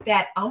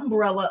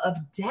umbrella of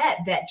debt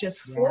that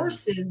just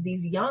forces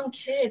these young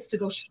kids to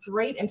go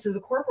straight into the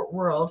corporate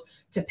world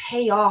to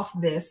pay off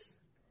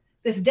this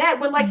debt.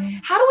 When like,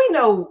 how do we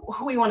know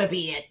who we want to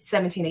be at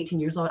 17, 18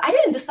 years old? I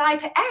didn't decide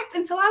to act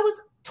until I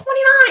was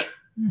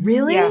 29.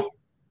 Really? Yeah.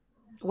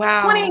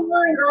 Wow.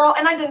 29, girl.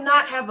 And I did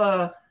not have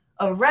a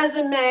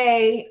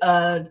resume,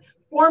 a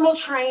formal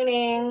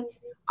training.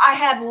 I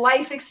had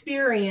life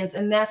experience,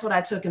 and that's what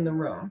I took in the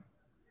room.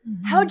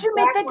 How'd you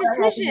make that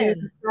decision?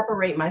 To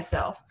separate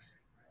myself.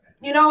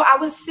 You know, I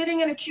was sitting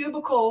in a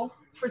cubicle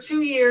for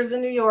 2 years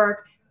in New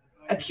York,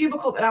 a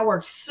cubicle that I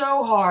worked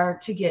so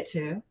hard to get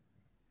to.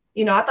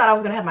 You know, I thought I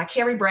was going to have my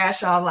Carrie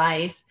Bradshaw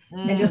life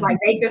and just like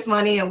make this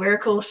money and wear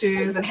cool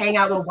shoes and hang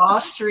out with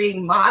Wall Street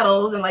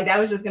models. And like, that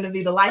was just going to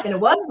be the life. And it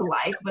was the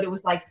life, but it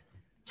was like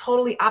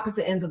totally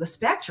opposite ends of the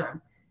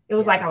spectrum. It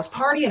was like I was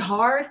partying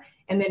hard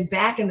and then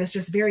back in this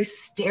just very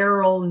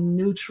sterile,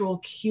 neutral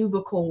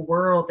cubicle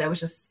world that was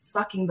just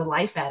sucking the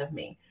life out of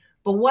me.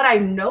 But what I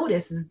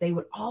noticed is they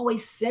would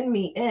always send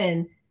me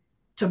in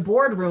to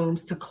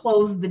boardrooms to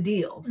close the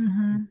deals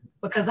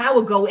because I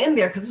would go in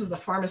there because this was a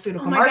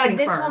pharmaceutical marketing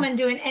this firm. Woman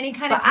doing any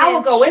kind of pitch. I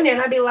would go in there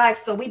and I'd be like,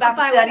 so we about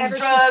to sell these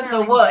drugs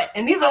or what?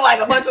 And these are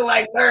like a bunch of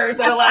like nerds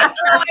that are like,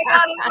 oh my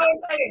God, it's so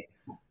exciting.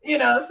 You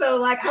know, so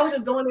like I would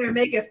just go in there and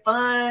make it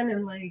fun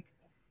and like,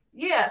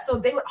 yeah. So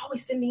they would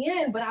always send me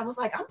in, but I was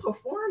like, I'm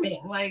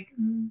performing. Like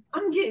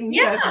I'm getting,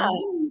 you guys.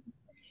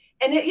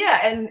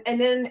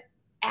 And then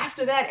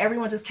after that,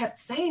 everyone just kept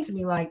saying to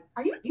me, like,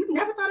 you've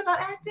never thought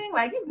about acting?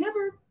 Like you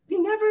never.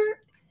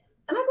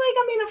 And I'm like,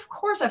 I mean, of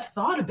course I've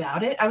thought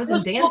about it. I was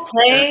in dance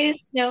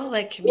plays,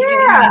 like community.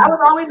 Yeah, I was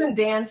always in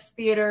dance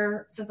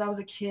theater since I was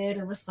a kid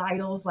and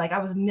recitals. Like I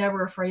was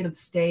never afraid of the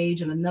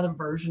stage and another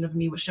version of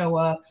me would show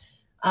up.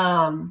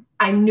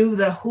 I knew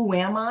the who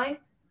am I?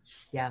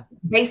 Yeah.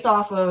 Based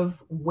off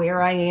of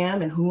where I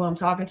am and who I'm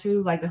talking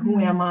to. Like the who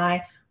am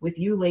I with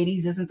you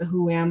ladies isn't the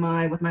who am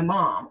I with my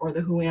mom, or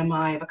the who am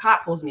I if a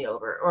cop pulls me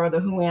over, or the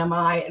who am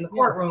I in the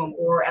courtroom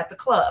or at the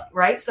club,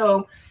 right?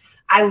 So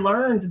I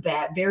learned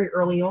that very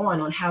early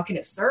on how can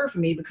it serve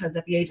me, because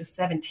at the age of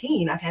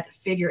 17, I've had to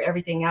figure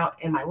everything out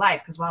in my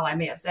life. Because while I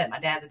may have said my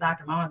dad's a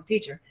doctor, my mom's a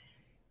teacher,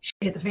 shit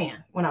hit the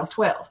fan when I was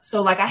 12.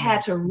 So like I had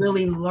to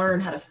really learn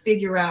how to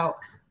figure out,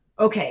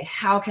 okay,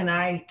 how can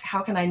I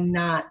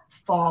not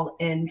fall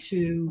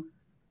into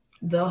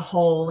the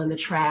hole and the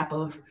trap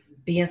of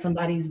being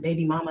somebody's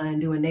baby mama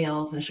and doing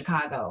nails in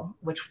Chicago,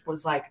 which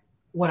was like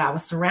what I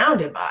was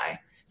surrounded by.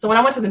 So when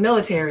I went to the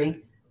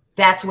military,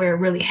 that's where it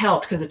really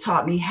helped, because it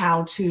taught me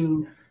how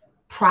to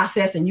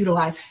process and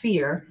utilize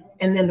fear.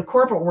 And then the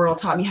corporate world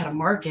taught me how to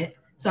market.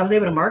 So I was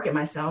able to market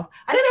myself.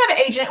 I didn't have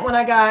an agent when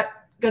I got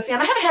Good Sam.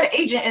 I haven't had an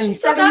agent in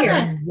 7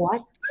 years.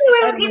 What?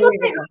 When people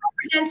say who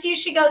represents you,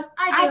 she goes,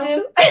 I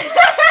do.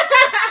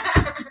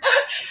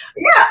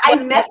 Yeah, I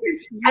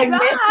messaged.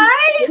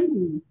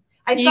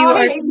 I saw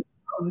a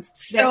post.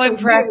 So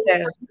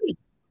impressive.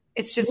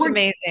 It's just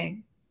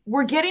amazing.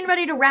 We're getting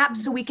ready to wrap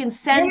so we can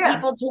send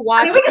people to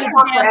watch. I mean, we can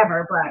talk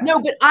forever, but no,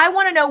 but I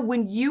want to know,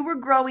 when you were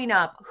growing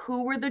up,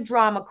 who were the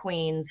drama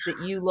queens that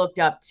you looked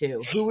up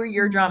to? Who were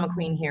your drama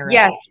queen heroes?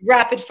 Yes,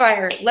 rapid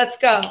fire. Let's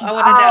go. I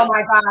want to know. Oh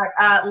my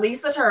God,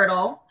 Lisa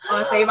Turtle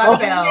on Saved by the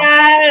Bell.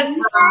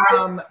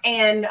 Yes.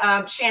 And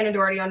Shannon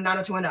Doherty on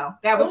 90210.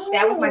 That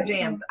was my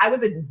jam. I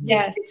was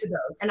addicted to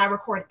those, and I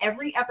record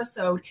every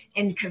episode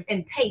in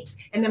tapes.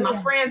 And then my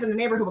friends in the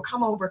neighborhood would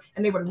come over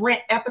and they would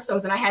rent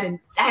episodes, and I had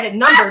it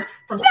numbered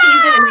from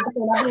season and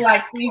episode. I'd be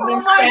like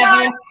season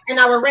 7, and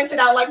I would rent it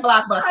out like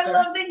Blockbuster. I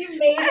love that you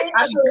made it.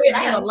 I sure did. I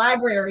had a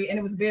library, and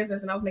it was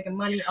business, and I was making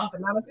money off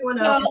of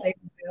 90210 and Saved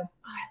by the Bell.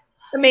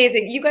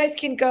 Amazing. You guys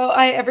can go.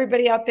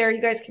 Everybody out there,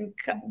 you guys can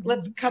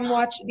let's come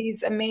watch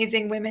these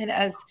amazing women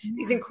as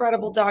these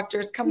incredible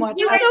doctors. Come watch.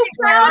 I'm so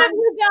proud of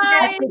you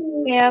guys.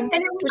 And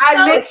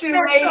I miss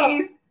you,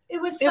 ladies.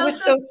 It was so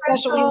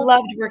special. We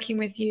loved working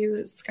with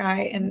you,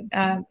 Sky, and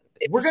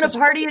We're going to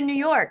party in New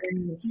York.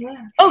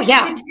 Yeah. Oh,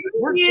 yeah. The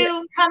two of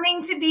you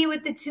coming to be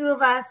with the two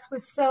of us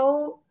was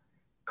so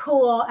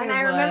cool. And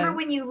I remember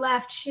when you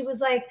left, she was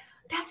like,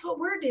 that's what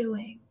we're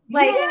doing.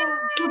 Like,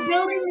 we're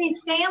building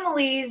these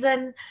families,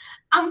 and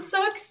I'm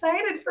so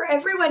excited for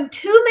everyone.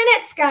 2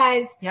 minutes,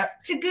 guys.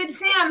 Yep. To Good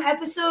Sam,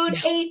 episode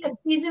 8 of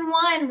season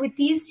 1 with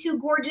these two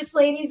gorgeous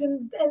ladies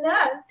and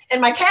us. And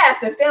my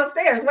cast that's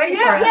downstairs waiting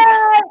for us.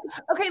 Yeah.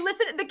 Okay,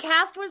 listen, the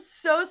cast was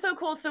so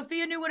cool.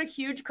 Sophia knew what a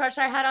huge crush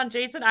I had on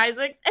Jason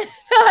Isaacs, and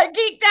I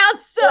geeked out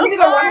so You need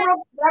to go hard.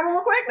 grab him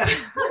real quick. She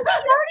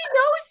already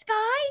knows,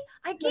 Sky.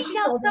 I geeked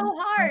out so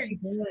hard.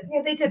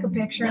 Yeah, they took a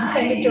picture and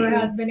sent it to her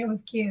husband. It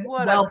was cute.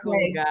 What Well a cool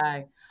played.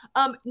 guy.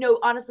 No,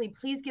 honestly,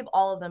 please give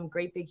all of them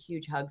great, big,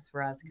 huge hugs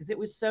for us, because it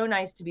was so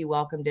nice to be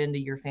welcomed into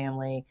your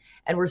family.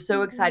 And we're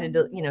so excited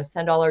to,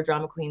 send all our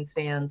Drama Queens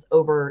fans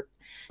over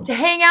to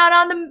hang out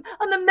on the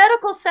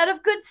medical set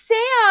of Good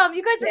Sam.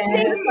 You guys are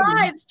saving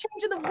lives,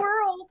 changing the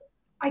world.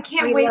 I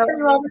can't wait for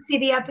you all to see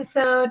the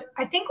episode.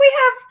 I think we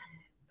have.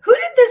 Who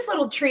did this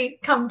little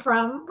treat come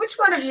from? Which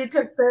one of you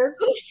took this?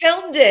 Who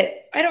filmed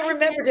it? I don't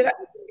remember. Did I?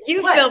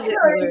 You filmed it.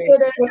 Hillary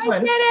did it. Which I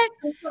one? did it.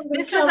 There's something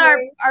This was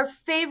coming. our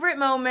favorite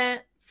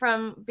moment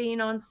from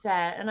being on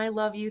set, and I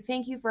love you.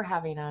 Thank you for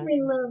having us.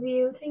 We love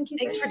you. Thank you.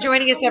 Thanks guys for so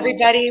joining us, much.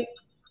 everybody.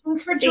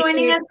 Thanks for Stay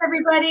joining tuned. us,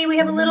 everybody. We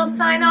have a little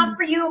sign off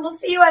for you, and we'll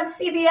see you on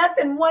CBS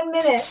in 1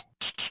 minute.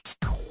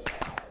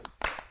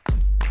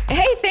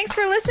 Hey, thanks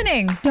for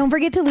listening. Don't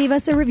forget to leave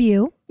us a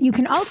review. You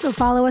can also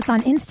follow us on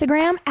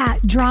Instagram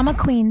at Drama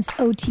Queens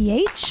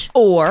OTH.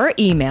 Or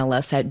email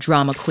us at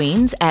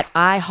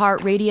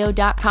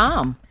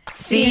dramaqueens@iheartradio.com.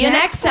 See you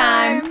next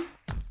time.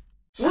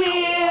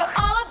 We're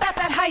all about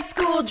that high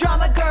school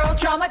drama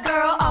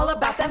girl, all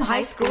about them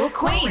high school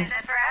queens.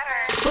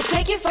 We'll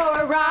take you for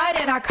a ride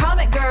in our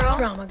comic girl,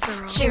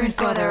 cheering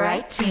for the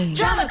right team.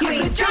 Drama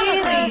queens,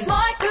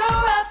 smart girl,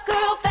 rough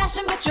girl,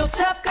 fashion but you're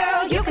tough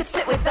girl. You could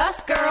sit with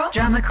us, girl.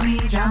 Drama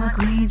queens, drama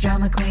queens,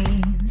 drama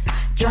queens.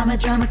 Drama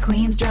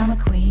queens, drama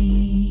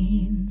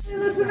queens.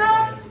 Listen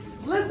up.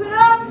 Oh,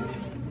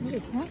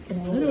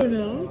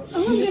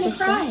 I'm gonna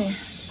cry.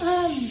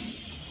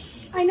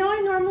 I know I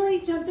normally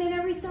jump in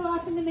every so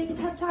often to make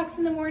pep talks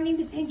in the morning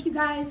to thank you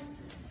guys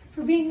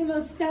for being the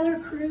most stellar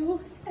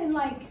crew and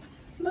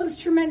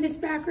most tremendous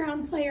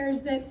background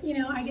players that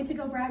I get to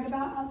go brag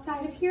about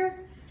outside of here.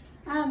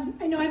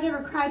 I know I've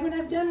never cried when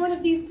I've done one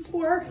of these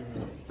before,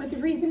 but the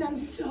reason I'm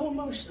so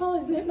emotional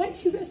is that my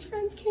two best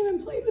friends came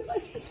and played with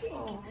us this week.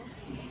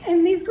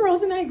 And these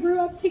girls and I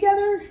grew up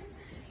together.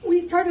 We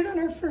started on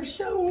our first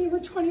show when we were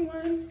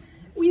 21.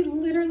 We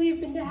literally have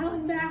been to hell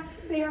and back.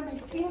 They are my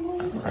family.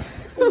 And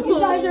you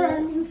guys are our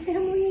new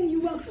family, and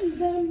you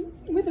welcomed them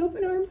with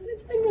open arms, and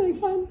it's been really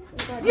fun.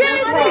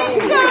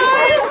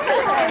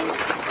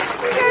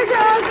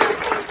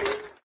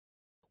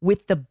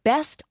 With the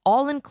best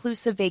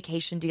all-inclusive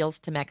vacation deals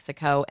to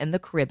Mexico and the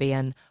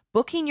Caribbean,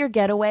 booking your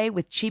getaway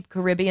with Cheap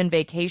Caribbean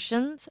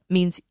Vacations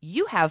means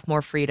you have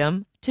more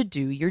freedom to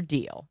do your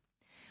deal.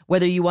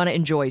 Whether you want to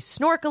enjoy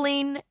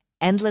snorkeling,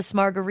 endless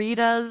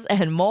margaritas,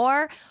 and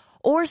more,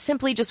 or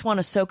simply just want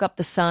to soak up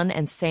the sun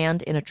and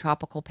sand in a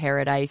tropical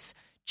paradise,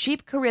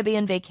 Cheap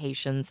Caribbean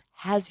Vacations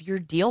has your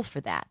deal for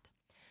that.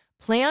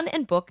 Plan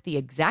and book the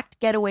exact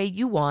getaway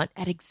you want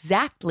at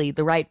exactly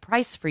the right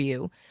price for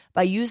you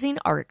by using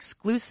our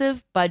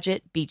exclusive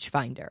budget beach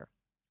finder.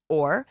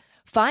 Or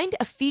find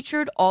a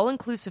featured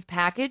all-inclusive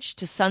package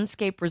to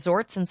Sunscape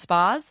Resorts and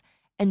Spas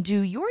and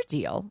do your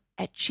deal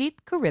at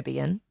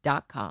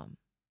cheapcaribbean.com.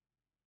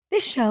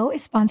 This show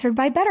is sponsored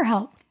by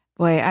BetterHelp.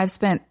 Boy, I've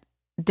spent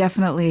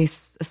definitely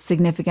a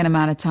significant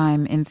amount of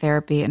time in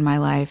therapy in my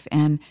life.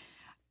 And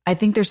I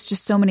think there's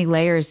just so many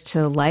layers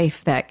to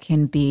life that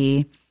can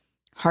be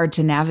hard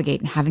to navigate.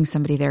 And having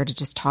somebody there to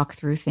just talk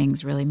through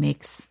things really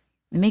makes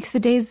the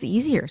days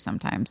easier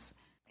sometimes.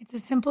 It's a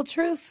simple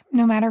truth.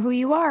 No matter who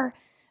you are,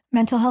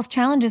 mental health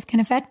challenges can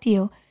affect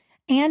you,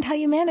 and how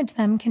you manage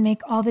them can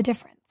make all the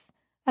difference.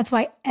 That's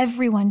why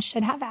everyone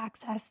should have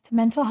access to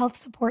mental health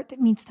support that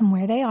meets them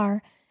where they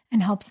are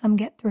and helps them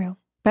get through.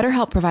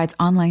 BetterHelp provides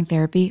online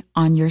therapy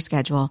on your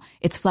schedule.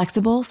 It's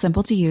flexible,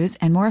 simple to use,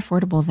 and more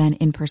affordable than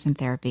in-person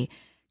therapy.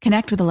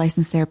 Connect with a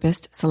licensed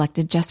therapist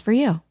selected just for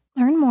you.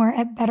 Learn more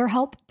at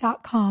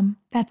BetterHelp.com.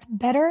 That's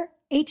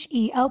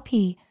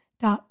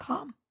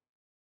BetterHelp.com.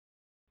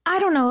 I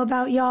don't know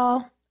about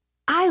y'all.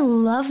 I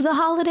love the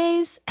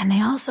holidays, and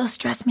they also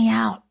stress me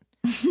out.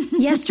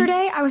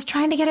 Yesterday, I was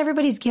trying to get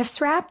everybody's gifts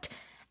wrapped,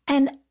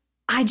 and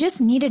I just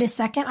needed a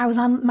second. I was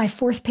on my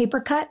 4th paper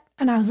cut,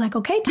 and I was like,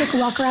 okay, take a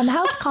walk around the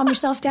house, calm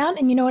yourself down.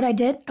 And you know what I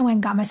did? I went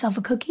and got myself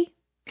a cookie,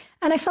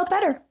 and I felt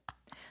better.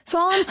 So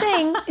all I'm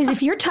saying is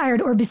if you're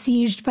tired or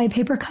besieged by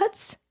paper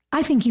cuts,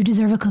 I think you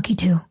deserve a cookie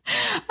too.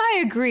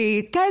 I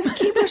agree. Guys,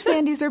 Keebler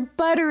Sandies are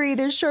buttery.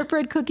 They're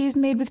shortbread cookies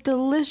made with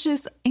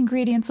delicious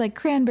ingredients like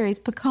cranberries,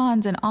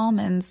 pecans, and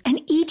almonds.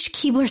 And each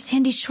Keebler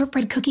Sandies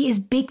shortbread cookie is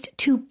baked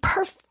to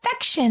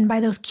perfection by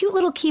those cute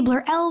little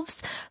Keebler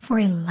elves for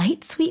a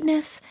light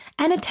sweetness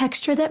and a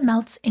texture that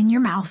melts in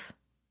your mouth.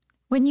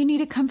 When you need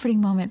a comforting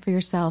moment for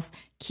yourself,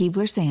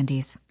 Keebler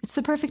Sandies. It's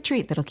the perfect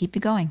treat that'll keep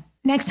you going.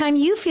 Next time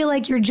you feel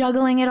like you're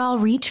juggling it all,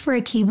 reach for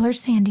a Keebler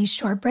Sandies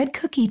shortbread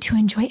cookie to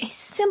enjoy a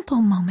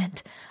simple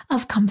moment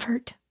of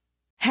comfort.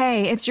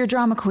 Hey, it's your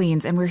drama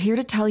queens, and we're here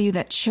to tell you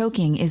that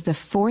choking is the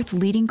 4th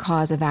leading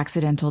cause of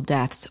accidental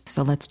deaths.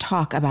 So let's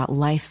talk about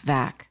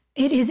LifeVac.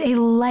 It is a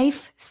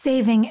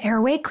life-saving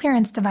airway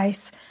clearance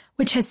device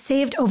which has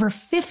saved over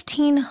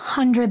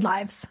 1,500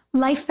 lives.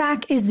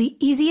 LifeVac is the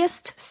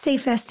easiest,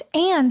 safest,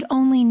 and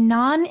only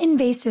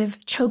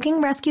non-invasive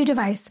choking rescue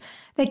device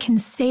that can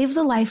save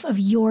the life of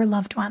your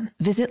loved one.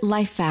 Visit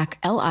LifeVac,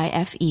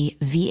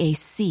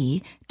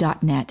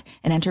 LifeVac.net,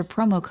 and enter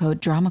promo code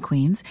Drama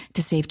Queens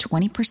to save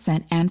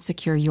 20% and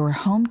secure your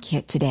home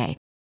kit today.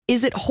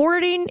 Is it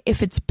hoarding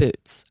if it's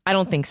boots? I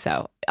don't think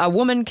so. A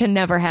woman can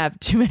never have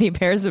too many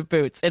pairs of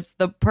boots. It's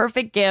the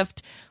perfect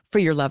gift for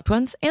your loved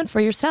ones and for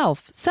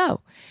yourself.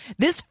 So,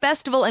 this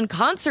festival and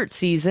concert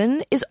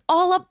season is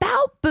all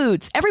about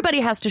boots.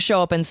 Everybody has to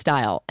show up in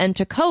style, and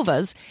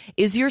Tecovas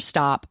is your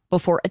stop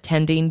before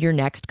attending your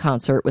next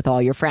concert with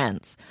all your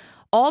friends.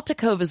 All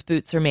Tecovas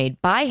boots are made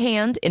by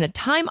hand in a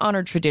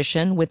time-honored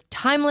tradition with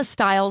timeless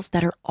styles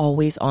that are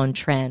always on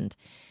trend.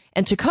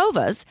 And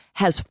Tecovas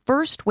has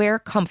first wear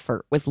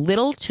comfort with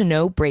little to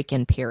no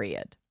break-in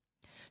period.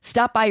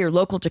 Stop by your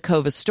local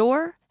Tecovas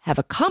store, have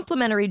a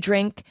complimentary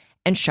drink,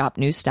 and shop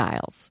new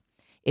styles.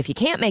 If you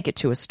can't make it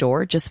to a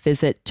store, just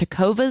visit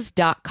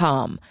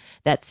tecovas.com.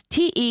 That's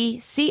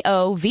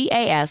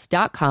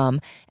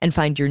TECOVAS.com and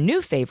find your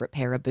new favorite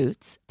pair of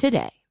boots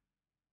today.